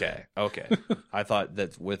twice. Yeah. Okay. I thought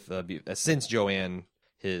that with since Joanne,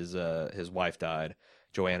 his wife died,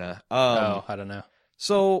 Joanna. I don't know.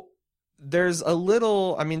 So there's a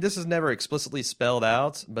little. I mean, this is never explicitly spelled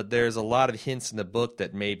out, but there's a lot of hints in the book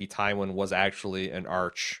that maybe Tywin was actually an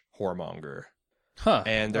arch whoremonger. Huh.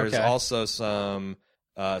 And there's also some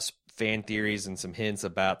fan theories and some hints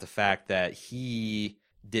about the fact that he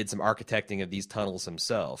did some architecting of these tunnels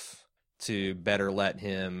himself to better let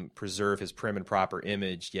him preserve his prim and proper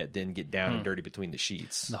image, yet didn't get down and dirty between the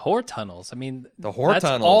sheets. The whore tunnels. I mean,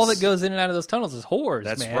 tunnels. All that goes in and out of those tunnels is whores.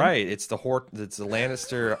 That's man. right. It's the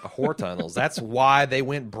Lannister whore tunnels. That's why they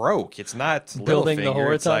went broke. It's not building Littlefinger. the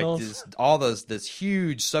whore it's tunnels. Like this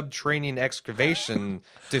huge subterranean excavation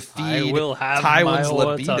to feed will have Tywin's my whore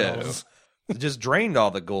libido. tunnels. It just drained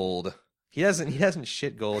all the gold. He doesn't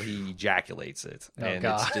shit gold. He ejaculates it, and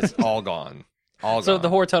God. it's just all gone. So the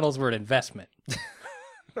whore tunnels were an investment.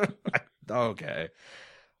 Okay.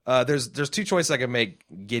 There's two choices I can make.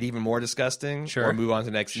 Get even more disgusting, Sure. or move on to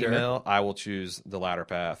the next email. I will choose the latter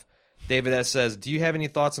path. David S. says, do you have any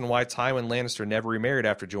thoughts on why Tywin Lannister never remarried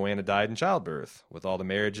after Joanna died in childbirth? With all the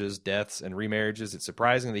marriages, deaths, and remarriages, it's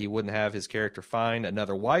surprising that he wouldn't have his character find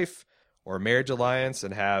another wife or a marriage alliance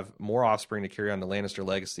and have more offspring to carry on the Lannister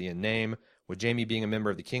legacy and name. With Jaime being a member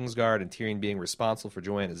of the Kingsguard and Tyrion being responsible for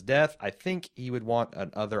Joanna's death, I think he would want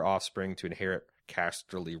another offspring to inherit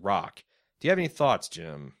Casterly Rock. Do you have any thoughts,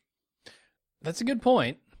 Jim? That's a good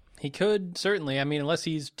point. He could, certainly. I mean, unless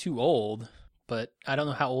he's too old, but I don't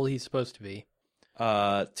know how old he's supposed to be.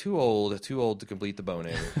 Too old to complete the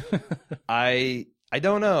boning. I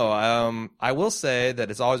don't know. I will say that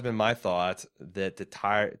it's always been my thought that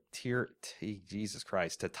Jesus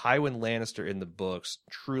Christ, Tywin Lannister in the books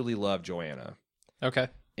truly loved Joanna. Okay.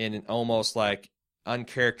 And almost like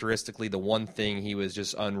uncharacteristically, the one thing he was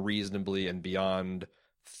just unreasonably and beyond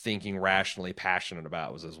thinking rationally passionate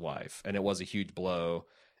about was his wife. And it was a huge blow.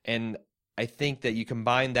 And I think that you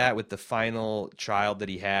combine that with the final child that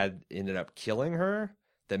he had ended up killing her,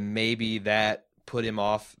 that maybe that put him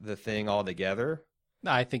off the thing altogether.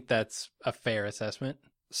 I think that's a fair assessment.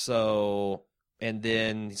 So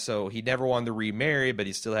he never wanted to remarry, but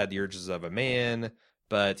he still had the urges of a man.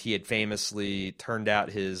 But he had famously turned out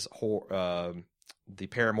the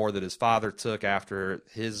paramour that his father took after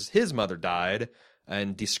his mother died.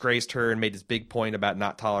 and disgraced her and made this big point about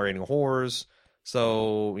not tolerating whores.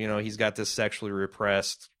 So, he's got this sexually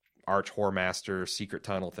repressed arch whoremaster secret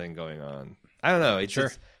tunnel thing going on. I don't know. It's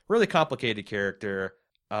just really complicated character.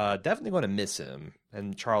 Definitely going to miss him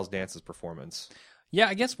and Charles Dance's performance. Yeah,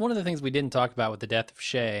 I guess one of the things we didn't talk about with the death of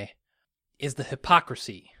Shae is the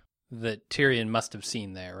hypocrisy that Tyrion must have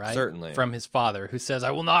seen there, right? Certainly. From his father, who says,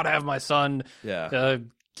 I will not have my son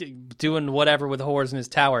doing whatever with whores in his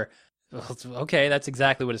tower. Okay, that's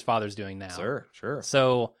exactly what his father's doing now. Sure.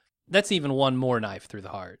 So that's even one more knife through the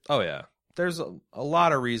heart. Oh, yeah. There's a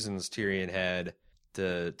lot of reasons Tyrion had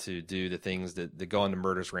to do the things that go on the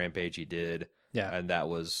murderous rampage he did. Yeah. And that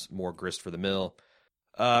was more grist for the mill.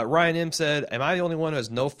 Ryan M said, am I the only one who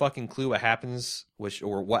has no fucking clue what happened with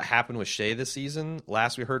Shae this season?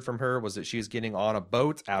 Last we heard from her was that she was getting on a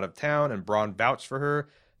boat out of town and Bronn vouched for her.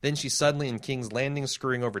 Then she's suddenly in King's Landing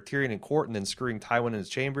screwing over Tyrion in court and then screwing Tywin in his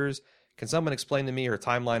chambers. Can someone explain to me her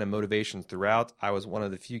timeline and motivations throughout? I was one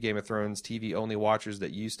of the few Game of Thrones TV only watchers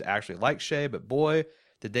that used to actually like Shae, but boy,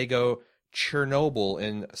 did they go Chernobyl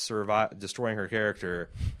in destroying her character.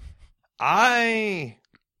 I'm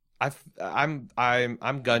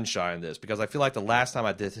gun shy on this because I feel like the last time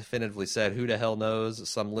I definitively said who the hell knows,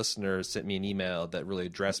 some listener sent me an email that really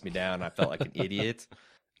dressed me down. And I felt like an idiot.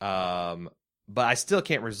 But I still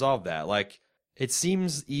can't resolve that. Like, it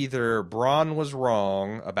seems either Bronn was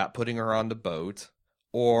wrong about putting her on the boat,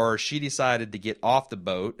 or she decided to get off the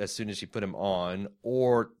boat as soon as she put him on,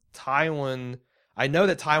 or Tywin. I know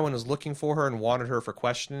that Tywin was looking for her and wanted her for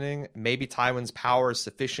questioning. Maybe Tywin's power is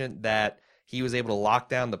sufficient that he was able to lock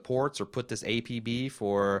down the ports or put this APB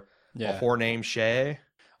for a whore named Shae.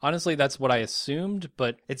 Honestly, that's what I assumed,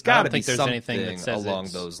 but it's got to be think there's anything that says along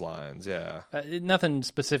those lines. Yeah, nothing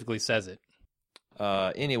specifically says it.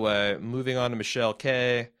 Anyway, moving on to Michelle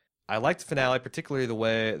K. I liked the finale, particularly the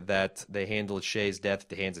way that they handled Shae's death at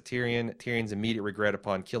the hands of Tyrion. Tyrion's immediate regret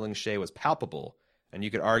upon killing Shae was palpable, and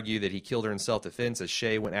you could argue that he killed her in self-defense as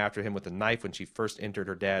Shae went after him with a knife when she first entered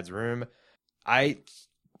her dad's room. I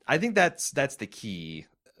think that's the key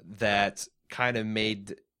that kind of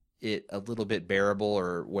made it a little bit bearable,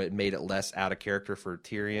 or what made it less out of character for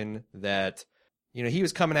Tyrion, that he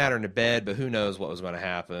was coming at her in the bed, but who knows what was going to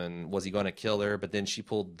happen. Was he going to kill her? But then she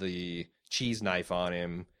pulled the cheese knife on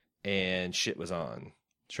him and shit was on.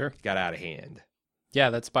 Sure. It got out of hand. Yeah,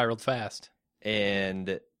 that spiraled fast.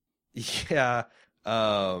 And yeah,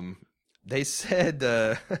 they said,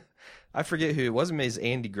 I forget who it was.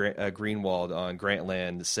 Maybe Andy Greenwald on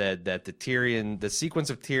Grantland said that the sequence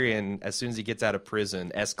of Tyrion, as soon as he gets out of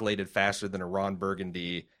prison, escalated faster than a Ron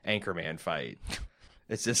Burgundy Anchorman fight.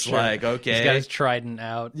 It's just like, okay. He's got his trident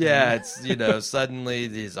out. Yeah, it's, suddenly a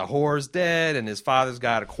whore's dead and his father's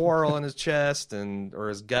got a quarrel in his chest or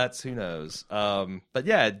his guts, who knows. But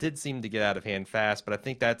yeah, it did seem to get out of hand fast, but I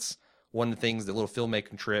think that's one of the things that little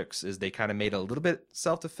filmmaking tricks is they kind of made it a little bit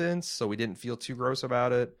self-defense, so we didn't feel too gross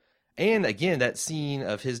about it. And again, that scene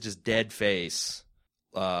of his just dead face,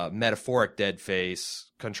 metaphoric dead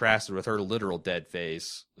face, contrasted with her literal dead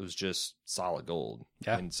face, it was just solid gold.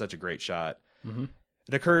 Yeah. And such a great shot. Mm-hmm.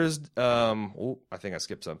 It occurs, I think I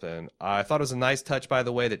skipped something. I thought it was a nice touch, by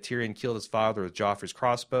the way, that Tyrion killed his father with Joffrey's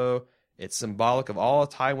crossbow. It's symbolic of all of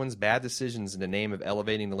Tywin's bad decisions in the name of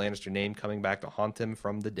elevating the Lannister name coming back to haunt him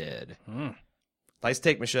from the dead. Nice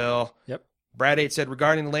take, Michelle. Yep. Brad H. said,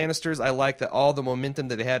 regarding the Lannisters, I like that all the momentum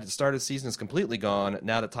that they had at the start of the season is completely gone.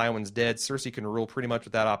 Now that Tywin's dead, Cersei can rule pretty much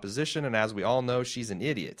without opposition, and as we all know, she's an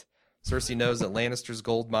idiot. Cersei knows that Lannister's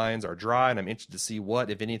gold mines are dry, and I'm interested to see what,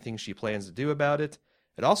 if anything, she plans to do about it.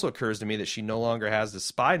 It also occurs to me that she no longer has the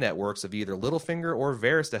spy networks of either Littlefinger or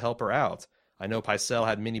Varys to help her out. I know Pycelle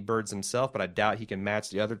had many birds himself, but I doubt he can match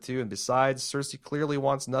the other two, and besides, Cersei clearly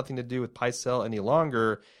wants nothing to do with Pycelle any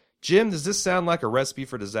longer. Jim, does this sound like a recipe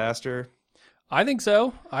for disaster? I think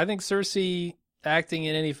so. I think Cersei acting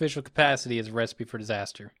in any official capacity is a recipe for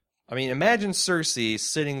disaster. I mean, imagine Cersei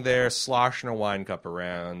sitting there sloshing a wine cup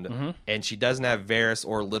around, and she doesn't have Varys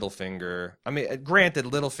or Littlefinger. I mean, granted,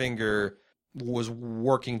 Littlefinger was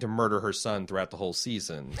working to murder her son throughout the whole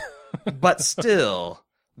season. But still,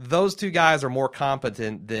 those two guys are more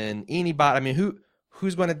competent than anybody. I mean,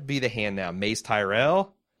 who's going to be the hand now? Mace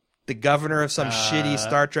Tyrell? The governor of some shitty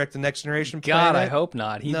Star Trek The Next Generation planet? God, I hope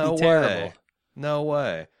not. He'd No be terrible. way. No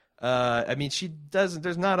way. I mean,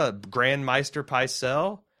 there's not a Grandmaster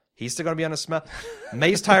Pycelle. He's still going to be on a smell.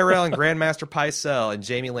 Mace Tyrell and Grandmaster Pycelle and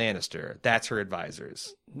Jaime Lannister. That's her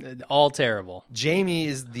advisors. All terrible. Jaime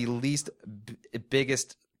is the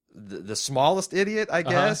biggest, the smallest idiot, I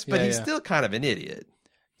guess, but he's still kind of an idiot.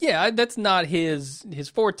 Yeah, that's not his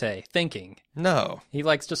forte, thinking. No. He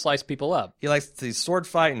likes to slice people up. He likes to sword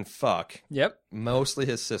fight and fuck. Yep. Mostly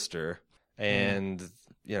his sister. And,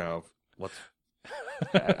 you know, what?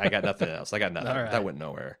 I got nothing else. I got nothing. All right. That went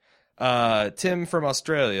nowhere. Tim from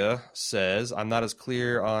Australia says, I'm not as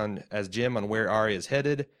clear as Jim on where Arya is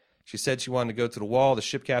headed. She said she wanted to go to the wall. The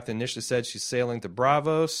ship captain initially said she's sailing to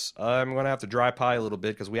Bravos. I'm going to have to dry pie a little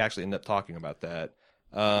bit because we actually ended up talking about that.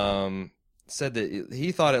 Said that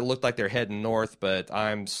he thought it looked like they're heading north, but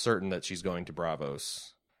I'm certain that she's going to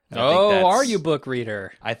Bravos. And I think Oh, are you, book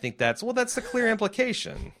reader? I think that's the clear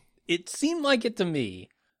implication. It seemed like it to me.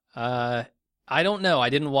 I don't know. I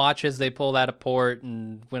didn't watch as they pulled out of port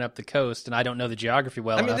and went up the coast, and I don't know the geography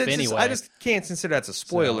well enough anyway. I just can't consider that's a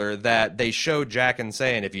spoiler that they showed Jaqen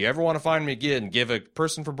saying, if you ever want to find me again, give a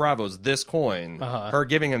person from Bravos this coin. Her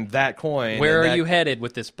giving him that coin. Where are you headed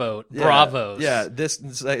with this boat? Yeah, Bravos. Yeah,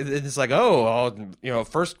 it's like,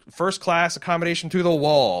 first class accommodation to the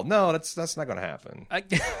wall. No, that's not going to happen.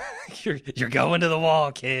 You're going to the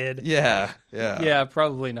wall, kid. Yeah. Yeah,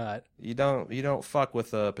 probably not. You don't fuck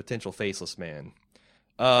with a potential faceless man.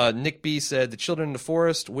 Nick B said, the children in the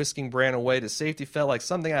forest whisking Bran away to safety felt like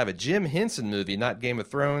something out of a Jim Henson movie, not Game of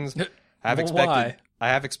Thrones. Why? I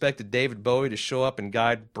have expected David Bowie to show up and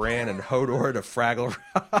guide Bran and Hodor to Fraggle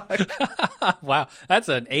Rock. Wow, that's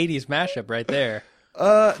an 80s mashup right there.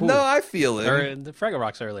 No, I feel him. Or the Fraggle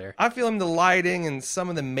Rocks earlier. I feel him. The lighting and some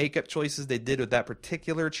of the makeup choices they did with that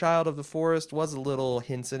particular child of the forest was a little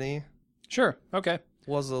Henson-y. Sure, okay.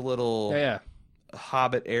 Was a little Yeah.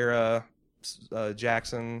 Hobbit era Pete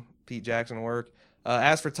Jackson work.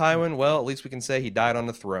 As for Tywin, well, at least we can say he died on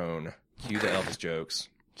the throne. Cue the Elvis jokes.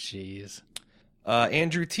 Jeez.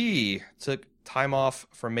 Andrew T took time off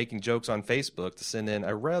from making jokes on Facebook to send in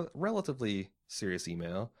a relatively serious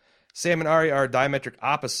email. Sam and Arya are diametric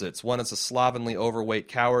opposites. One is a slovenly, overweight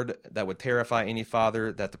coward that would terrify any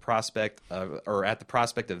father at the prospect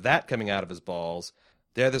of that coming out of his balls.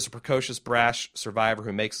 The other is a precocious, brash survivor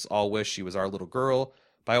who makes us all wish she was our little girl.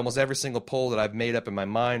 By almost every single poll that I've made up in my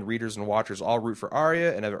mind, readers and watchers all root for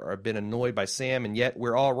Arya and have been annoyed by Sam, and yet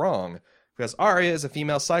we're all wrong. Because Arya is a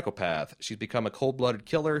female psychopath. She's become a cold-blooded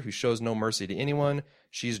killer who shows no mercy to anyone.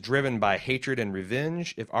 She's driven by hatred and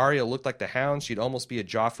revenge. If Arya looked like the Hound, she'd almost be a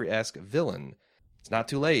Joffrey-esque villain. It's not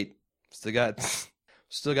too late. Still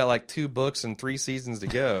got like 2 books and 3 seasons to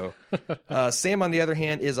go. Sam, on the other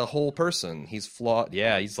hand, is a whole person. He's flawed.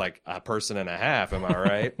 Yeah, he's like a person and a half. Am I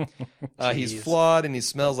right? He's flawed and he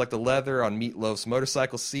smells like the leather on Meatloaf's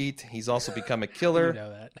motorcycle seat. He's also become a killer, You know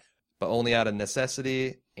that. but only out of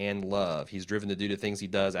necessity and love. He's driven to do the things he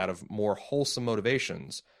does out of more wholesome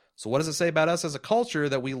motivations. So what does it say about us as a culture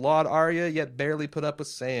that we laud Arya yet barely put up with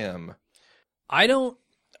Sam? I don't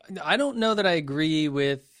know that I agree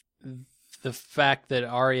with the fact that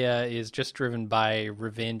Arya is just driven by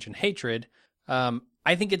revenge and hatred.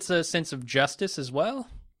 I think it's a sense of justice as well,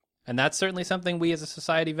 and that's certainly something we as a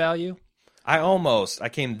society value. I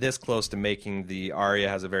came this close to making the Arya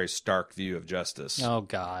has a very stark view of justice. Oh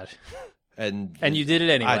God! And you did it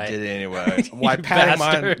anyway. I did it anyway. Why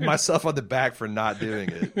patting myself on the back for not doing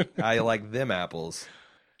it? I like them apples.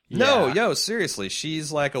 No, seriously,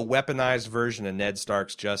 she's like a weaponized version of Ned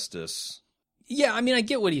Stark's justice. Yeah, I mean, I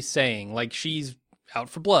get what he's saying. Like, she's out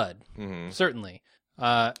for blood, certainly.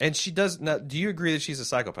 And she does. Now, do you agree that she's a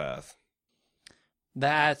psychopath?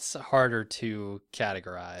 That's harder to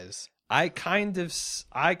categorize. I kind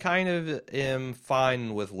of am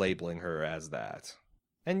fine with labeling her as that.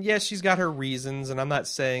 And yes, she's got her reasons, and I'm not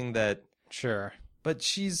saying that. Sure. But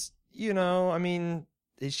she's, I mean,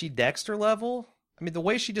 is she Dexter level? I mean, the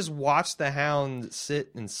way she just watched the Hound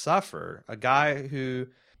sit and suffer, a guy who,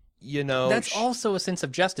 That's also a sense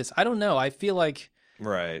of justice. I don't know. I feel like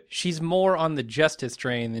right. She's more on the justice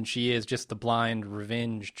train than she is just the blind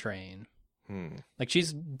revenge train. Like,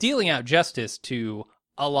 she's dealing out justice to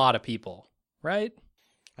a lot of people, right?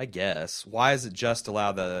 I guess. Why is it just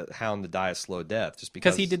allow the Hound to die a slow death? Just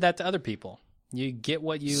because he did that to other people. You get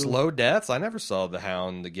what you... Slow deaths? I never saw the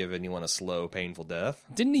Hound to give anyone a slow, painful death.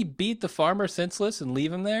 Didn't he beat the farmer senseless and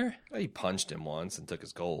leave him there? Well, he punched him once and took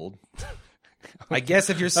his gold. I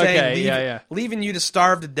guess if you're saying leaving you to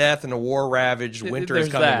starve to death in a war-ravaged winter is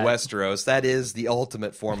coming in Westeros, that is the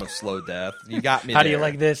ultimate form of slow death. You got me How there. do you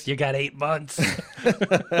like this? You got 8 months.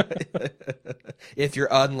 If you're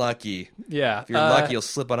unlucky. Yeah. If you're lucky, you'll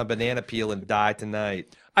slip on a banana peel and die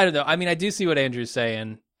tonight. I don't know. I mean, I do see what Andrew's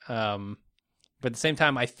saying. But at the same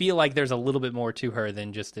time, I feel like there's a little bit more to her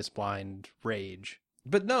than just this blind rage.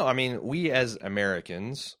 But no, I mean, we as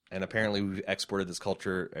Americans, and apparently we've exported this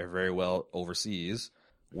culture very well overseas,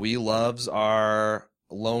 we loves our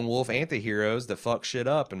lone wolf anti-heroes that fuck shit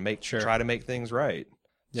up and try to make things right.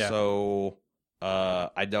 Yeah. So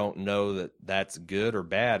I don't know that that's good or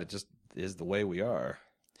bad. It just is the way we are.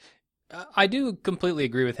 I do completely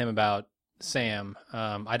agree with him about Sam.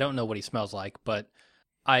 I don't know what he smells like, but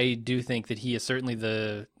I do think that he is certainly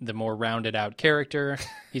the more rounded out character.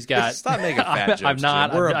 He's got. Stop making fat jokes. I'm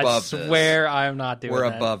not. Jim. We're above I swear I am not doing We're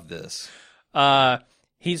that. above this.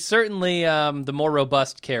 He's certainly the more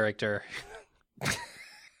robust character.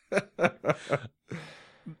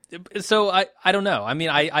 So I don't know. I mean,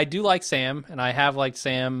 I do like Sam, and I have liked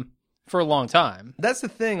Sam for a long time. That's the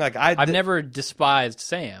thing. Like I've never despised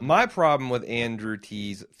Sam. My problem with Andrew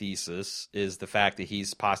T's thesis is the fact that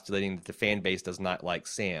he's postulating that the fan base does not like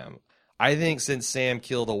Sam. I think since Sam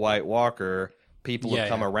killed a White Walker, people have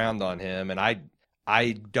come around on him, and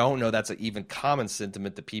I don't know that's an even common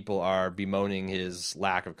sentiment that people are bemoaning his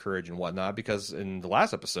lack of courage and whatnot, because in the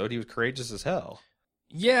last episode he was courageous as hell.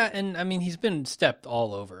 Yeah, and I mean he's been stepped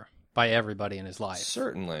all over by everybody in his life.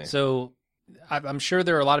 Certainly. So I'm sure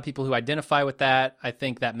there are a lot of people who identify with that. I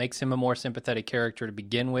think that makes him a more sympathetic character to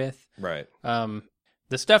begin with. Right.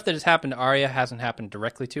 The stuff that has happened to Arya hasn't happened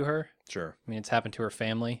directly to her. Sure. I mean, it's happened to her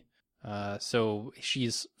family. So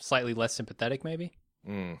she's slightly less sympathetic, maybe.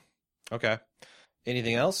 Okay.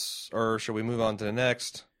 Anything else, or should we move on to the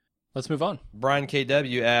next? Let's move on. Brian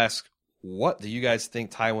KW asks, what do you guys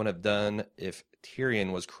think Tywin would have done if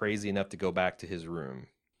Tyrion was crazy enough to go back to his room?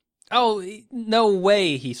 Oh, no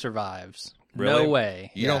way he survives. Really? No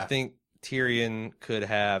way. You don't think Tyrion could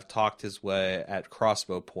have talked his way at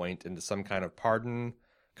crossbow point into some kind of pardon?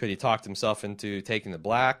 Could he talked himself into taking the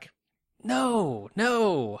black? No.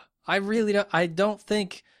 I really don't. I don't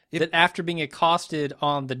think that after being accosted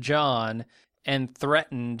on the John and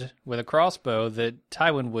threatened with a crossbow that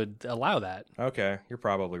Tywin would allow that. Okay, you're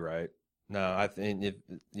probably right. No, I think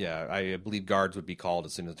I believe guards would be called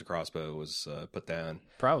as soon as the crossbow was put down.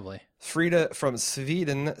 Probably. Frida from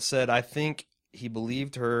Sweden said, I think he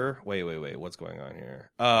believed her. Wait, what's going on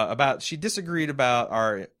here? She disagreed about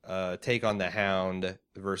our take on the Hound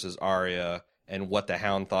versus Arya and what the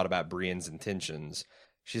Hound thought about Brienne's intentions.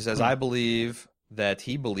 She says, I believe that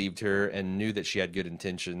he believed her and knew that she had good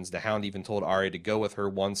intentions. The Hound even told Arya to go with her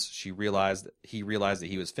once he realized that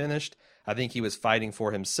he was finished. I think he was fighting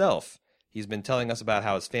for himself. He's been telling us about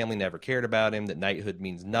how his family never cared about him, that knighthood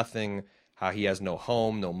means nothing, how he has no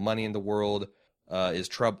home, no money in the world, is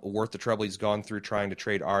worth the trouble he's gone through trying to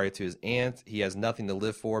trade Arya to his aunt. He has nothing to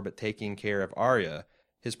live for but taking care of Arya.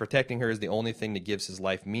 His protecting her is the only thing that gives his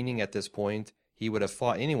life meaning at this point. He would have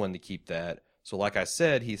fought anyone to keep that. So like I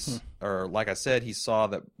said, he saw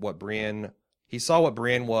what Brienne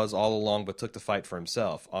was all along, but took the fight for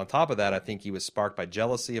himself. On top of that, I think he was sparked by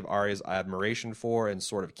jealousy of Arya's admiration for and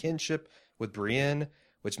sort of kinship with Brienne,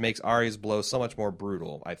 which makes Arya's blow so much more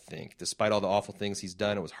brutal, I think. Despite all the awful things he's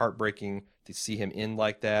done, it was heartbreaking to see him end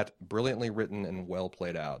like that. Brilliantly written and well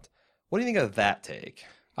played out. What do you think of that take?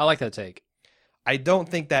 I like that take. I don't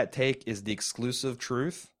think that take is the exclusive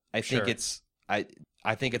truth. I think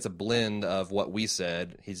I think it's a blend of what we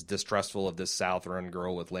said. He's distrustful of this Southron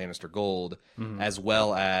girl with Lannister gold, as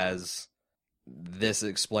well as this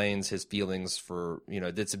explains his feelings for,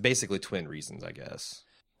 it's basically twin reasons, I guess.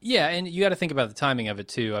 Yeah, and you got to think about the timing of it,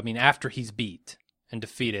 too. I mean, after he's beat and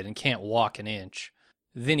defeated and can't walk an inch,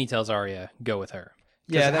 then he tells Arya, go with her.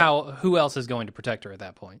 Yeah, who else is going to protect her at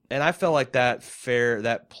that point? And I felt like that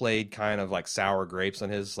played kind of like sour grapes on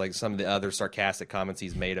his, like some of the other sarcastic comments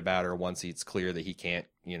he's made about her once it's clear that he can't,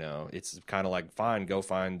 it's kind of like, fine, go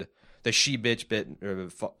find the she-bitch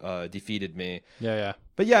defeated me. Yeah.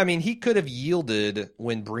 But yeah, I mean, he could have yielded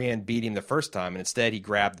when Brienne beat him the first time, and instead he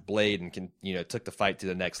grabbed the blade and took the fight to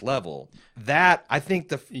the next level. That, I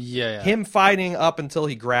think him fighting up until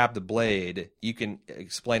he grabbed the blade, you can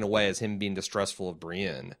explain away as him being distrustful of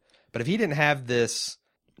Brienne. But if he didn't have this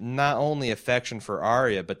not only affection for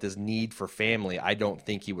Arya, but this need for family, I don't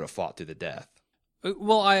think he would have fought to the death.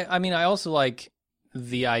 Well, I mean, I also like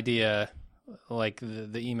the idea, like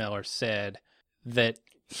the emailer said, that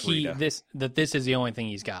this is the only thing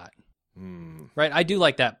he's got. Right? I do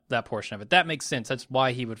like that portion of it. That makes sense. That's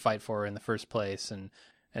why he would fight for her in the first place,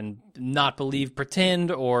 and not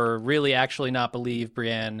pretend or really actually not believe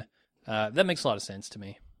Brienne. That makes a lot of sense to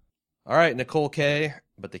me. All right, Nicole K,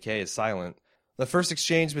 but the K is silent. The first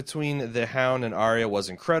exchange between the Hound and Arya was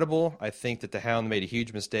incredible. I think that the Hound made a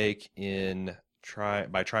huge mistake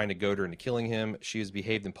by trying to goad her into killing him. She has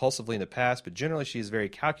behaved impulsively in the past, but generally she is very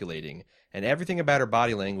calculating, and everything about her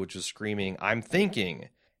body language was screaming, I'm thinking.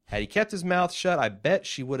 Had he kept his mouth shut, I bet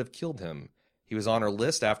she would have killed him. He was on her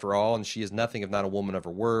list after all, and she is nothing if not a woman of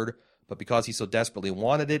her word, but because he so desperately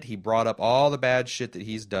wanted it, he brought up all the bad shit that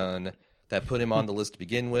he's done that put him on the list to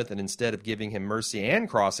begin with, and instead of giving him mercy and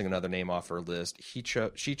crossing another name off her list, she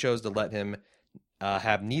chose to let him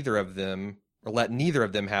have neither of them, or let neither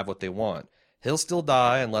of them have what they want. He'll still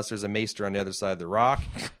die unless there's a maester on the other side of the rock,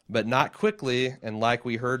 but not quickly, and like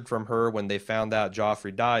we heard from her when they found out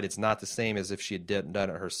Joffrey died, it's not the same as if she had done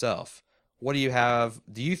it herself. What do you have?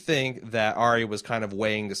 Do you think that Arya was kind of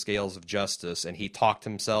weighing the scales of justice and he talked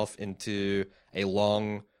himself into a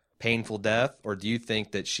long, painful death? Or do you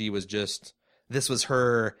think that she was just, this was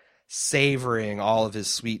her savoring all of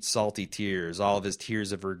his sweet, salty tears, all of his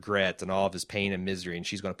tears of regret and all of his pain and misery, and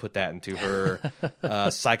she's going to put that into her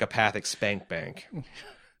psychopathic spank bank?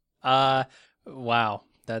 Wow,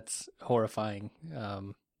 that's horrifying.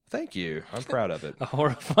 Thank you. I'm proud of it. A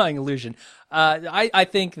horrifying illusion. I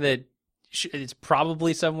think that it's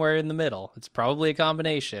probably somewhere in the middle. It's probably a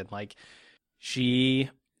combination. Like, she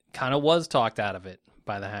kind of was talked out of it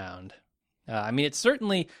by the Hound. I mean, it's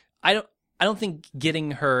certainly, I don't think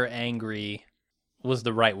getting her angry was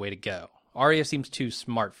the right way to go. Arya seems too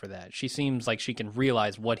smart for that. She seems like she can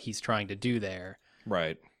realize what he's trying to do there.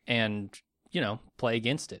 Right. And, play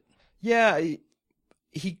against it. Yeah,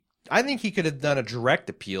 I think he could have done a direct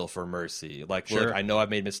appeal for mercy. Like, Sure. Look, I know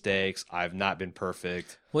I've made mistakes. I've not been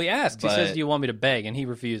perfect. Well, he asks. He But- says, "Do you want me to beg?" And he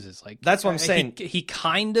refuses. Like, That's what I'm saying. He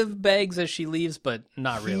kind of begs as she leaves, but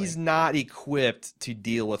not really. He's not equipped to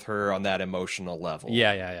deal with her on that emotional level.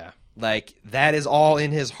 Yeah. Like, that is all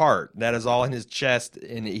in his heart. That is all in his chest,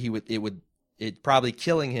 and it probably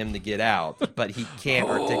killing him to get out, but he can't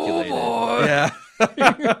articulate it. Yeah.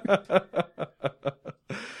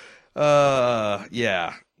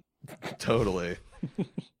 Yeah. Totally.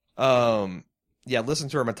 Yeah, listen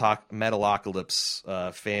to our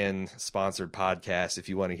Metalocalypse fan-sponsored podcast if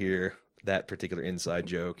you want to hear that particular inside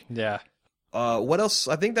joke. Yeah. What else?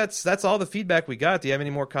 I think that's all the feedback we got. Do you have any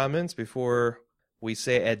more comments before we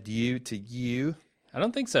say adieu to you? I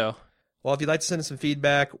don't think so. Well, if you'd like to send us some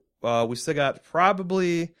feedback, we still got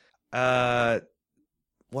probably,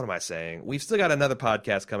 what am I saying? We've still got another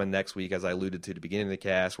podcast coming next week, as I alluded to at the beginning of the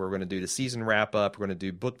cast, where we're going to do the season wrap-up. We're going to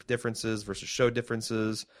do book differences versus show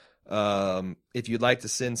differences. If you'd like to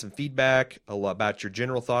send some feedback about your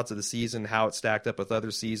general thoughts of the season, how it stacked up with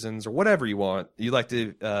other seasons, or whatever you want, you'd like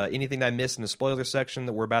to, anything that I missed in the spoiler section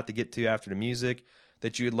that we're about to get to after the music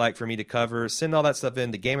that you'd like for me to cover, send all that stuff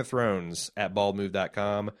in to Game of Thrones at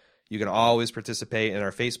baldmove.com. You can always participate in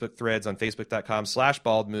our Facebook threads on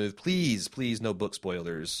facebook.com/baldmove. Please, no book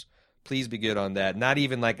spoilers. Please be good on that. Not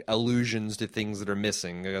even like allusions to things that are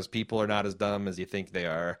missing, because people are not as dumb as you think they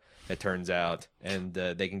are, it turns out. And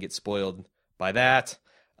they can get spoiled by that.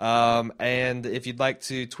 And if you'd like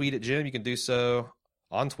to tweet at Jim, you can do so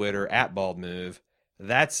on Twitter at baldmove.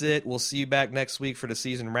 That's it. We'll see you back next week for the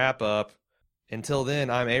season wrap-up. Until then,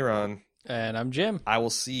 I'm Aaron. And I'm Jim. I will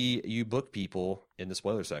see you book people in the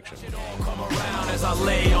spoiler section. It all come around as I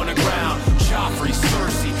lay on the ground. Joffrey,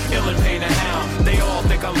 Cersei, Illapain the Hound. They all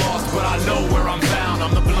think I lost, but I know where I'm bound.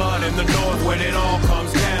 I'm the blood in the north when it all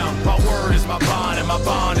comes down. My word is my bond, and my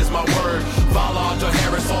bond is my word. Valar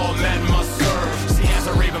Dohaeris, all men must serve. See, as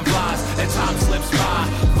a raven flies, and time slips by.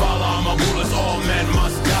 Valar Morghulis, all men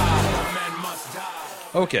must die. All men must die.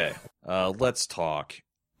 Okay, let's talk.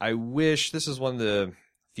 I wish this is one of the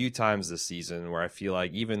few times this season where I feel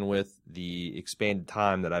like even with the expanded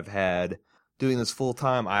time that I've had doing this full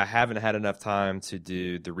time, I haven't had enough time to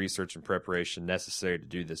do the research and preparation necessary to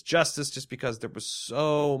do this justice, just because there was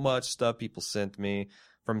so much stuff people sent me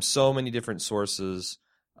from so many different sources.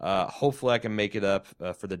 Hopefully I can make it up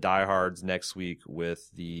for the diehards next week with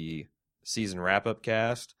the season wrap-up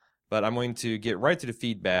cast. But I'm going to get right to the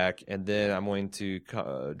feedback, and then I'm going to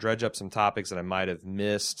dredge up some topics that I might have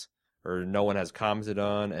missed or no one has commented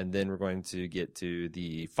on, and then we're going to get to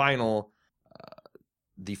the final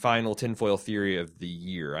tinfoil theory of the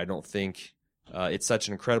year. I don't think it's such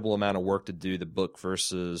an incredible amount of work to do the book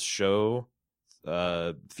versus show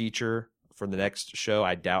feature for the next show.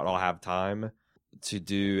 I doubt I'll have time to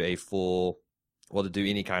do to do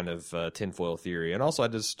any kind of tinfoil theory. And also, I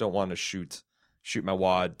just don't want to shoot my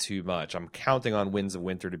wad too much. I'm counting on Winds of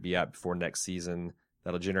Winter to be out before next season.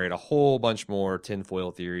 That'll generate a whole bunch more tinfoil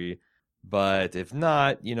theory. But if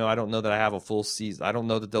not, I don't know that I have a full season. I don't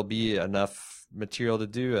know that there'll be enough material to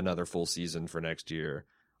do another full season for next year.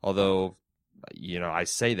 Although, I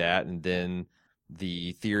say that, and then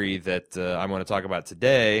the theory that I'm going to talk about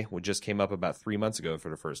today, which just came up about 3 months ago for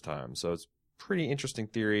the first time. So it's a pretty interesting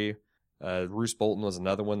theory. Roose Bolton was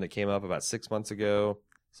another one that came up about 6 months ago.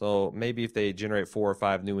 So maybe if they generate 4 or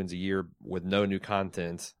 5 new ones a year with no new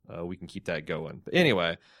content, we can keep that going. But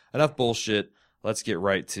anyway, enough bullshit. let's get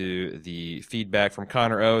right to the feedback from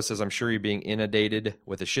Connor O. Says, I'm sure you're being inundated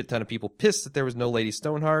with a shit ton of people pissed that there was no Lady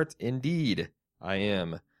Stoneheart. Indeed, I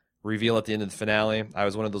am. Reveal at the end of the finale. I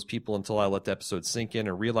was one of those people until I let the episode sink in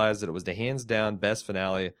and realized that it was the hands down best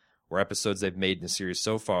finale or episodes they've made in the series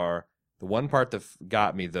so far. The one part that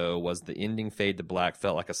got me, though, was the ending fade to black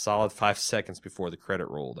felt like a solid 5 seconds before the credit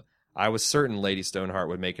rolled. I was certain Lady Stoneheart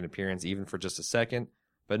would make an appearance even for just a second,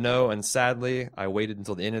 but no, and sadly, I waited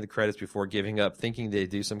until the end of the credits before giving up, thinking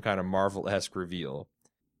they'd do some kind of Marvel-esque reveal.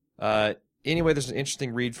 Anyway, there's an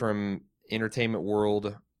interesting read from Entertainment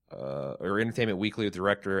World, or Entertainment Weekly with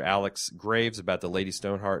director Alex Graves about the Lady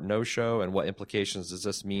Stoneheart no-show and what implications does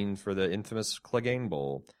this mean for the infamous Clegane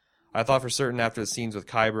Bowl. I thought for certain after the scenes with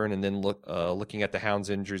Qyburn and then looking at the Hound's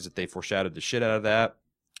injuries that they foreshadowed the shit out of that.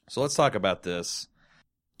 So let's talk about this.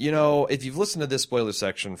 You know, if you've listened to this spoiler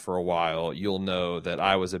section for a while, you'll know that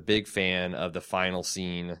I was a big fan of the final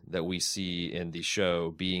scene that we see in the show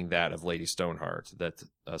being that of Lady Stoneheart, that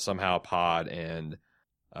somehow Pod and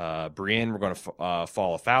Brienne were going to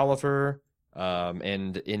fall afoul of her.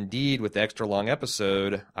 And indeed, with the extra long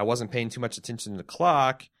episode, I wasn't paying too much attention to the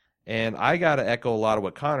clock. And I got to echo a lot of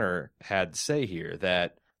what Connor had to say here,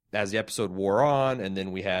 that as the episode wore on and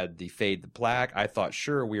then we had the fade to black, I thought,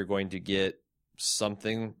 sure, we were going to get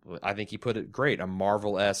something. I think he put it great, a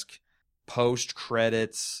Marvel-esque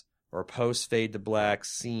post-credits or post-fade to black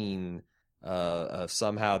scene of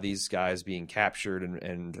somehow these guys being captured,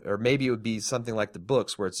 and or maybe it would be something like the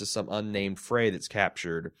books where it's just some unnamed Frey that's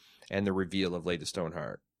captured and the reveal of Lady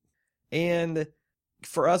Stoneheart. And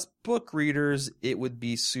for us book readers, it would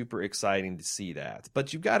be super exciting to see that.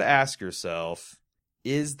 But you've got to ask yourself,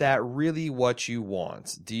 is that really what you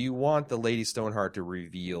want? Do you want the Lady Stoneheart to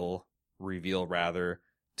reveal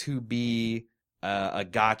to be a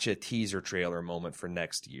gotcha teaser trailer moment for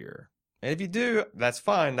next year? And if you do, that's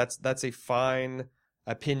fine. That's a fine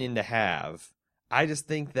opinion to have. I just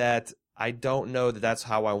think that I don't know that that's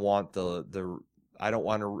how I want I don't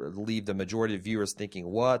want to leave the majority of viewers thinking,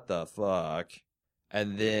 what the fuck?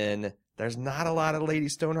 And then there's not a lot of Lady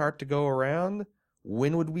Stoneheart to go around.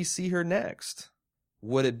 When would we see her next?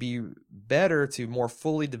 Would it be better to more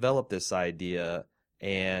fully develop this idea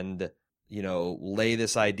and, you know, lay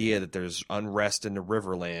this idea that there's unrest in the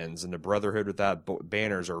Riverlands and the Brotherhood Without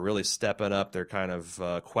Banners are really stepping up their kind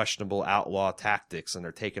of questionable outlaw tactics, and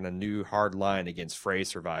they're taking a new hard line against Frey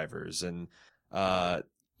survivors, and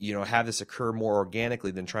you know, have this occur more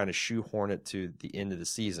organically than trying to shoehorn it to the end of the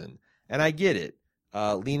season. And I get it.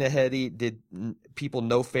 Lena Headey did people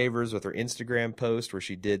no favors with her Instagram post where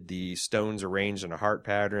she did the stones arranged in a heart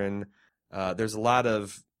pattern. There's a lot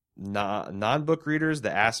of non-book readers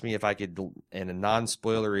that asked me if I could, in a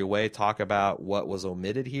non-spoilery way, talk about what was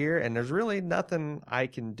omitted here, and there's really nothing I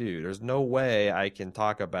can do. There's no way I can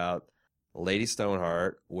talk about Lady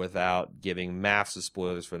Stoneheart without giving massive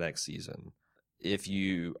spoilers for next season. If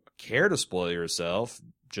you care to spoil yourself,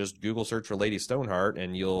 just Google search for Lady Stoneheart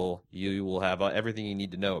and you will have everything you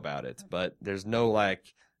need to know about it. But there's no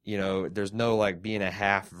there's no being a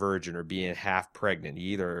half virgin or being half pregnant.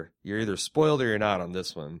 You're either spoiled or you're not on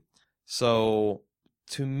this one. So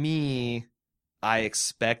to me, I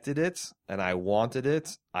expected it and I wanted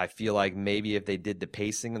it. I feel like maybe if they did the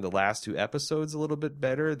pacing in the last 2 episodes a little bit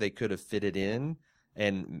better, they could have fit it in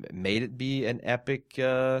and made it be an epic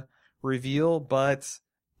reveal. But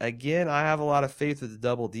again, I have a lot of faith with the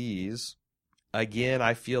Double Ds. Again,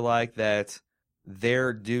 I feel like that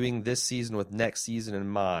they're doing this season with next season in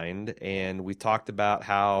mind, and we talked about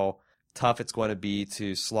how tough it's going to be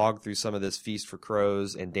to slog through some of this Feast for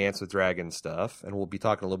Crows and Dance with Dragons stuff, and we'll be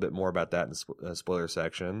talking a little bit more about that in the spoiler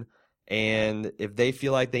section. And if they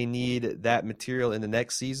feel like they need that material in the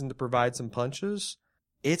next season to provide some punches,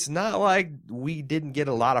 it's not like we didn't get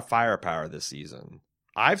a lot of firepower this season.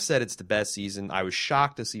 I've said it's the best season. I was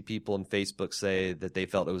shocked to see people on Facebook say that they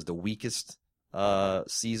felt it was the weakest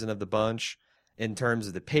season of the bunch in terms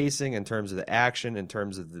of the pacing, in terms of the action, in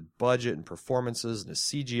terms of the budget and performances and the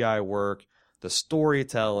CGI work, the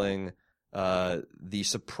storytelling, the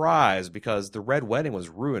surprise, because the Red Wedding was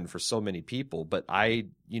ruined for so many people. But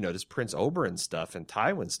this Prince Oberyn stuff and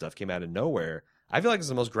Tywin stuff came out of nowhere. I feel like it's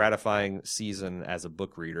the most gratifying season as a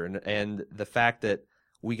book reader. And the fact that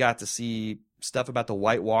we got to see stuff about the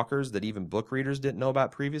White Walkers that even book readers didn't know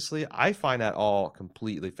about previously, I find that all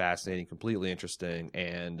completely fascinating, completely interesting,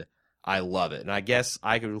 and I love it. And I guess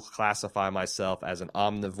I could classify myself as an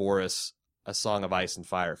omnivorous A Song of Ice and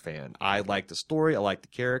Fire fan. I like the story, I like the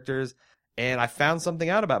characters, and I found something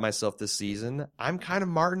out about myself this season. I'm kind of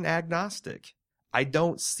Martin agnostic. I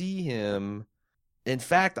don't see him In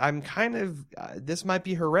fact, I'm kind of, this might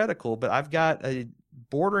be heretical, but I've got a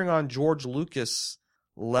bordering on George Lucas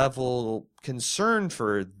level concern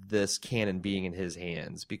for this canon being in his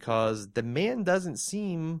hands, because the man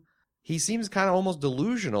he seems kind of almost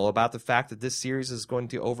delusional about the fact that this series is going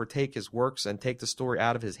to overtake his works and take the story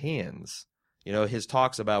out of his hands. You know, his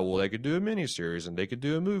talks about, well, they could do a miniseries and they could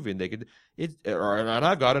do a movie and they could, and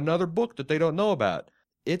I've got another book that they don't know about.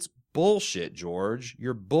 It's bullshit, George.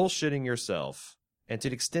 You're bullshitting yourself. And to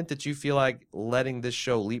the extent that you feel like letting this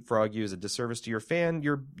show leapfrog you is a disservice to your fan,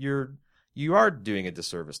 you are doing a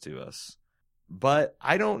disservice to us. But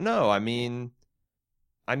I don't know. I mean,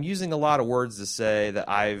 I'm using a lot of words to say that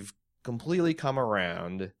I've completely come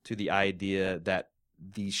around to the idea that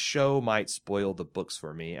the show might spoil the books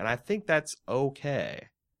for me, and I think that's okay.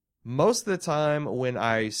 Most of the time when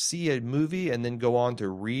I see a movie and then go on to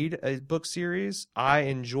read a book series, I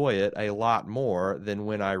enjoy it a lot more than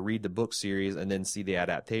when I read the book series and then see the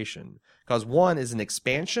adaptation. Because one is an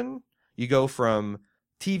expansion. You go from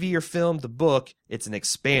TV or film to book, it's an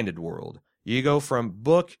expanded world. You go from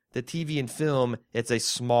book to TV and film, it's a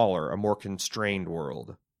smaller, a more constrained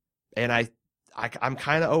world. And I'm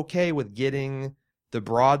kind of okay with getting the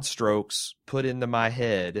broad strokes put into my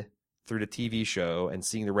head through the TV show and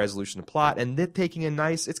seeing the resolution of plot, and then taking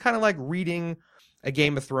it's kind of like reading a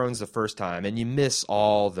Game of Thrones the first time, and you miss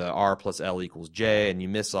all the R plus L equals J, and you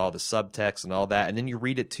miss all the subtext and all that, and then you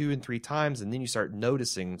read it 2 and 3 times, and then you start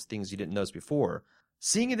noticing things you didn't notice before.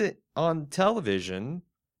 Seeing it on television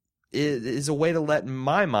is a way to let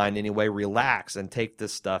my mind, anyway, relax and take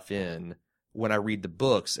this stuff in when I read the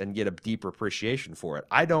books and get a deeper appreciation for it.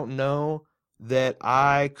 I don't know that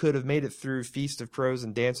I could have made it through Feast of Crows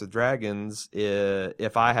and Dance with Dragons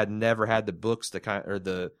if I had never had the books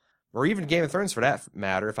to or even Game of Thrones for that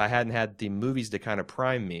matter, if I hadn't had the movies to kind of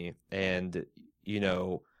prime me and, you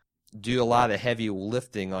know, do a lot of heavy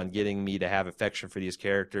lifting on getting me to have affection for these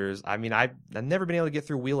characters. I mean, I've never been able to get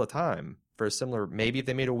through Wheel of Time for a similar, maybe if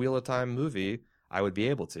they made a Wheel of Time movie, I would be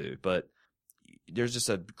able to, but there's just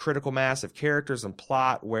a critical mass of characters and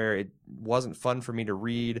plot where it wasn't fun for me to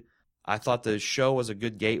read. I thought the show was a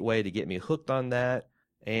good gateway to get me hooked on that,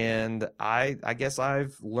 and I guess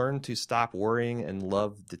I've learned to stop worrying and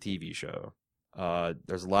love the TV show.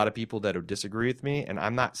 There's a lot of people that would disagree with me, and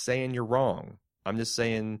I'm not saying you're wrong. I'm just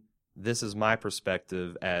saying this is my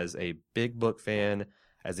perspective as a big book fan,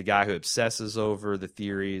 as a guy who obsesses over the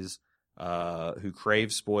theories, who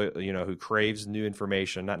craves who craves new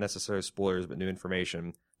information, not necessarily spoilers, but new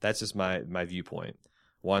information. That's just my viewpoint.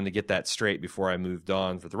 Wanted to get that straight before I moved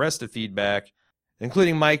on for the rest of feedback,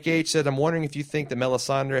 including Mike H. said, I'm wondering if you think that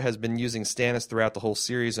Melisandre has been using Stannis throughout the whole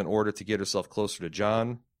series in order to get herself closer to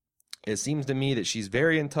Jon. It seems to me that she's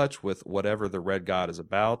very in touch with whatever the Red God is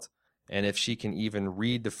about, and if she can even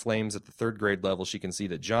read the flames at the 3rd grade level, she can see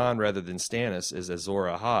that Jon, rather than Stannis, is Azor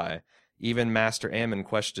Ahai. Even Master Aemon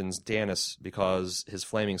questions Stannis because his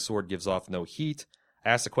flaming sword gives off no heat. I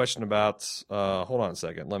asked a question about, hold on a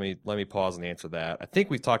second, let me pause and answer that. I think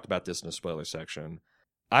we've talked about this in the spoiler section.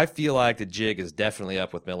 I feel like the jig is definitely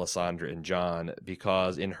up with Melisandre and Jon,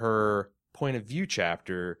 because in her point of view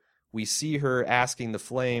chapter, we see her asking the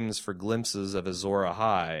flames for glimpses of Azor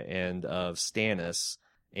Ahai and of Stannis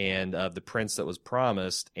and of the prince that was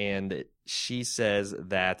promised, and she says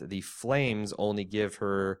that the flames only give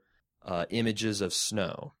her images of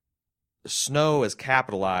snow. Snow is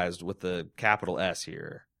capitalized with the capital S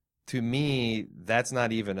here. To me, that's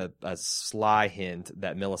not even a sly hint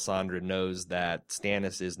that Melisandre knows that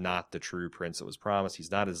Stannis is not the true prince that was promised.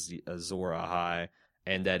 He's not Azor Ahai,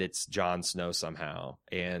 and that it's Jon Snow somehow.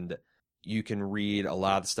 And you can read a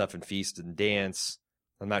lot of the stuff in Feast and Dance.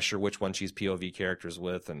 I'm not sure which one she's POV characters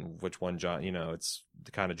with and which one Jon, it's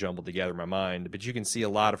kind of jumbled together in my mind. But you can see a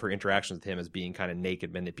lot of her interactions with him as being kind of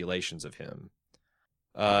naked manipulations of him.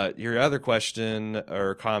 Your other question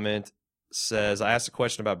or comment says, I asked a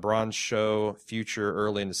question about Bronn's show future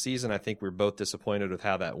early in the season. I think we were both disappointed with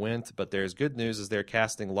how that went, but there's good news as they're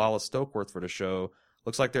casting Lala Stokeworth for the show.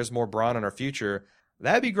 Looks like there's more Bronn in our future.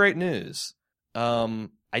 That'd be great news.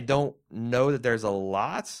 I don't know that there's a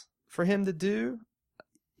lot for him to do.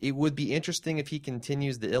 It would be interesting if he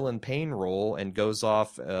continues the Ilyn Payne role and goes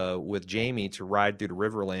off with Jaime to ride through the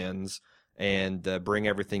Riverlands and bring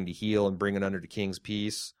everything to heel and bring it under the King's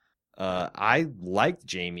peace. I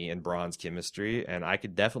liked Jaime and Bronn's chemistry, and I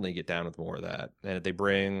could definitely get down with more of that. And if they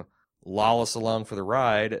bring Lawless along for the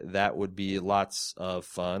ride, that would be lots of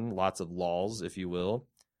fun, lots of lols, if you will.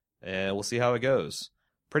 And we'll see how it goes.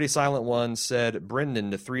 Pretty Silent One said, Brynden,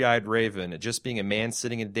 the three-eyed raven, just being a man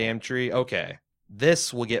sitting in a damn tree. Okay,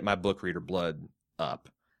 this will get my book reader blood up.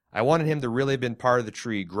 I wanted him to really have been part of the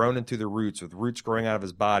tree, grown into the roots, with roots growing out of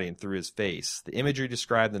his body and through his face. The imagery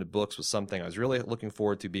described in the books was something I was really looking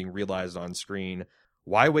forward to being realized on screen.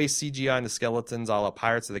 Why waste CGI on the skeletons a la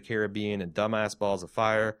Pirates of the Caribbean and dumbass balls of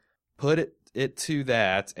fire? Put it to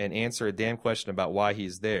that and answer a damn question about why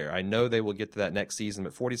he's there. I know they will get to that next season,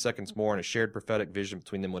 but 40 seconds more and a shared prophetic vision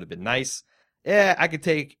between them would have been nice. Yeah, I could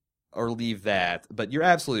take or leave that, but you're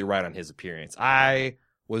absolutely right on his appearance. I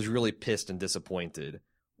was really pissed and disappointed.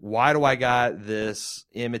 Why do I got this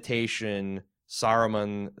imitation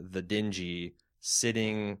Saruman the Dingy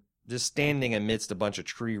just standing amidst a bunch of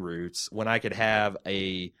tree roots when I could have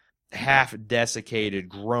a half desiccated,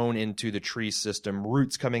 grown into the tree system,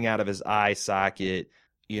 roots coming out of his eye socket,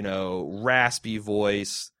 raspy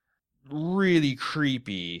voice, really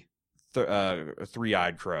creepy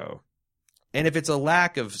three-eyed crow. And if it's a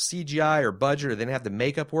lack of CGI or budget or they didn't have the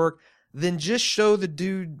makeup work, then just show the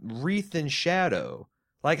dude wreathed in shadow.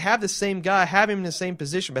 Like, have the same guy, have him in the same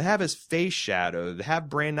position, but have his face shadowed. Have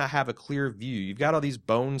Bran not have a clear view. You've got all these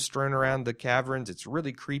bones strewn around the caverns. It's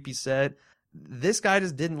really creepy set. This guy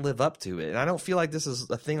just didn't live up to it. And I don't feel like this is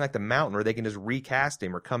a thing like The Mountain where they can just recast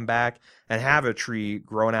him or come back and have a tree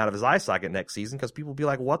growing out of his eye socket next season, because people will be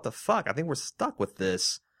like, what the fuck? I think we're stuck with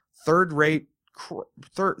this third-rate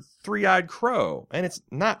three-eyed crow. And it's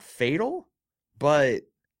not fatal, but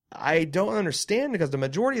I don't understand, because the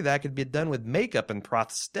majority of that could be done with makeup and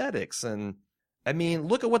prosthetics. And I mean,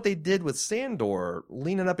 look at what they did with Sandor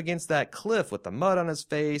leaning up against that cliff with the mud on his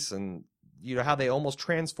face, and how they almost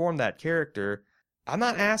transformed that character. I'm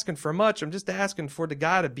not asking for much. I'm just asking for the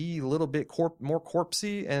guy to be a little bit more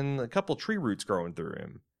corpsey and a couple tree roots growing through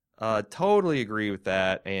him. Totally agree with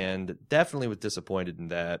that, and definitely was disappointed in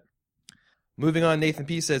that. Moving on, Nathan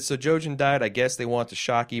P. said, so Jojen died. I guess they want to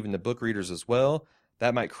shock even the book readers as well.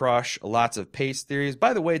 That might crush lots of pace theories.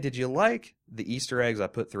 By the way, did you like the Easter eggs I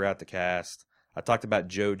put throughout the cast? I talked about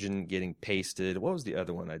Jojen getting pasted. What was the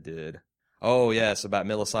other one I did? Oh, yes, about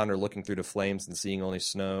Melisandre looking through the flames and seeing only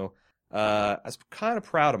snow. I was kind of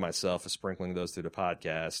proud of myself for sprinkling those through the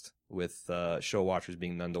podcast, with show watchers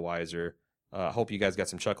being none the wiser. I hope you guys got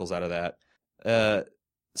some chuckles out of that.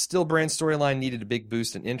 Still, Bran's storyline needed a big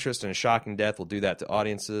boost in interest, and a shocking death will do that to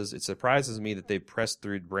audiences. It surprises me that they pressed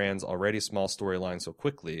through Bran's already small storyline so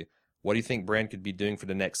quickly. What do you think Bran could be doing for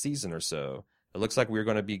the next season or so? It looks like we're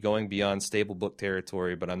going to be going beyond stable book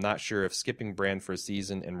territory, but I'm not sure if skipping Bran for a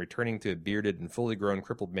season and returning to a bearded and fully grown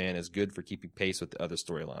crippled man is good for keeping pace with the other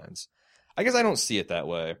storylines. I guess I don't see it that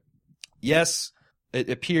way. Yes, it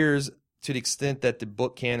appears, to the extent that the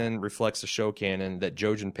book canon reflects the show canon, that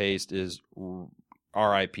Jojen Paste is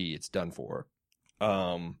R.I.P. It's done for.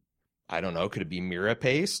 I don't know. Could it be Mira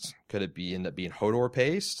Paste? Could it end up being Hodor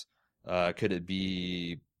Paste? Could it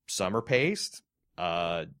be Summer Paste?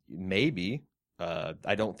 Maybe.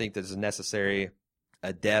 I don't think this is necessary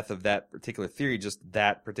a death of that particular theory, just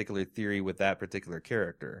that particular theory with that particular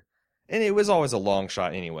character. And it was always a long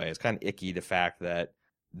shot anyway. It's kind of icky, the fact that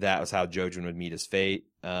was how Jojen would meet his fate.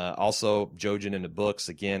 Also, Jojen in the books,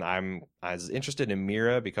 again, I'm as interested in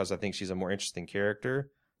Mira because I think she's a more interesting character.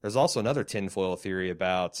 There's also another tinfoil theory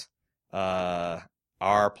about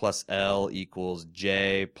R plus L equals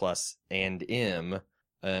J plus and M,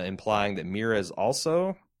 implying that Mira is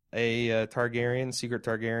also a Targaryen, secret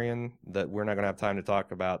Targaryen, that we're not going to have time to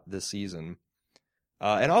talk about this season.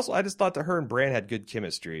 And also, I just thought that her and Bran had good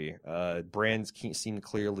chemistry. Bran seemed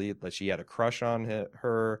clearly that she had a crush on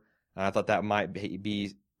her. And I thought that might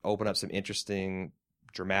be open up some interesting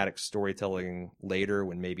dramatic storytelling later,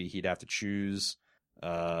 when maybe he'd have to choose,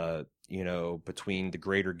 between the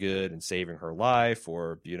greater good and saving her life,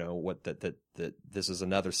 or, what that this is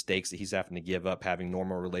another stakes that he's having to give up having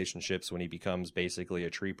normal relationships when he becomes basically a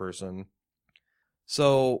tree person.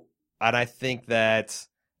 So, and I think that,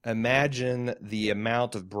 imagine the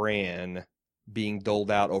amount of Bran being doled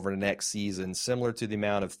out over the next season, similar to the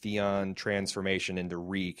amount of Theon transformation into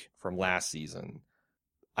Reek from last season.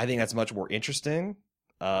 I think that's much more interesting.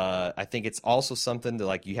 I think it's also something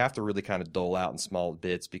that, you have to really kind of dole out in small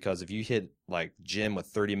bits, because if you hit, Jim with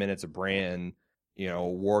 30 minutes of Bran,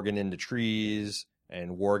 warging into trees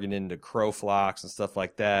and warging into crow flocks and stuff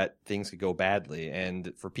like that, things could go badly.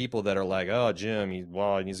 And for people that are like, oh, Jim, he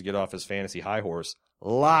needs to get off his fantasy high horse,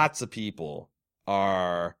 lots of people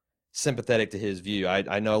are sympathetic to his view.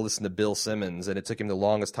 I know I listened to Bill Simmons, and it took him the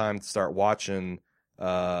longest time to start watching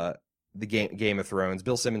the Game of Thrones.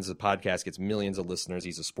 Bill Simmons' podcast gets millions of listeners.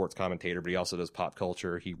 He's a sports commentator, but he also does pop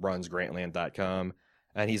culture. He runs Grantland.com.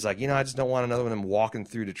 And he's like, I just don't want another one of them walking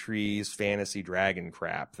through the trees, fantasy dragon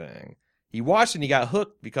crap thing. He watched it and he got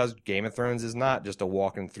hooked, because Game of Thrones is not just a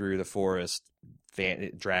walking through the forest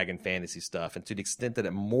dragon fantasy stuff. And to the extent that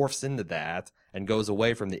it morphs into that and goes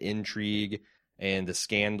away from the intrigue and the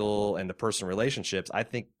scandal and the personal relationships, I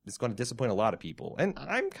think it's going to disappoint a lot of people. And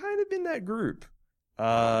I'm kind of in that group.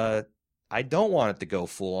 I don't want it to go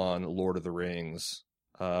full on Lord of the Rings.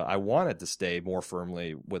 I want it to stay more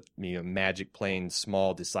firmly with magic playing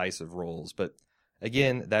small decisive roles. But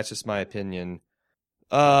again, that's just my opinion.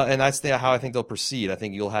 And that's how I think they'll proceed. I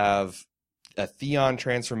think you'll have a Theon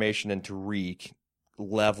transformation into Reek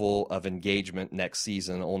level of engagement next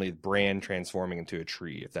season, only Bran transforming into a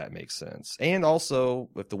tree, if that makes sense. And also,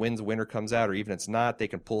 if The Winds of Winter comes out, or even if it's not, they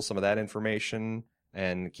can pull some of that information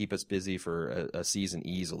and keep us busy for a season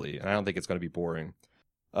easily. And I don't think it's going to be boring.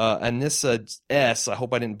 And this S, I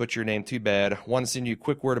hope I didn't butcher your name too bad. I want to send you a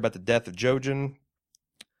quick word about the death of Jojen.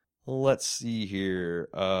 Let's see here.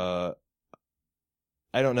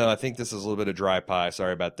 I don't know. I think this is a little bit of dry pie.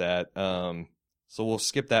 Sorry about that. So we'll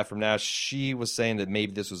skip that from now. She was saying that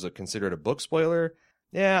maybe this was considered a book spoiler.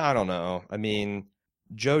 Yeah, I don't know. I mean,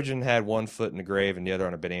 Jojen had one foot in the grave and the other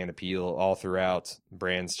on a banana peel all throughout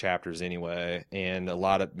Bran's chapters anyway, and a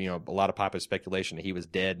lot of popular speculation that he was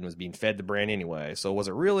dead and was being fed to Bran anyway. So was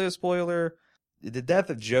it really a spoiler? The death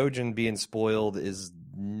of Jojen being spoiled is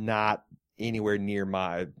not anywhere near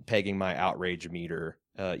pegging my outrage meter.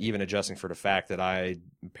 Even adjusting for the fact that I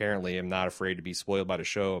apparently am not afraid to be spoiled by the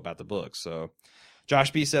show about the book. So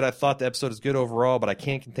Josh B said, I thought the episode is good overall, but I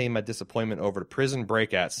can't contain my disappointment over the prison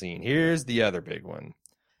breakout scene. Here's the other big one.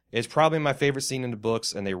 It's probably my favorite scene in the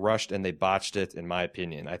books, and they rushed and they botched it, in my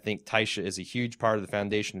opinion. I think Tysha is a huge part of the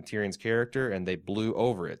foundation of Tyrion's character, and they blew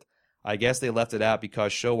over it. I guess they left it out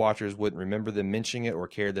because show watchers wouldn't remember them mentioning it or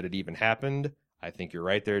care that it even happened. I think you're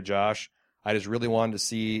right there, Josh. I just really wanted to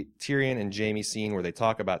see Tyrion and Jaime scene where they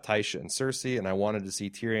talk about Tysha and Cersei, and I wanted to see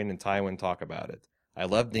Tyrion and Tywin talk about it. I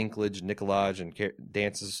love Dinklage, Nikolaj, and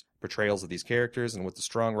Dance's portrayals of these characters, and with the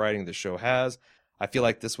strong writing the show has, I feel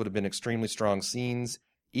like this would have been extremely strong scenes.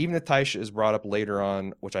 Even if Tysha is brought up later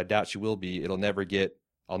on, which I doubt she will be, I'll never get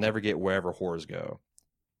wherever whores go.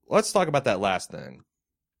 Let's talk about that last thing.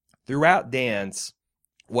 Throughout Dance,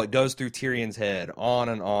 what goes through Tyrion's head on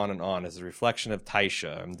and on and on is a reflection of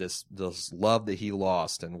Tysha and this love that he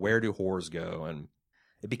lost and where do whores go. And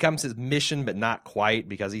it becomes his mission, but not quite,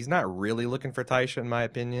 because he's not really looking for Tysha, in my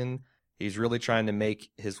opinion. He's really trying to make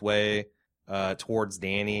his way towards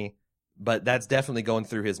Dany, but that's definitely going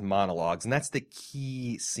through his monologues, and that's the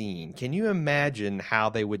key scene. Can you imagine how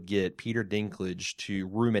they would get Peter Dinklage to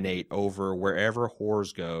ruminate over wherever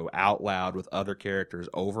whores go out loud with other characters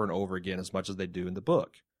over and over again as much as they do in the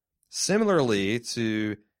book? Similarly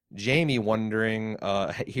to Jaime wondering,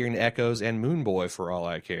 hearing echoes and Moonboy for all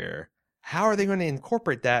I care. How are they going to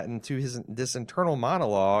incorporate that into this internal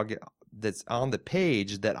monologue that's on the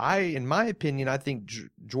page that in my opinion, I think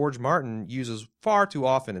George Martin uses far too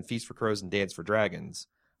often in Feast for Crows and Dance for Dragons,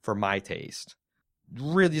 for my taste.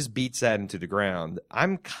 Really just beats that into the ground.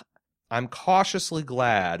 I'm cautiously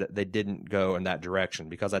glad they didn't go in that direction,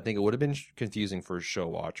 because I think it would have been confusing for show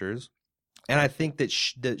watchers. And I think that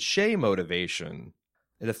the Shay motivation,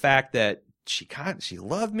 the fact that she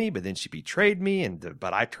loved me, but then she betrayed me,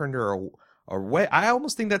 but I turned her away. I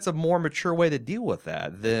almost think that's a more mature way to deal with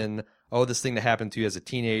that than, this thing that happened to you as a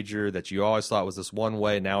teenager that you always thought was this one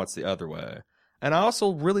way, now it's the other way. And I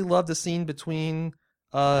also really love the scene between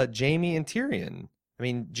Jaime and Tyrion. I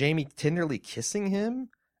mean, Jaime tenderly kissing him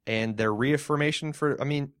and their reaffirmation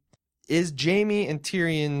is Jaime and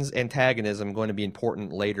Tyrion's antagonism going to be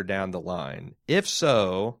important later down the line? If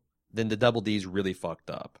so, then the Double D's really fucked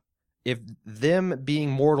up. If them being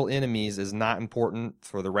mortal enemies is not important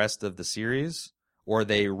for the rest of the series, or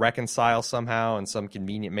they reconcile somehow in some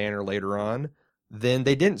convenient manner later on, then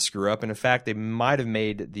they didn't screw up. And in fact, they might have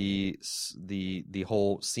made the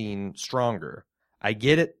whole scene stronger. I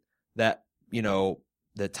get it that, the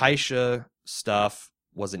Tysha stuff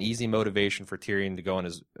was an easy motivation for Tyrion to go on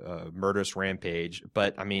his murderous rampage.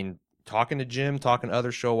 But, talking to Jim, talking to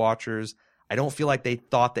other show watchers, I don't feel like they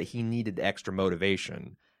thought that he needed extra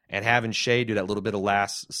motivation. And having Shay do that little bit of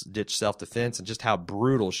last-ditch self-defense and just how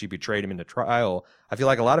brutal she betrayed him in the trial, I feel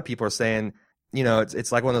like a lot of people are saying,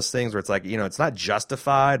 it's like one of those things where it's like, it's not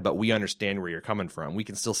justified, but we understand where you're coming from. We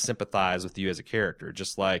can still sympathize with you as a character,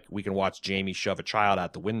 just like we can watch Jaime shove a child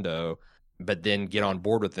out the window, but then get on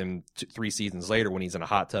board with him 3 seasons later when he's in a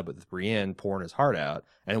hot tub with Brienne pouring his heart out,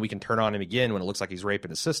 and we can turn on him again when it looks like he's raping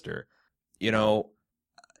his sister.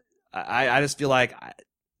 I just feel like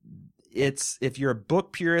if you're a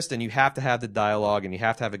book purist and you have to have the dialogue and you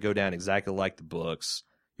have to have it go down exactly like the books,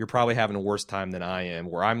 you're probably having a worse time than I am,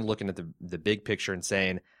 where I'm looking at the big picture and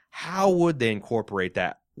saying, how would they incorporate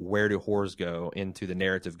that where do whores go into the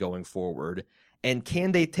narrative going forward? And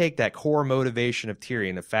can they take that core motivation of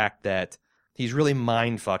Tyrion, the fact that he's really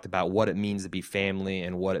mind-fucked about what it means to be family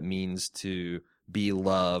and what it means to be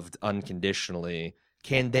loved unconditionally,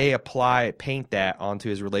 can they paint that onto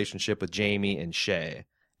his relationship with Jaime and Shay?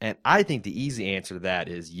 And I think the easy answer to that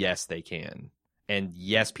is yes, they can. And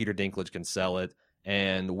yes, Peter Dinklage can sell it,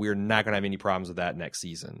 and we're not going to have any problems with that next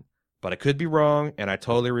season. But I could be wrong, and I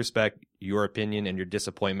totally respect your opinion and your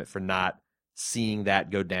disappointment for not seeing that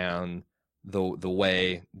go down the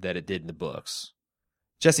way that it did in the books.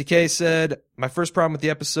 Jesse K said, my first problem with the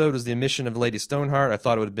episode was the omission of Lady Stoneheart. I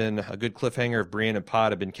thought it would have been a good cliffhanger if Brienne and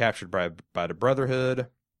Pod had been captured by the Brotherhood.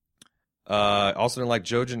 Also didn't like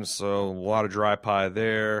Jojen, so a lot of dry pie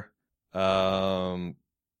there. Also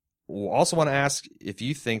want to ask if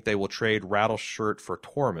you think they will trade Rattleshirt for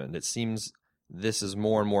Tormund. It seems this is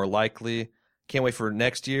more and more likely. Can't wait for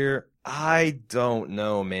next year. I don't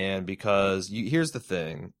know, man, because here's the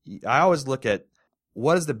thing. I always look at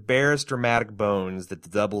what is the barest dramatic bones that the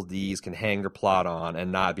Double Ds can hang their plot on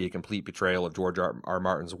and not be a complete betrayal of George R.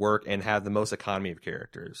 Martin's work and have the most economy of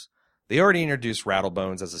characters. They already introduced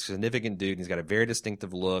Rattlebones as a significant dude, and he's got a very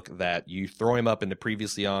distinctive look that you throw him up into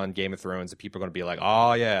previously on Game of Thrones, and people are going to be like,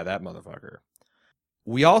 oh yeah, that motherfucker.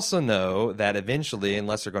 We also know that eventually,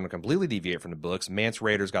 unless they're going to completely deviate from the books, Mance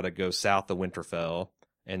Rayder's got to go south of Winterfell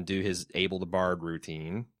and do his Abel the Bard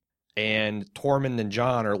routine. And Tormund and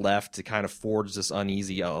Jon are left to kind of forge this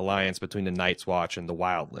uneasy alliance between the Night's Watch and the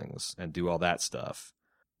Wildlings and do all that stuff.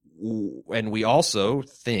 And we also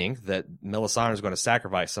think that Melisandre is going to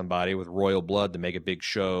sacrifice somebody with royal blood to make a big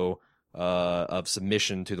show of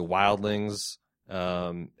submission to the Wildlings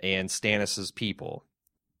and Stannis' people.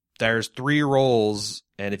 There's 3 roles,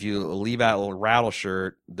 and if you leave out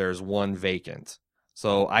Rattleshirt, there's 1 vacant.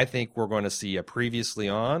 So I think we're going to see a previously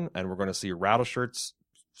on, and we're going to see Rattleshirt's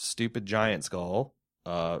stupid giant skull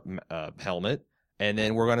helmet, and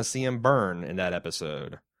then we're going to see him burn in that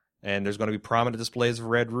episode. And there's going to be prominent displays of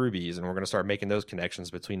red rubies, and we're going to start making those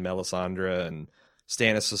connections between Melisandre and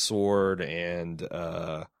Stannis' sword and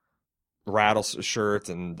Rattleshirt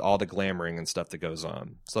and all the glamoring and stuff that goes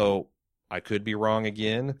on. So I could be wrong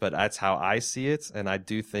again, but that's how I see it, and I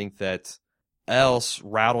do think that else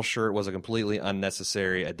Rattleshirt was a completely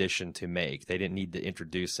unnecessary addition to make. They didn't need to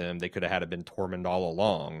introduce him. They could have had it been Tormund all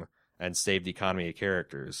along and saved the economy of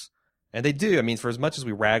characters. And they do. I mean, for as much as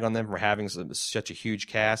we rag on them for having such a huge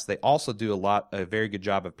cast, they also do a very good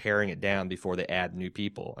job of paring it down before they add new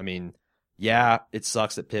people. I mean, yeah, it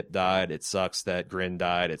sucks that Pip died. It sucks that Grin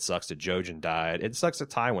died. It sucks that Jojen died. It sucks that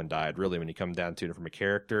Tywin died, really, when you come down to it from a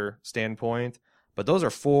character standpoint. But those are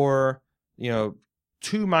 4,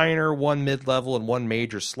 2 minor, 1 mid-level, and 1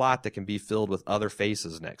 major slot that can be filled with other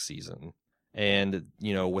faces next season. And,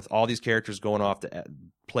 with all these characters going off to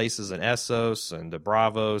places in Essos and to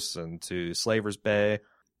Bravos and to Slaver's Bay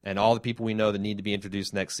and all the people we know that need to be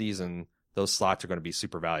introduced next season, those slots are going to be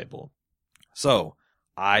super valuable. So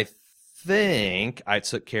I think I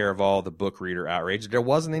took care of all the book reader outrage. There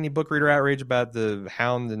wasn't any book reader outrage about the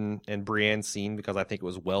Hound and Brienne scene because I think it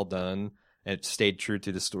was well done. And it stayed true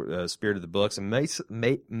to the spirit of the books and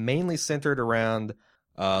mainly centered around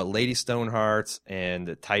Lady Stoneheart and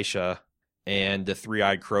Tysha and the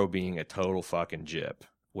Three-Eyed Crow being a total fucking gyp,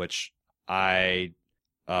 which I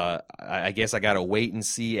guess I got a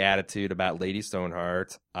wait-and-see attitude about Lady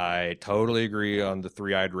Stoneheart. I totally agree on the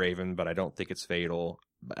Three-Eyed Raven, but I don't think it's fatal.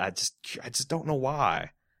 But I just don't know why.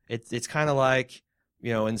 It's kind of like,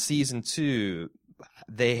 in season 2,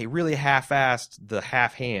 they really half-assed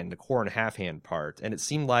the core and half-hand part, and it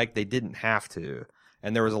seemed like they didn't have to.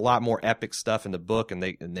 And there was a lot more epic stuff in the book, and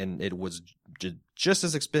then it was just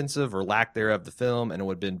as expensive or lack thereof the film, and it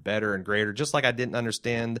would have been better and greater. Just like I didn't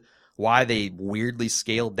understand why they weirdly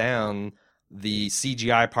scaled down the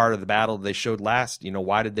CGI part of the battle they showed last.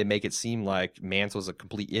 Why did they make it seem like Mance was a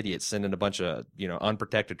complete idiot, sending a bunch of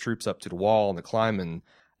unprotected troops up to the wall and the climbing?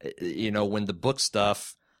 When the book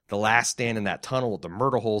stuff, the last stand in that tunnel with the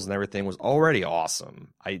murder holes and everything was already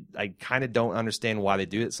awesome. I kind of don't understand why they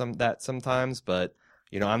do it sometimes, but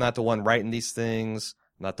I'm not the one writing these things.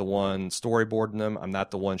 I'm not the one storyboarding them. I'm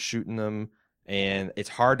not the one shooting them. And it's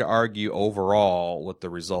hard to argue overall with the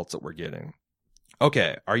results that we're getting.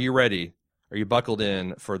 Okay, are you ready? Are you buckled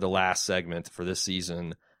in for the last segment for this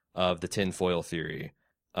season of the Tinfoil Theory?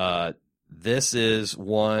 This is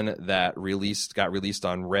one that got released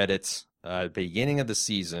on Reddit beginning of the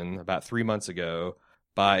season, about 3 months ago,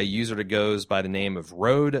 by a user that goes by the name of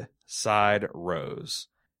Roadside Rose.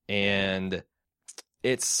 And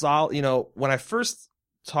it's solid. When I first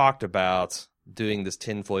talked about doing this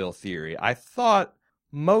tinfoil theory, I thought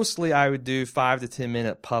Mostly I would do 5 to 10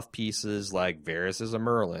 minute puff pieces like Varys is a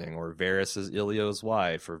Merling, or Varys is Ilio's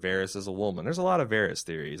wife, or Varys is a woman. There's a lot of Varys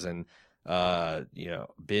theories, and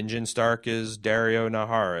Benjen Stark is Dario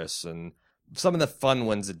Naharis, and some of the fun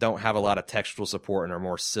ones that don't have a lot of textual support and are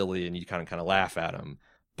more silly and you kind of laugh at them.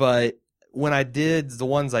 But when I did the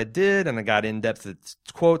ones I did and I got in depth with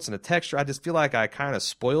quotes and the texture, I just feel like I kind of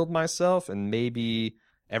spoiled myself, and maybe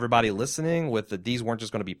everybody listening with that these weren't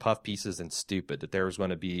just going to be puff pieces and stupid, that there was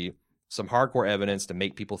going to be some hardcore evidence to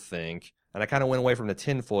make people think. And I kind of went away from the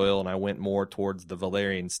tinfoil and I went more towards the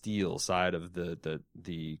Valerian Steel side of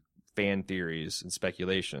the fan theories and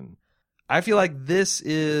speculation. I feel like this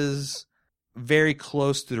is very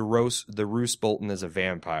close to the Roose Bolton as a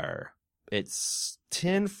vampire. It's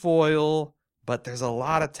tinfoil, but there's a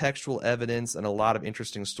lot of textual evidence and a lot of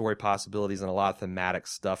interesting story possibilities and a lot of thematic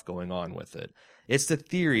stuff going on with it. It's the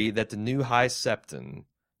theory that the new High Septon,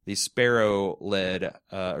 the Sparrow-led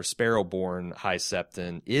or Sparrow-born High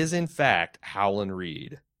Septon, is in fact Howland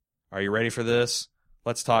Reed. Are you ready for this?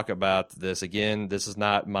 Let's talk about this. Again, this is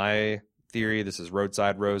not my theory. This is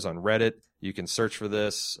Roadside Rose on Reddit. You can search for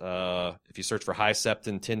this. If you search for High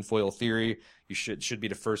Septon tinfoil theory, you should be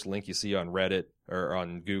the first link you see on Reddit or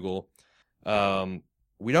on Google.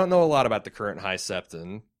 We don't know a lot about the current High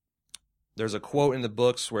Septon. There's a quote in the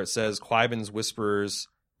books where it says Qyburn's whisperers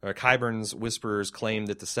claimed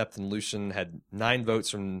that the Septon Lucian had 9 votes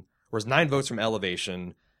from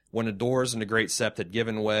elevation when the doors in the Great Sept had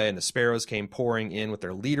given way and the sparrows came pouring in with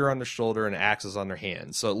their leader on their shoulder and axes on their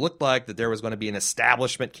hands. So it looked like that there was going to be an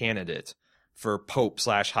establishment candidate for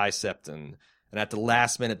Pope/High Septon. And at the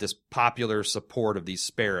last minute, this popular support of these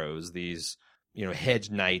sparrows, these hedge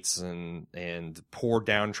knights and poor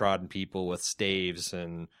downtrodden people with staves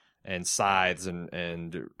and scythes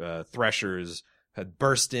and threshers, had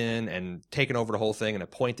burst in and taken over the whole thing and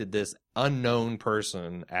appointed this unknown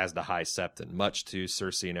person as the High Septon, much to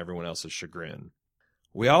Cersei and everyone else's chagrin.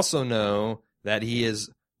 We also know that he is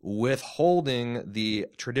withholding the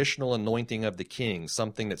traditional anointing of the king,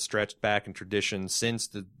 something that stretched back in tradition since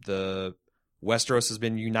the Westeros has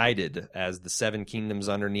been united as the 7 kingdoms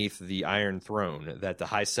underneath the Iron Throne, that the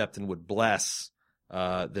High Septon would bless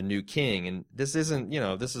the new king. And this isn't,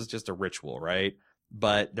 this is just a ritual, right?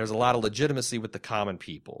 But there's a lot of legitimacy with the common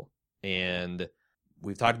people. And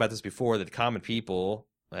we've talked about this before, that common people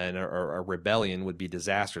and a rebellion would be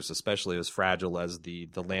disastrous, especially as fragile as the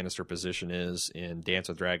Lannister position is in Dance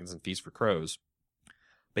with Dragons and Feast for Crows.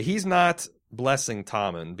 But he's not blessing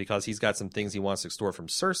Tommen because he's got some things he wants to extort from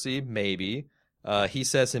Cersei, maybe. He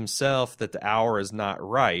says himself that the hour is not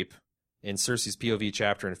ripe in Cersei's POV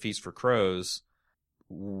chapter in Feast for Crows.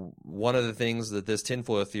 One of the things that this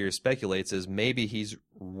tinfoil theory speculates is maybe he's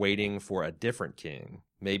waiting for a different king.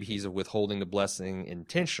 Maybe he's withholding the blessing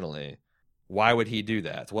intentionally. Why would he do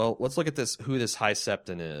that? Well, let's look at who this High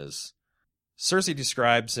Septon is. Cersei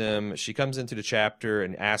describes him. She comes into the chapter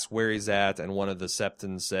and asks where he's at, and one of the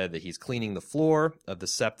Septons said that he's cleaning the floor of the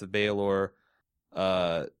Sept of Baelor.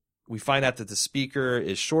 We find out that the speaker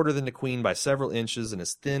is shorter than the queen by several inches and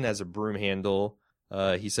as thin as a broom handle.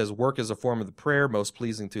 He says, work is a form of the prayer, most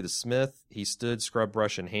pleasing to the smith. He stood, scrub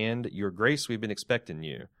brush in hand. Your grace, we've been expecting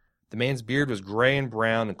you. The man's beard was gray and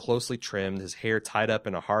brown and closely trimmed, his hair tied up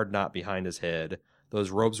in a hard knot behind his head.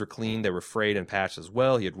 Those robes were clean, they were frayed and patched as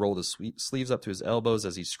well. He had rolled his sleeves up to his elbows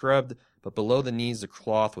as he scrubbed, but below the knees the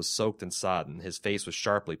cloth was soaked and sodden. His face was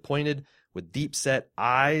sharply pointed, with deep-set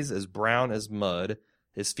eyes as brown as mud.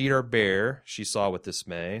 His feet are bare, she saw with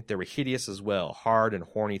dismay. They were hideous as well, hard and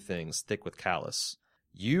horny things, thick with callus.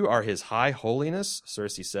 You are his high holiness,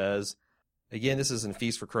 Cersei says. Again, this is in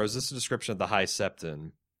Feast for Crows. This is a description of the High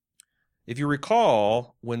Septon. If you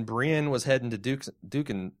recall, when Brienne was heading to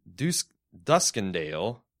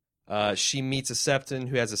Duskendale, she meets a Septon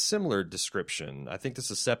who has a similar description. I think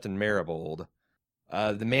this is Septon Maribold.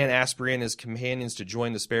 The man asked Brienne and his companions to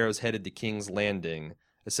join the sparrows headed to King's Landing.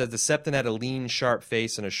 It says the Septon had a lean, sharp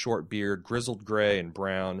face and a short beard, grizzled gray and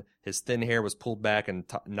brown. His thin hair was pulled back and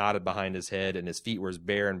knotted behind his head, and his feet were as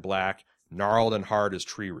bare and black, gnarled and hard as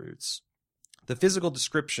tree roots. The physical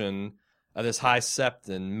description of this High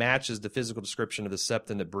Septon matches the physical description of the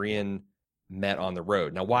Septon that Brienne met on the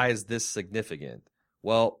road. Now, why is this significant?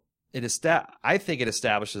 Well, I think it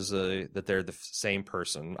establishes that they're the same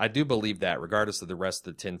person. I do believe that, regardless of the rest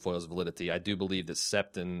of the tinfoil's validity. I do believe that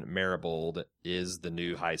Septon Maribold is the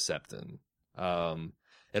new High Septon.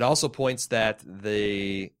 It also points that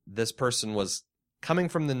this person was coming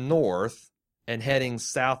from the north and heading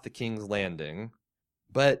south to King's Landing,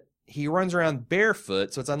 but he runs around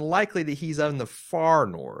barefoot, so it's unlikely that he's out in the far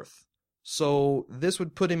north. So this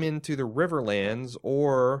would put him into the Riverlands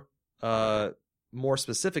or more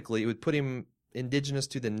specifically, it would put him indigenous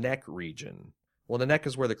to the Neck region. Well, the Neck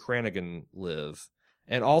is where the Cranagan live.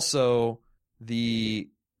 And also, the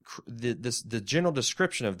general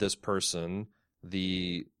description of this person,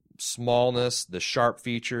 the smallness, the sharp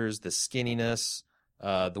features, the skinniness,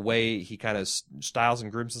 the way he kind of styles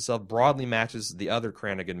and grooms himself broadly matches the other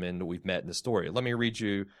Cranagan men that we've met in the story. Let me read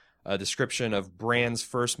you a description of Bran's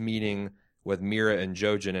first meeting with Mira and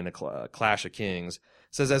Jojen in a Clash of Kings. It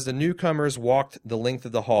says, as the newcomers walked the length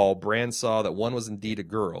of the hall, Bran saw that one was indeed a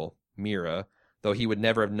girl, Mira, though he would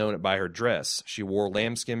never have known it by her dress. She wore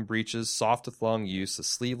lambskin breeches, soft with long use, a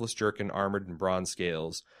sleeveless jerkin armored in bronze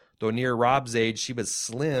scales. Though near Rob's age, she was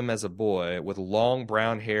slim as a boy, with long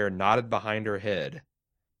brown hair knotted behind her head.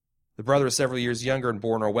 The brother was several years younger and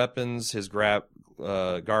bore no weapons. His garb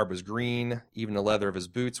was green, even the leather of his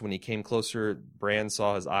boots. When he came closer, Bran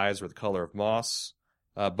saw his eyes were the color of moss.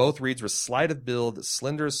 Both reeds were slight of build,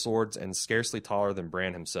 slender as swords, and scarcely taller than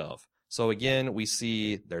Bran himself. So again, we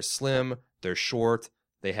see they're slim, they're short,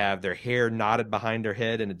 they have their hair knotted behind their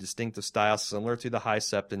head in a distinctive style similar to the High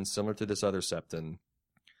Septon, similar to this other Septon.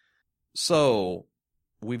 So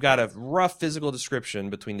we've got a rough physical description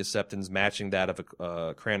between the Septons matching that of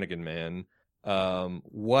a Cranagan man.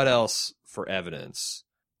 What else for evidence?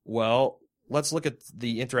 Well, let's look at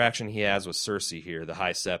the interaction he has with Cersei here, the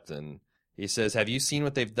High Septon. He says, have you seen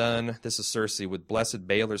what they've done? This is Cersei with blessed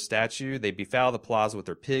Baelor's statue. They befoul the plaza with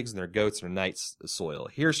their pigs and their goats and their night's soil.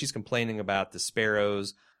 Here she's complaining about the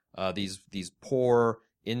sparrows, these poor,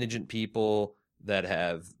 indigent people that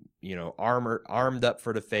have, armed up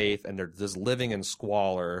for the faith, and they're just living in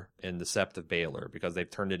squalor in the Sept of Baelor because they've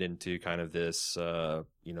turned it into kind of this,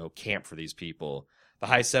 camp for these people. The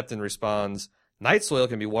High Septon responds, night soil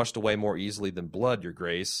can be washed away more easily than blood, your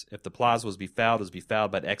grace. If the plaza was befouled, it was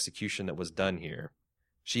befouled by the execution that was done here.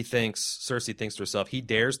 Cersei thinks to herself, he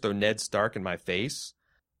dares throw Ned Stark in my face?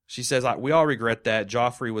 She says, we all regret that.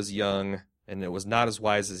 Joffrey was young, and it was not as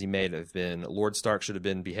wise as he may have been. Lord Stark should have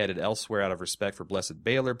been beheaded elsewhere out of respect for blessed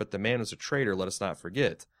Baelor, but the man was a traitor, let us not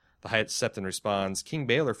forget. The High Septon responds, King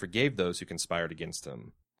Baelor forgave those who conspired against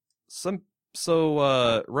him.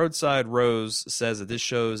 So Roadside Rose says that this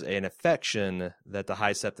shows an affection that the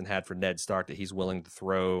High Septon had for Ned Stark, that he's willing to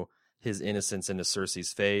throw his innocence into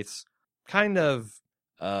Cersei's face. Kind of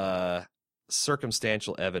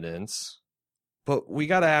circumstantial evidence. But we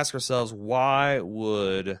got to ask ourselves, why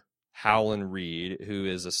would Howland Reed, who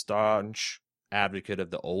is a staunch advocate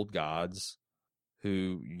of the old gods,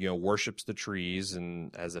 who worships the trees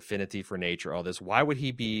and has affinity for nature, all this, why would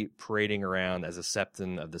he be parading around as a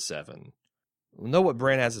Septon of the Seven? We'll know what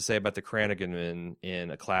Bran has to say about the Cranagan men in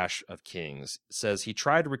A Clash of Kings. It says, he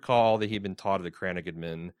tried to recall that he'd been taught of the Cranagan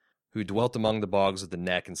men, who dwelt among the bogs of the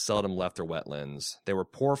Neck and seldom left their wetlands. They were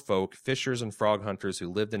poor folk, fishers and frog hunters who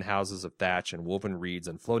lived in houses of thatch and woven reeds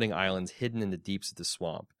and floating islands hidden in the deeps of the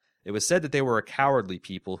swamp. It was said that they were a cowardly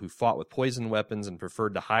people who fought with poisoned weapons and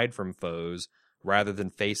preferred to hide from foes rather than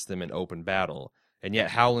face them in open battle. And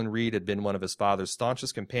yet Howland Reed had been one of his father's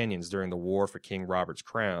staunchest companions during the war for King Robert's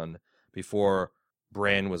crown, before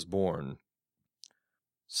Bran was born.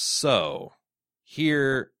 So,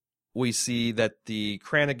 here we see that the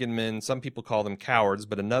Cranagan men, some people call them cowards,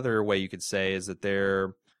 but another way you could say is that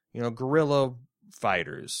they're, guerrilla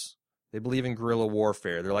fighters. They believe in guerrilla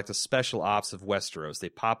warfare. They're like the special ops of Westeros. They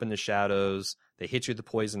pop in the shadows. They hit you with the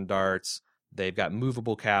poison darts. They've got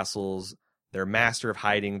movable castles. They're master of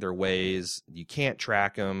hiding their ways. You can't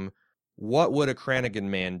track them. What would a Cranagan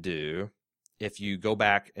man do? If you go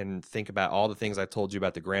back and think about all the things I told you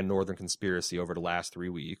about the Grand Northern Conspiracy over the last 3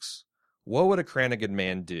 weeks, what would a Cranagan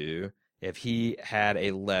man do if he had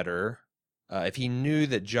a letter, if he knew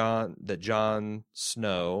that Jon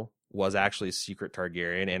Snow was actually a secret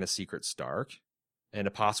Targaryen and a secret Stark and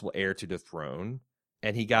a possible heir to the throne,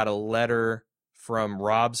 and he got a letter from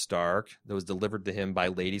Robb Stark that was delivered to him by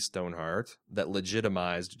Lady Stoneheart that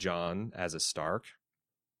legitimized Jon as a Stark?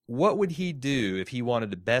 What would he do if he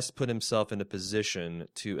wanted to best put himself in a position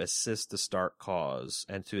to assist the Stark cause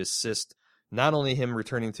and to assist not only him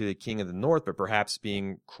returning to the King of the North, but perhaps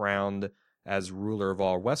being crowned as ruler of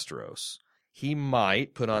all Westeros? He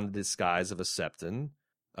might put on the disguise of a Septon.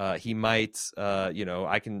 He might,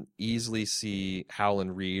 I can easily see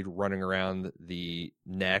Howland Reed running around the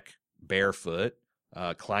Neck barefoot,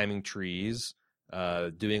 climbing trees,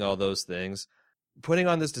 doing all those things. Putting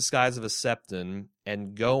on this disguise of a Septon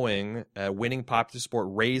and going, winning popular support,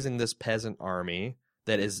 raising this peasant army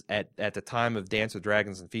that is at the time of Dance with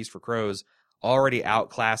Dragons and Feast for Crows already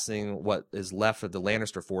outclassing what is left of the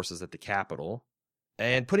Lannister forces at the capital,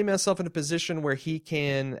 and putting himself in a position where he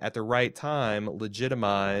can, at the right time,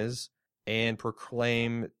 legitimize and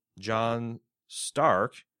proclaim Jon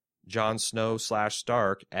Stark, Jon Snow /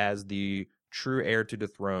 Stark, as the true heir to the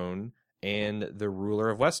throne and the ruler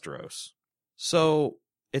of Westeros. So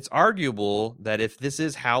it's arguable that if this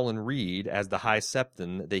is Howland Reed as the High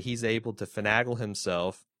Septon, that he's able to finagle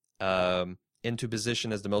himself into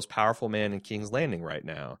position as the most powerful man in King's Landing right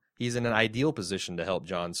now. He's in an ideal position to help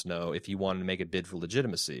Jon Snow if he wanted to make a bid for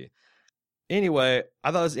legitimacy. Anyway,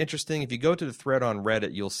 I thought it was interesting. If you go to the thread on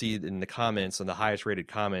Reddit, you'll see in the comments, on the highest rated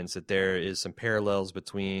comments, that there is some parallels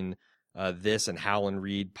between this and Howland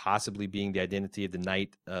Reed possibly being the identity of the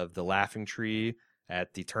Knight of the Laughing Tree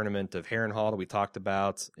at the tournament of Harrenhal that we talked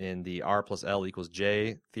about in the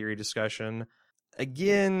R+L=J theory discussion.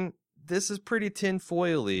 Again, this is pretty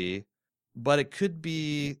tinfoily, but it could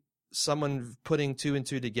be someone putting 2 and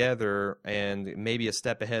 2 together and maybe a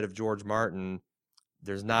step ahead of George Martin.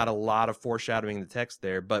 There's not a lot of foreshadowing in the text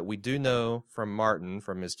there, but we do know from Martin,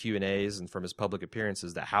 from his Q&As and from his public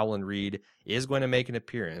appearances, that Howland Reed is going to make an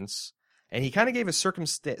appearance. And he kind of gave a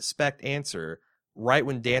circumspect answer right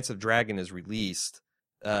when Dance of Dragon is released.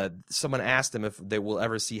 Someone asked him if they will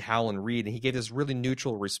ever see Howland Reed, and he gave this really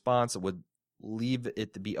neutral response that would leave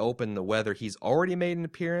it to be open to whether he's already made an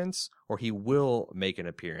appearance or he will make an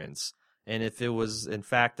appearance. And if it was, in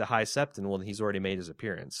fact, the High Septon, well, he's already made his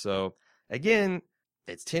appearance. So, again,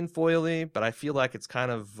 it's tinfoily, but I feel like it's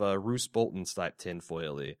kind of Roose Bolton's type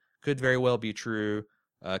tinfoily. Could very well be true.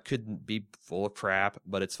 Could be full of crap,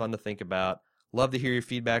 but it's fun to think about. Love to hear your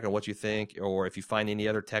feedback on what you think, or if you find any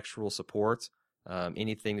other textual support,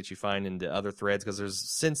 anything that you find in the other threads, because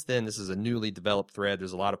since then, this is a newly developed thread.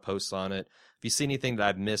 There's a lot of posts on it. If you see anything that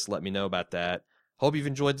I've missed, let me know about that. Hope you've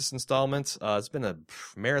enjoyed this installment. It's been a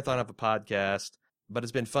marathon of a podcast, but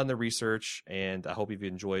it's been fun to research, and I hope you've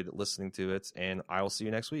enjoyed listening to it, and I will see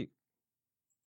you next week.